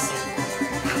be awesome.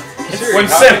 Siri,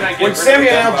 when Samuel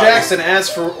L. Jackson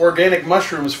asks for organic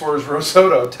mushrooms for his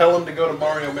risotto, tell him to go to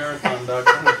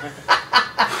mariomarathon.com.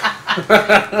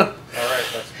 Alright,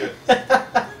 that's good.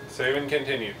 Save and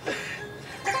continue.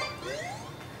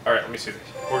 Alright, let me see this.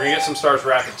 We're going to get some stars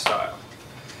rapid style.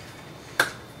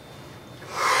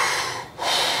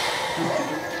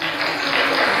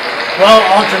 Well,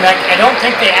 Ultramech, I don't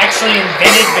think they actually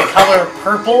invented the color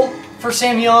purple for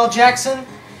Samuel L. Jackson,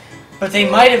 but they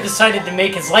might have decided to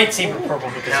make his lightsaber purple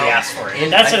because he asked for it.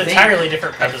 And that's an entirely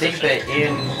different proposition. I think that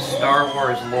in Star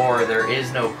Wars lore, there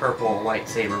is no purple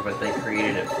lightsaber, but they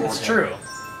created it for him. It's true.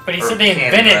 But he said they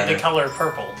invented the color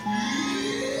purple.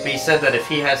 But he said that if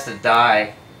he has to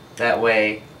die that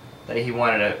way, that he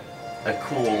wanted a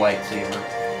cool lightsaber.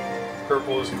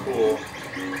 Purple is cool.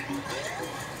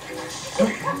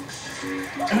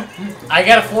 I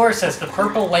got a floor says the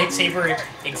purple lightsaber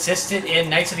existed in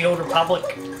Knights of the Old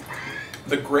Republic.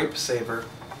 The grape saber.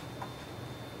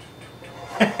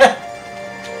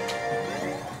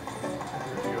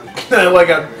 Like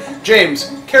a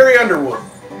James, Carrie Underwood.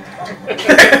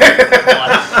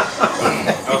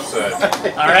 Upset.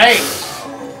 Alright.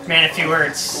 Man, a few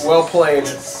words. Well played.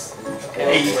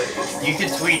 Hey, you can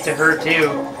tweet to her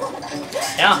too.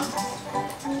 Yeah.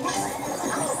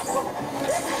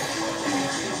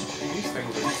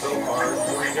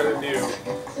 What you gotta do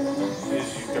is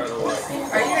you gotta like...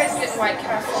 Are you guys getting White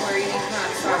Castle or eating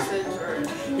hot sausage or...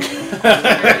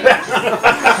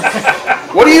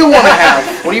 What do you want to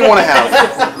have? What do you want to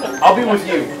have? I'll be with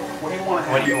you. What do you want to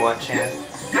have? What do you want, Chan?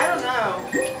 I don't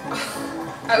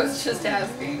know. I was just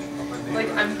asking. Like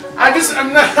I'm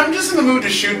just in the mood to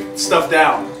shoot stuff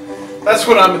down. That's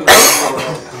what I'm in the mood for.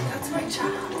 That's my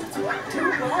job. That's what I do.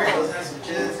 Let's have some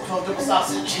chips, cold double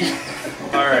sausage.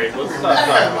 Alright, let's stop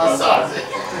talking about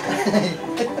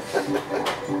sausage.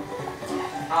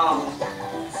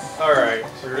 Alright,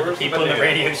 so For the people in the banana?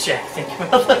 Radio Shack thinking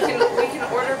about that. we can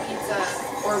order pizza,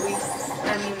 or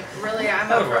I mean, really, I'm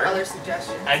That up would for work. other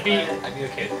suggestions. I'd be but-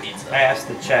 okay with pizza. I asked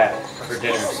the chat for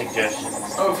dinner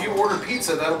suggestions. Oh, if you order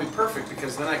pizza, that'll be perfect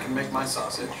because then I can make my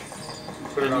sausage.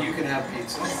 Put it And on. you can have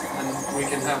pizza. And we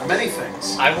can have many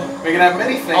things. I will. We can have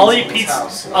many things I'll in eat this pizza.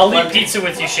 house. I'll eat pizza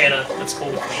with you, Shayna. That's cool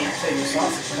with me. Say your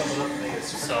sausage comes up and make it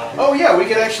super. So. Oh yeah, we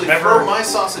could actually Remember- throw my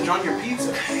sausage on your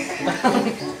pizza.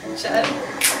 Chad,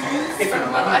 If I'm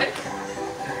I'm not.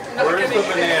 not Where's the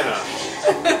gonna banana?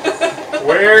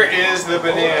 Where is the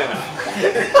banana?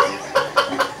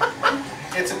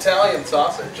 It's Italian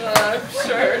sausage. I'm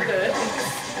sure it is.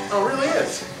 Oh, it really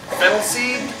is. Fennel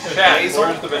seed, Chad, basil.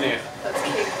 where's the banana? That's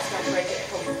cake. It's not break it.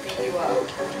 He'll beat you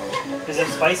up. Is it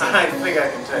spicy? I think I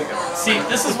can take it. See,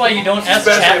 this is why you don't ask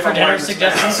Especially chat if for I'm dinner wearing this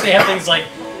suggestions. They have things like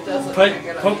It doesn't put make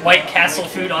it put up. White Castle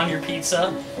food on your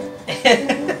pizza.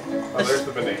 Oh, there's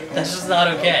the banana. That's just not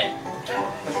okay.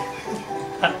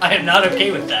 I am not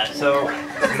okay with that. So,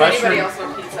 Does anybody else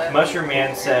want pizza? Mushroom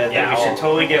Man said Yeah, that we should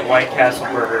totally get White Castle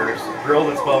burgers, grill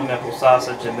the 12 nipple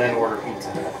sausage, and then order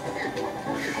pizza.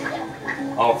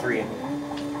 All three of them.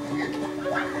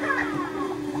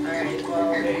 Alright,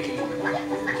 well,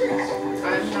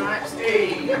 I'm not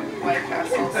White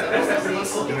Castle,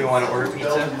 so Do we want to order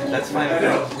pizza? That's fine with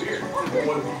me.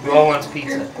 Who all wants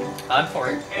pizza? I'm for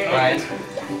it. Ryan?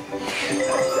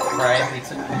 Ryan,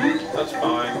 pizza? That's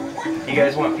fine. You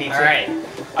guys want pizza? Alright.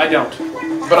 I don't,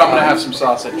 but I'm gonna have some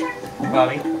sausage.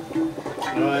 Bobby?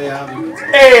 Oh yeah.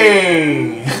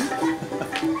 Hey!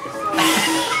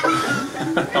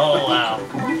 Oh wow.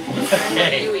 what do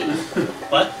Okay. you eat?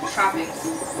 What?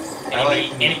 Toppings.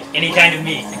 Any kind of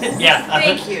meat. Yeah.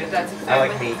 Thank you. That's exactly. I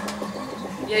like meat.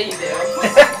 Yeah, you do.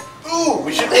 Ooh,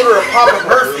 we should order a Papa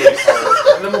Murphy.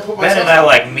 And then we'll put Ben and I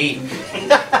like meat.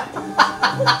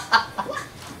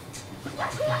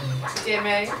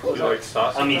 DMA. You like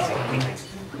sausage? I'm easy.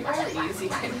 You guys are easy.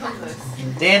 I know this.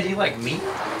 Dan, do you like meat?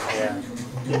 Yeah.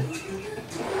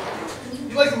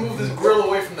 You like to move this grill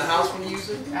away from the house when you use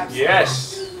it? Absolutely.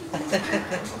 Yes.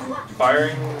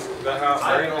 Firing the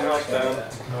house down.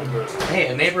 No good. Hey,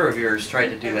 a neighbor of yours tried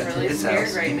to do I'm that to really his scared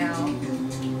house. right now.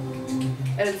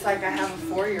 And it's like I have a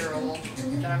 4-year-old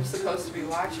that I'm supposed to be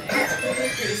watching.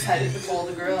 He decided to pull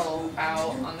the grill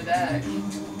out on the deck.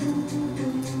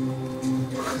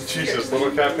 Jesus,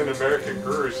 little Captain America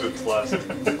grew since last.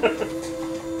 What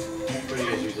do you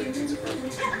guys usually get pizza from?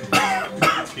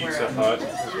 Pizza Hut is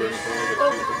where you can get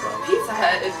pizza from. Pizza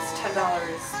Hut is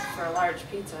 $10 for a large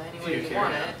pizza any way you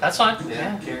want it. That's fine.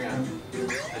 Yeah, carry on.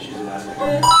 That's usually what I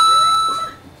do.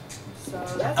 So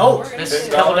that's Oh, what we're gonna this do. is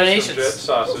couple $10 donations. for jet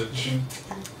sausage.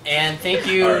 And thank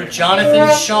you, All right. Jonathan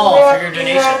Shaw, for your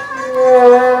donation.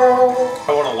 I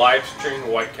want a live stream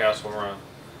White Castle run.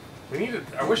 We need to.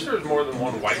 I wish there was more than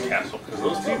one White Castle because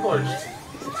those people are just.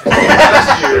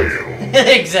 Last year.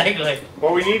 Exactly.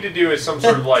 What we need to do is some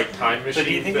sort of like time machine So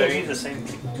do you think thing. it'll be the same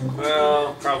people?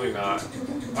 Well, probably not.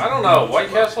 I don't know. White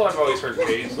Castle, I've always heard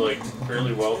pays like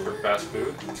fairly well for fast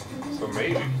food, so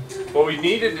maybe. What we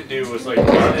needed to do was like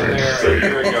run in there a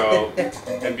year ago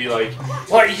and be like,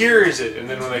 "What year is it?" And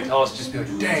then when they tell us, just be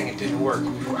like, "Dang, it didn't work."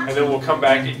 And then we'll come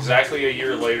back exactly a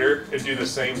year later and do the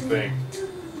same thing.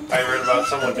 I read about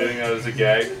someone doing that as a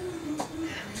gag.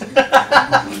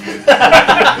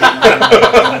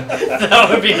 That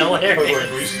would be I was hilarious.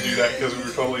 like, we should do that because we were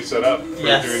totally set up for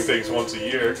Yes. doing things once a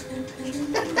year.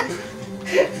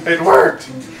 It worked!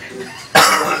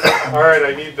 Alright,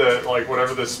 I need the, like,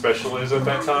 whatever the special is at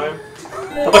that time.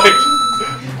 Like,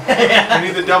 I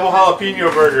need the double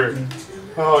jalapeno burger.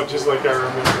 Oh, just like I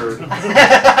remember.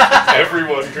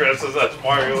 Everyone dresses as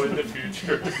Mario in the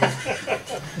future.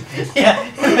 Yeah,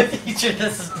 in the future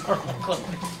this is normal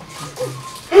clothing.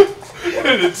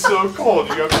 And it's so cold,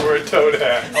 you have to wear a toad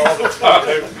hat all the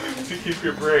time to keep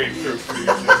your brain from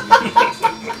freezing.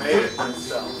 Made it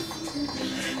myself.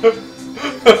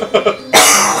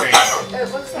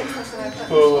 It looks like something I put in the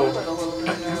Oh. toilet a little bit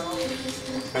ago.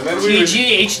 And then we would,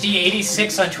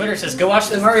 TGHD86 on Twitter says, go watch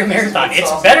the Mario Marathon.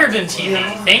 It's better than TV.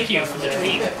 Thank you for the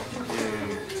tweet.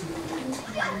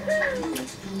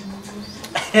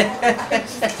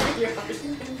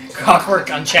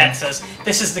 Clockwork on chat says,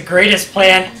 this is the greatest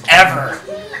plan ever.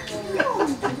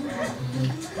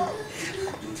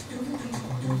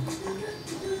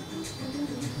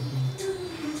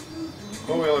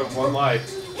 oh, we only have one life.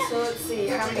 So let's see,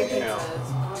 how many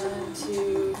pizzas? 1,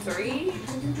 2,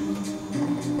 3.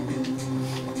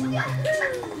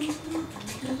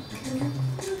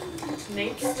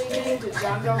 Nate's leaving. Did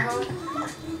John go home?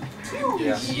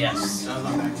 Yes. Yes. No, I'm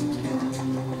not back.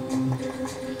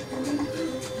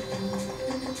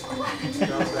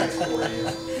 John's back for you.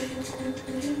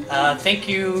 Thank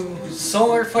you,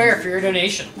 Solar Flare, for your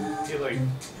donation. He like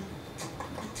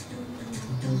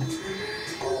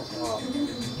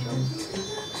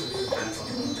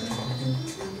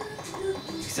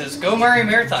He says, go Mario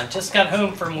Marathon. Just got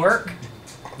home from work.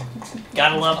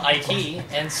 Gotta love IT.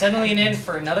 And settling in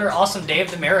for another awesome day of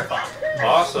the marathon.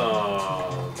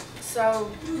 awesome. So,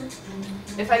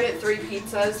 if I get 3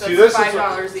 pizzas, that's See, this is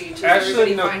 $5 each. Is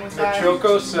everybody Ashlyn fine with that?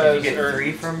 Nochoko You says, get or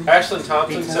 3 from Ashlyn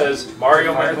Thompson Pizza? says,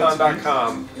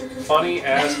 mariomarathon.com. Funny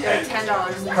as They're heck.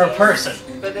 $10 Per each, person.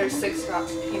 But there's 6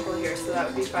 people here, so that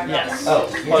would be $5. Yes. Oh,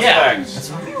 Plus Yeah. tax.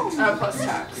 Plus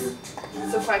tax.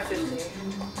 So $5.50.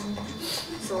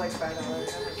 So like $5. I'm not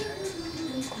sure.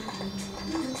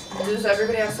 Does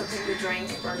everybody have something to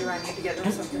drink, or do I need to get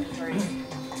them something to drink?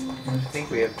 I think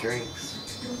we have drinks.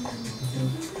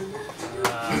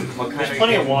 What kind There's are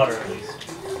plenty you of water at least.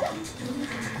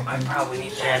 I probably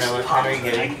need Yeah, no, what kind are you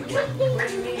getting? What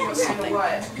do you mean? What kind of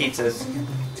what? Pizzas.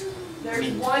 There's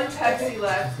 1 Pepsi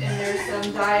left, and there's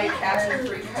some Diet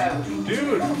Caffeine-free Coke.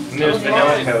 Dude, There's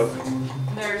vanilla Coke.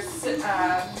 There's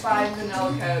 5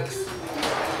 vanilla Cokes.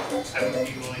 I would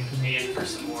be willing to pay in for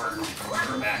some more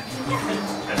for back.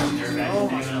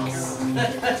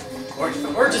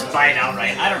 Or just buy it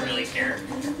outright. I don't really care.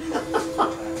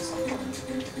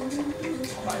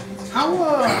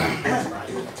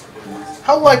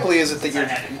 How likely is it that your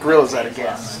grill is out of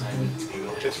gas?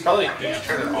 it's probably, did you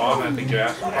turn it on at the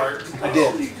gas part? I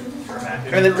did. It's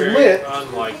And it very lit.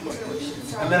 Unlikely.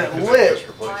 And then it Because lit, just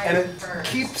replaced. and it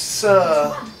keeps,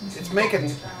 it's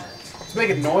making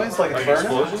noise like it's Like burning.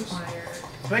 explosions?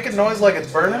 making noise like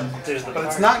it's burning, but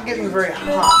it's not getting very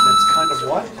hot. It's kind of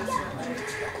what?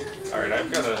 Alright,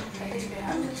 I've got a...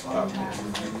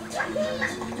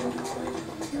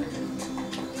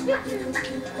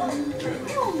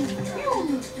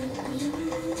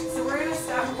 So we're gonna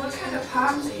stop. What kind of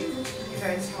pop do you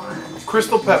guys want?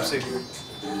 Crystal Pepsi.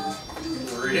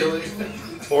 Really?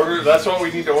 Order. That's what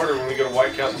we need to order when we go to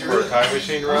White Castle for a time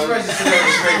machine run. Like,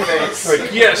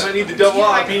 yes, I need the double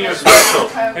jalapeno special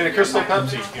and a Crystal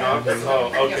Pepsi. You know,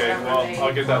 oh, okay. Well,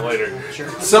 I'll get that later.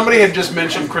 Somebody had just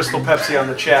mentioned Crystal Pepsi on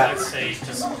the chat. I'd say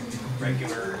just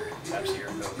regular Pepsi or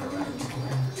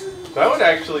Coke. That would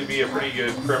actually be a pretty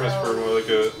good premise for like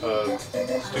a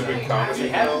stupid comedy. They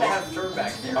have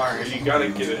throwback there. Alright, you gotta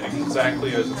get it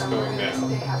exactly as it's going now.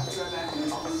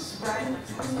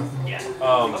 Yeah.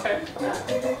 Okay.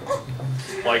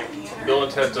 Like Bill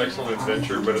and Ted's Excellent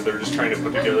Adventure, but they're just trying to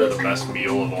put together the best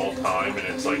meal of all time, and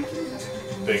it's like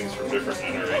things from different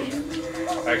generations.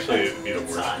 Actually, it'd be the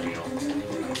worst meal,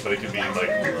 but it could be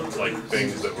like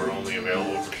things that were only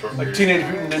available for short Like periods. Teenage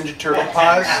Mutant Ninja Turtle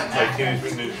pies. Like Teenage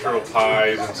Mutant Ninja Turtle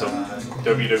pies and some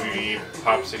WWE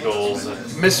popsicles. And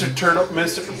Mr. Turtle,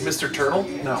 Mr. Turtle?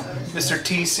 No. Mr.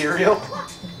 T cereal.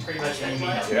 Pretty much any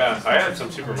meal. yeah, I had some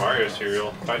Super Mario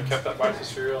cereal. If I'd kept that box of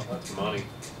cereal, that's money.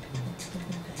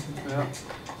 Yeah.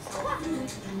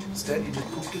 Instead, you just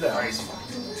pooped it out.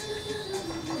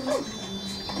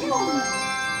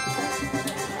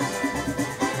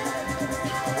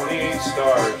 28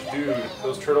 stars. Dude,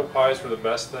 those turtle pies were the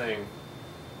best thing.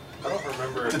 I don't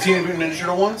remember. The Teenage Mutant Ninja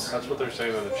Turtle ones? That's what they're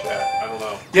saying in the chat. I don't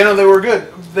know. Yeah, no, they were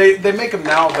good. They make them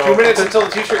now, though. 2 minutes until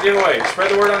the t-shirt giveaway. Spread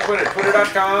the word on Twitter.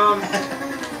 Twitter.com.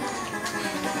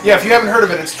 Yeah, if you haven't heard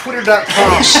of it, it's twitter.com. Go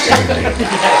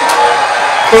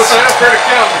sign up for an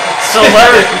account. So let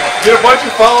Get a bunch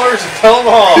of followers and tell them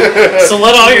all. so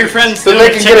let all your friends So know they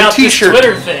to can check get a out this t-shirt.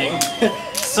 Twitter thing,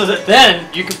 so that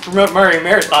then you can promote Mario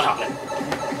Marathon on it.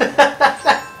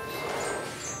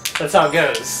 That's how it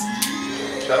goes.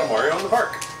 Shadow Mario in the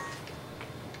park.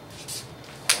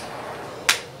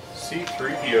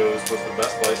 C-3POs was the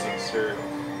best licensor.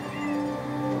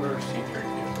 What are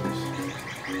C-3POs?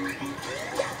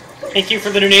 Thank you for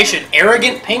the donation,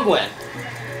 Arrogant Penguin.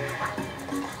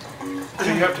 So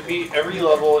you have to beat every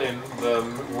level in the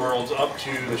worlds up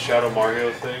to the Shadow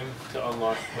Mario thing to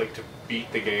unlock, like to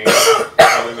beat the game.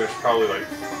 And then there's probably like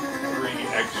 3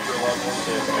 extra levels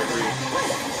in every...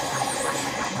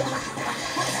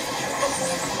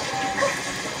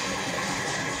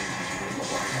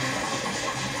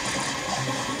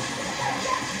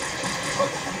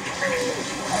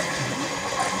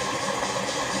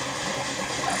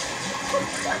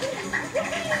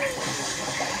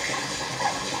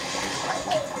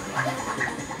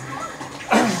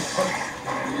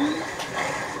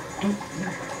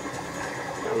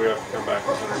 We have to come back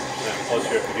 100%. Plus,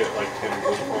 you have to get like 10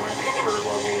 blue coins per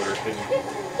level that are hidden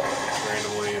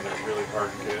randomly, and they're really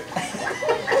hard to get.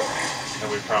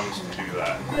 And we promised to do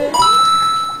that.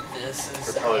 This is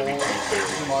It'll probably be Tuesday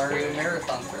or Mario Wednesday.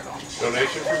 Marathon thrill.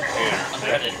 Donation from Tanner. On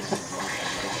Thank Reddit. you.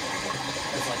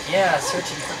 It's like, yeah,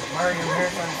 searching for the Mario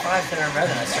Marathon 5 that I read,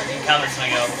 and I start reading comments and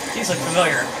I go, these look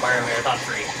familiar, Mario Marathon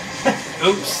 3.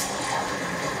 Oops.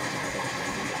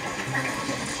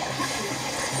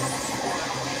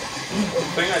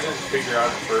 The thing I didn't figure out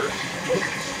at first,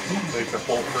 like the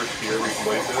whole first year we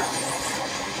played this,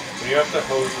 you have to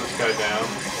hose this guy down.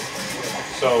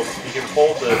 So you can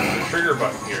hold the trigger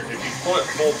button here. If you pull it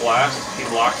full blast, he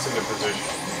locks into position.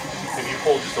 If you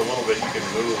pull just a little bit, you can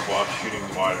move while shooting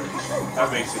wider. That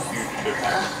makes a huge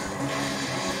difference.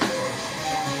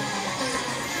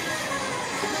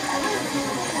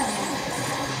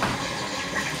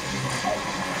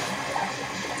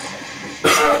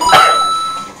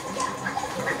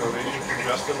 Donation from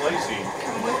Justin Lacey.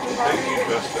 Thank you,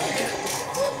 Justin.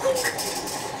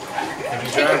 I'm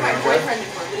taking my boyfriend if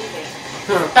we're leaving.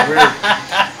 Weird.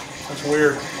 That's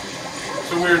weird.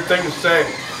 It's a weird thing to say.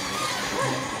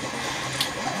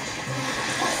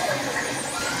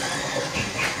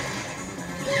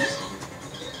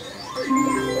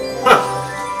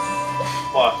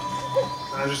 What?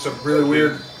 That was just a really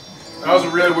weird. That was a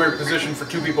really weird position for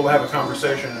 2 people to have a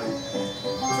conversation in.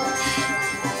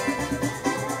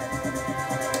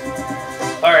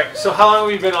 Alright, so how long have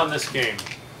we been on this game?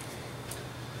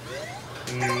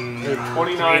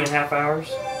 29 3.5 hours.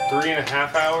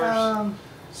 3.5 hours?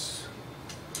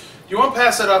 You want to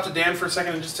pass that off to Dan for a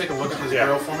second and just take a look at this Yeah.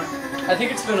 barrel for me? I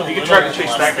think it's been a You little can try to chase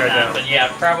less that guy than down. But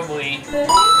yeah, probably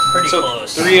pretty So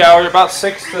close. 3 hours, about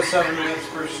 6 to 7 minutes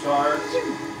per star.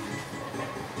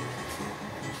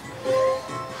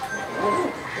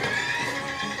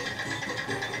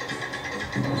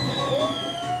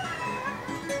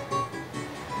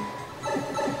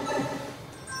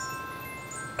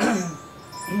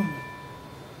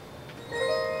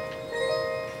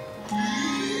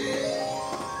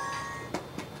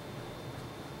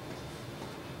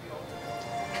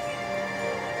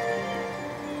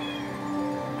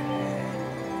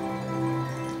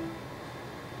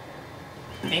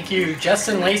 Thank you,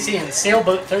 Justin Lacey and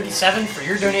Sailboat 37 for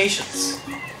your donations.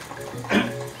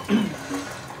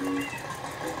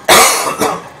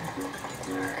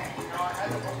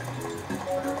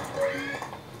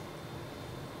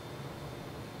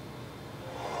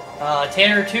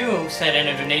 Tanner 2 sent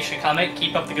in a donation comment.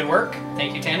 Keep up the good work.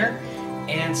 Thank you, Tanner.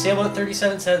 And Sailboat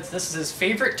 37 says this is his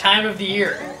favorite time of the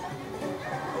year.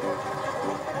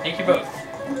 Thank you both.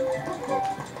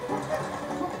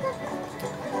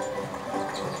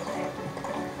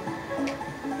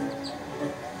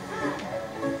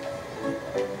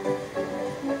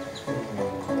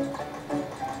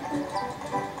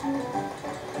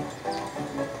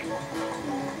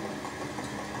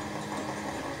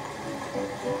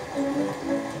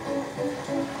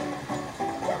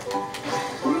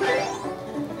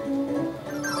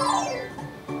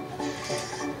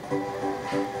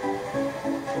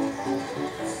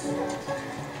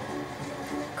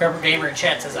 Grubber Gamer in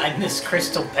chat says, I miss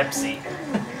Crystal Pepsi.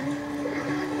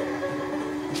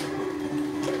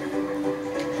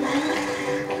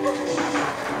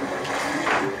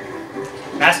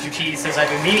 Master Cheese says, I've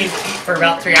been meaning to eat for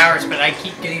about 3 hours, but I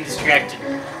keep getting distracted.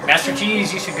 Master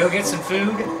Cheese, you should go get some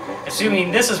food. Assuming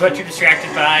this is what you're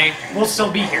distracted by, we'll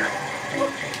still be here.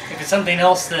 If it's something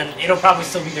else, then it'll probably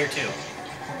still be there too.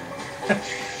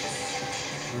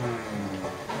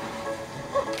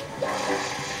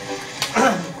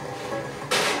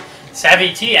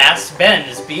 Savvy T asks, Ben,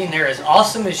 is being there as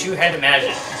awesome as you had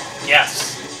imagined?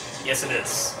 Yes. Yes, it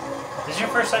is. Is this your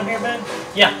first time here, Ben?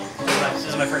 Yeah, this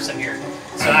is my first time here.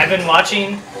 So I've been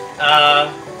watching,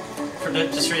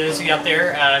 just for those of you out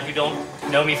there who don't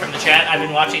know me from the chat, I've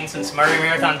been watching since Mario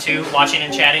Marathon 2, watching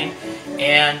and chatting.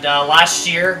 And last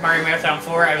year, Mario Marathon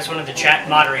 4, I was one of the chat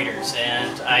moderators,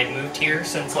 and I moved here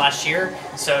since last year,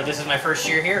 so this is my first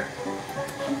year here.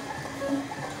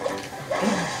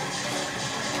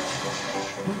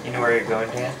 You know where you're going,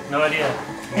 Dan? No idea.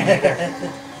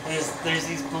 There's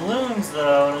these balloons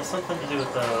though, and it's something to do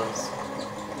with those.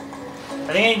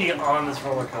 I think I need to get on this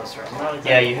roller coaster. I'm not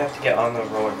exactly... Yeah, you have to get on the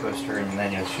roller coaster and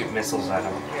then you'll shoot missiles at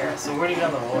them. Yeah, so where do you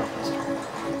get on the roller coaster?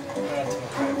 That's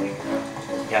incredibly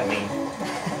Got me.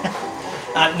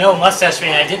 No, Mustache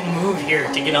Man, I didn't move here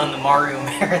to get on the Mario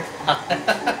Marathon.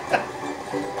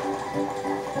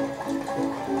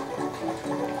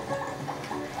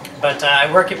 But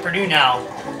I work at Purdue now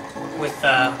with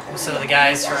some of the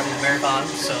guys from the marathon,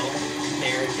 so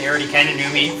they already kind of knew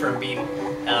me from being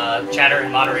chatter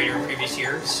and moderator in previous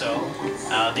years, so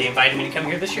they invited me to come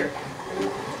here this year.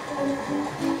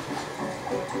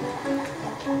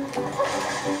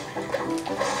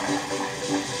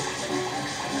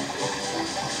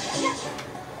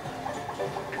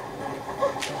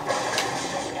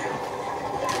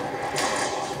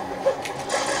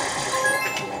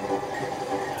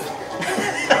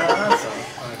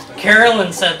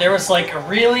 Carolyn said there was like a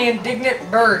really indignant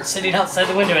bird sitting outside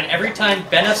the window, and every time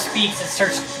Benna speaks, it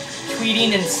starts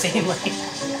tweeting insanely.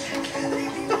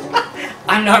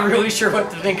 I'm not really sure what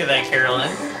to think of that,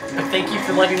 Carolyn, but thank you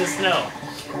for letting us know.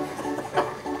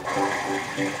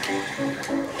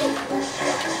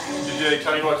 Did they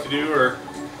tell you what to do, or?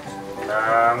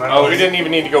 Oh, we didn't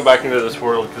even need to go back into this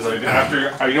world because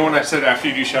after you know when I said after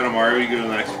you do Shadow Mario, you go to the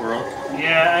next world.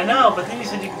 Yeah, I know, but then you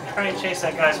said you can try and chase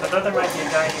that guy, so I thought there might be a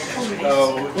guy here.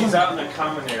 Oh, he's out in the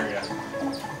common area.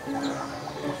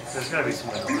 There's gotta be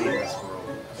someone to leave this world.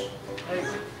 Hey,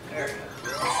 there you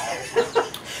go.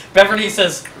 Beverly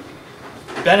says,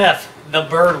 Ben F, the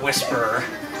bird whisperer.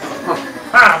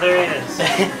 Ah, there he is.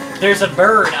 There's a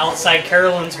bird outside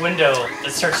Carolyn's window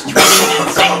that starts tweeting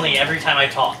insanely every time I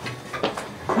talk.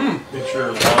 It's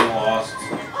your long lost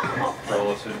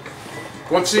relative.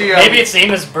 What's he? Maybe its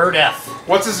name is Bird F.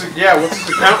 What's his account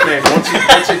name? What's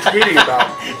he tweeting about?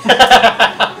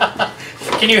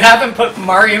 Can you have him put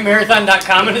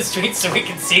mariomarathon.com in his tweets so we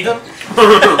can see them?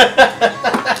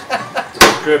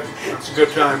 Good. That's a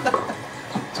good time.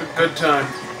 It's a good time.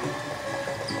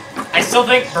 I still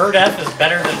think Bird F is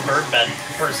better than Birdman,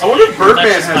 personally. I wonder if Birdman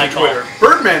That's just has my a call. Twitter.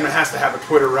 Birdman has to have a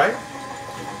Twitter, right?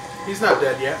 He's not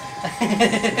dead yet.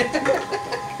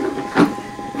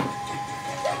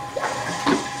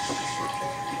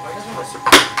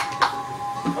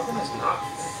 Nothing is not.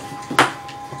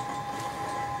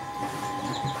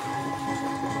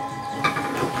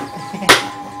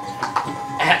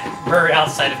 Bird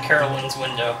outside of Carolyn's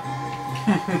window.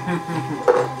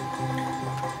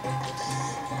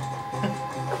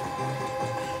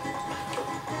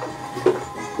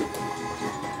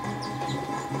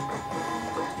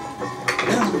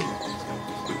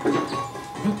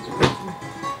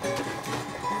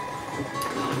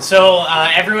 So,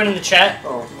 everyone in the chat,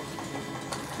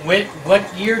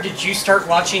 What year did you start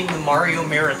watching the Mario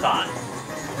Marathon?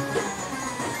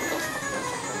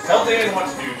 Tell Dan what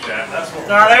to do, chat. That's what.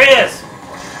 Oh, there he is.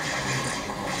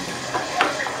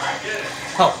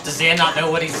 Oh, does Dan not know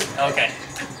what he's... Okay.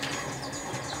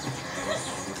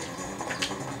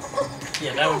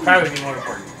 Yeah, that would probably be more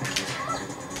important.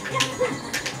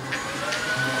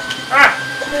 Ah!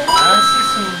 I see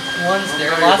some ones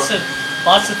there. Lots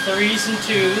of 3s and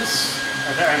 2s.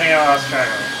 I think I lost track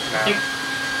of it. I think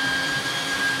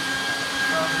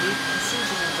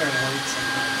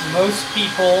most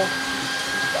people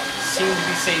seem to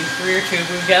be saying 3 or 2,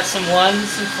 but we've got some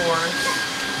 1s and 4s.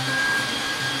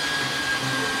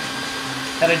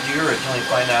 How did you originally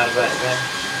find out about it, Ben?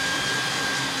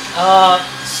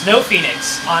 Snow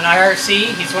Phoenix on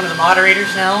IRC. He's one of the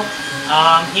moderators now.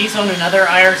 He's on another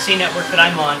IRC network that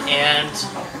I'm on, and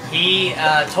he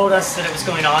told us that it was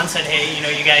going on, said, hey, you know,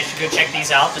 you guys should go check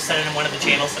these out. Just said it in one of the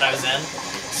channels that I was in.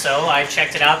 So I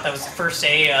checked it out. That was the first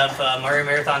day of Mario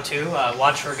Marathon 2.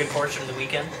 Watched for a good portion of the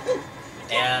weekend.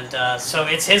 And so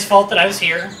it's his fault that I was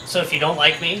here. So if you don't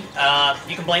like me,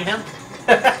 you can blame him.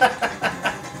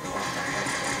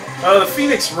 The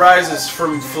Phoenix rises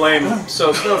from flame,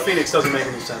 so Snow Phoenix doesn't make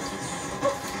any sense.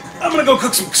 I'm gonna go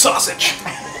cook some sausage.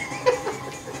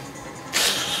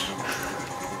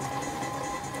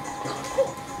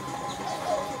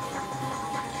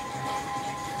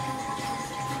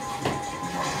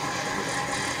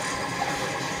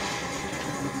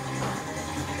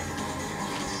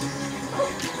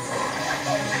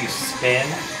 You spin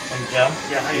and jump?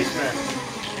 Yeah, how you spin?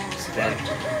 Spin.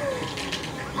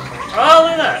 Oh,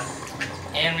 look at that!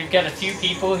 And we've got a few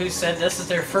people who said this is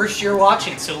their first year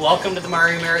watching, so welcome to the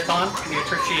Mario Marathon. We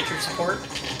appreciate your support.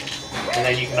 And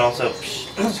then you can also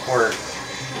squirt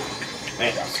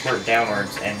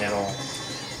downwards and it'll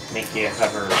make you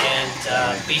hover.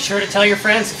 And be sure to tell your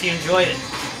friends if you enjoyed it.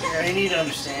 Yeah, you need to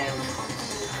understand,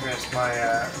 Chris, my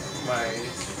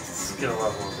skill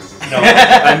level of this. No,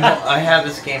 I have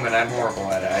this game and I'm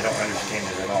horrible at it. I don't understand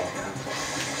it at all.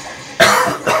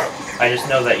 I just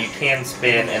know that you can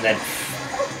spin and then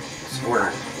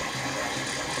squirt.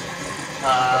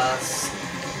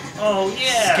 Oh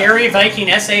yeah. Scary Viking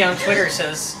SA on Twitter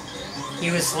says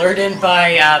he was lured in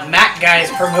by Mac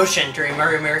Guy's promotion during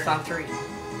Mario Marathon 3.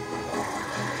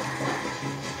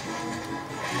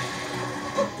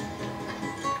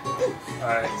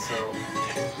 Alright, so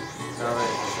now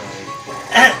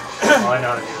that all I know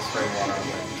how to do is spray water on it.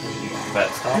 But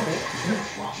stop it.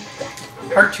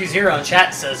 Part 20 in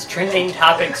chat says trending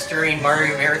topics during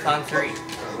Mario Marathon 3.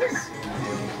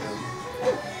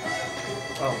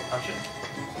 Oh, punch it.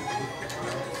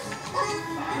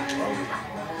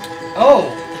 Oh,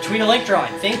 the tweet a link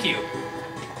drawing. Thank you.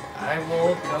 I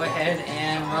will go ahead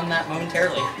and run that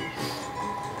momentarily.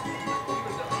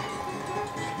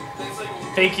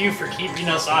 Thank you for keeping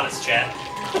us honest, chat.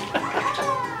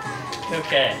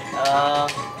 Okay.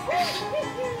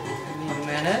 Give me a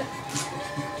minute.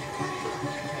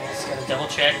 Just gotta double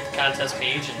check the contest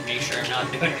page and make sure I'm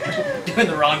not doing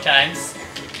the wrong times.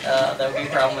 That would be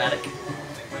problematic.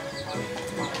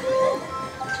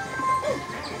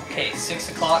 Okay, 6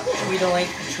 o'clock. Tweet a link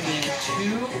between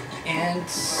 2 and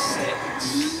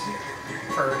 6.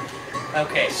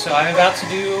 Okay, so I'm about to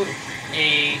do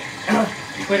a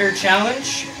Twitter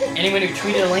challenge. Anyone who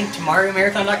tweeted a link to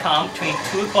mariomarathon.com between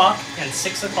 2 o'clock and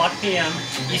 6 o'clock p.m.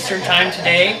 Eastern Time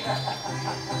today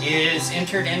is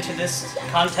entered into this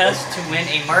contest to win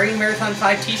a Mario Marathon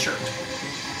 5 t-shirt.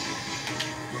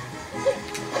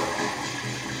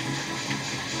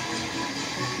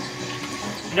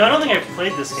 You know, I don't think I've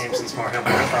played this game since Mario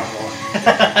Marathon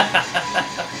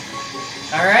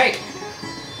 1. Alright.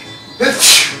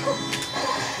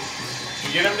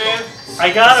 You get him, Dan? I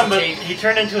got him, but he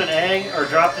turned into an egg, or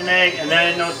dropped an egg, and then I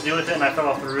didn't know what to do with it, and I fell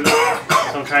off the roof.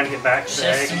 So I'm trying to get back to the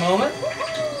egg. Just a moment.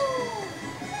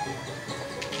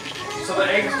 So the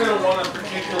egg's going to want a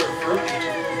particular fruit.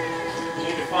 You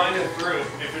need to find a fruit.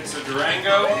 If it's a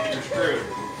Durango, you're screwed.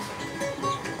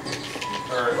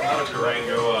 Or not a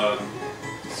Durango,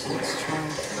 what's it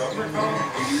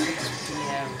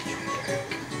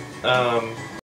called?